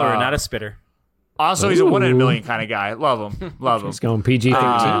swallower, not a spitter. Also, he's a 1 in a Ooh. million kind of guy. Love him. Love him. It's going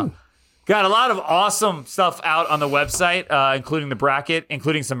PG-13. Got a lot of awesome stuff out on the website, including the bracket,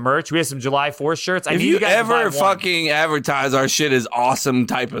 including some merch. We have some July 4th shirts. I If need you guys to buy ever one. fucking advertise our shit as awesome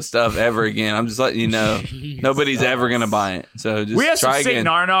type of stuff ever again, I'm just letting you know. Nobody's ever gonna buy it. So just we have some try St. again.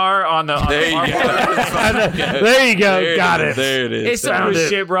 Narnar on the There you go. There you go. There Got it it. is. There it is. It's some Found good it.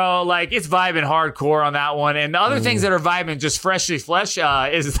 shit, bro. Like, it's vibing hardcore on that one. And the other things that are vibing just freshly flesh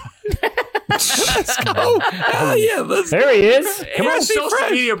is... Hell yeah, let's There he is. Come on, social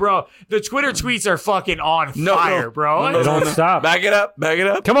media, bro. The Twitter tweets are fucking on fire, bro. They don't stop. Back it up. Back it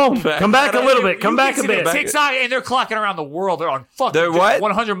up. Come on. Come back a little bit. Come back a bit. TikTok, and they're clocking around the world. They're on fucking They're what?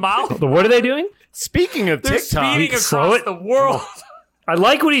 100 miles. What are they doing? Speaking of They're TikTok, speeding Slow across it. the world. I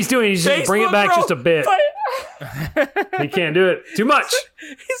like what he's doing. He's just bring it Facebook, back bro. just a bit. He can't do it. Too much.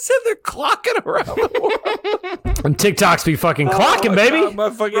 He said they're clocking around the world. And TikToks be fucking clocking, baby. God, my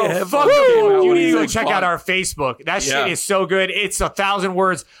fucking Bro, headphones fuck came you. out You when need he to go said check clock. out our Facebook. That Yeah. shit is so good. It's 1,000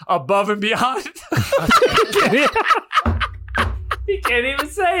 words above and beyond. He can't even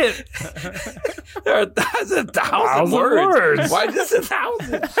say it. That's 1,000 1,000 words. words. Why just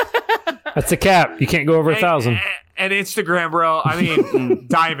 1,000? That's a cap. You can't go over 1,000. And Instagram, bro. I mean,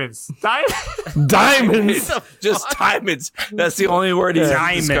 diamonds. Diamonds. Just diamonds. That's the only word he's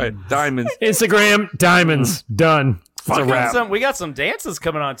described. Diamonds. Instagram, diamonds. Done. It's a wrap. we got some dances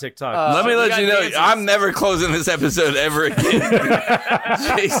coming on TikTok. Let me we let got you know, dances. I'm never closing this episode ever again.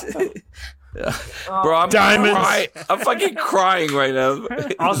 Jason. Bro, I'm Diamonds. crying. I'm fucking crying right now.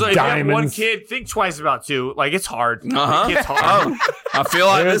 Also, if you have one Diamonds. kid, think twice about two. Like, it's hard. Uh-huh. It's hard. I feel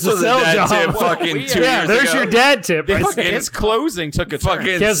like There's this was the a sell dad job. tip fucking 2 Yeah, years there's ago. your dad tip. His closing took a turn.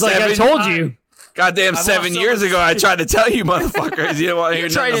 Fucking Kev's like, I 7 told you. Goddamn, 7 years ago, I tried to tell you motherfuckers. You don't want to hear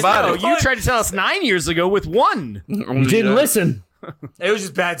nothing about it. You tried to tell us 9 years ago with one. You didn't listen. It was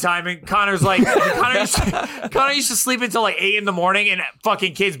just bad timing. Connor's like, Connor used to sleep until like 8 in the morning, and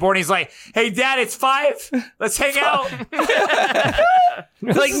fucking kid's born. He's like, "Hey, Dad, it's 5. Let's hang out."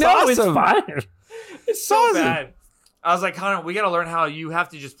 Like, no, it's awesome. fine. It's so bad. I was like, Connor, we got to learn how you have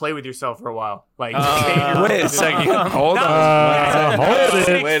to just play with yourself for a while. Like, stay in your Wait a room. second. Hold on. Hold You it.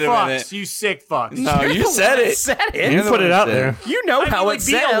 sick Wait a fucks. minute. You sick fucks. No, you said it. it. You put it out there. You know I mean, how like, it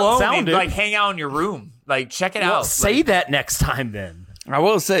be alone sounded. and like hang out in your room. Like, check it Well, out. say Like, that next time then. I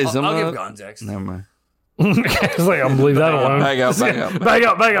will say I'll something. give context. Never mind. It's like, I'm leave that alone. Back up. Back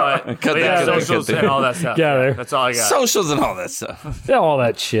up. But, Cut yeah, that, cut that, socials cut that. and all that stuff. Get out of there. That's all I got. Socials and all that stuff. Yeah, all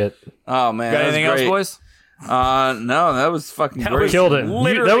that shit. Oh, man. Got that was anything else, great. boys? No, that was fucking great. Killed it.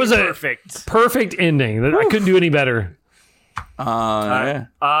 Literally That was a perfect. perfect ending. I couldn't do any better. Yeah.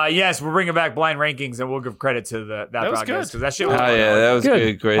 Yes, we're bringing back blind rankings, and we'll give credit to that broadcast because that shit was that was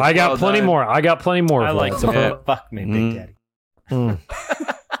good. Great. I got plenty more. I like that. fuck me, Big Daddy.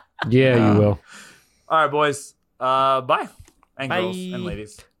 Yeah, you will. All right, boys. Bye. And Bye. girls and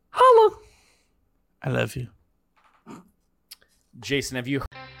ladies. Holla. I love you. Jason, have you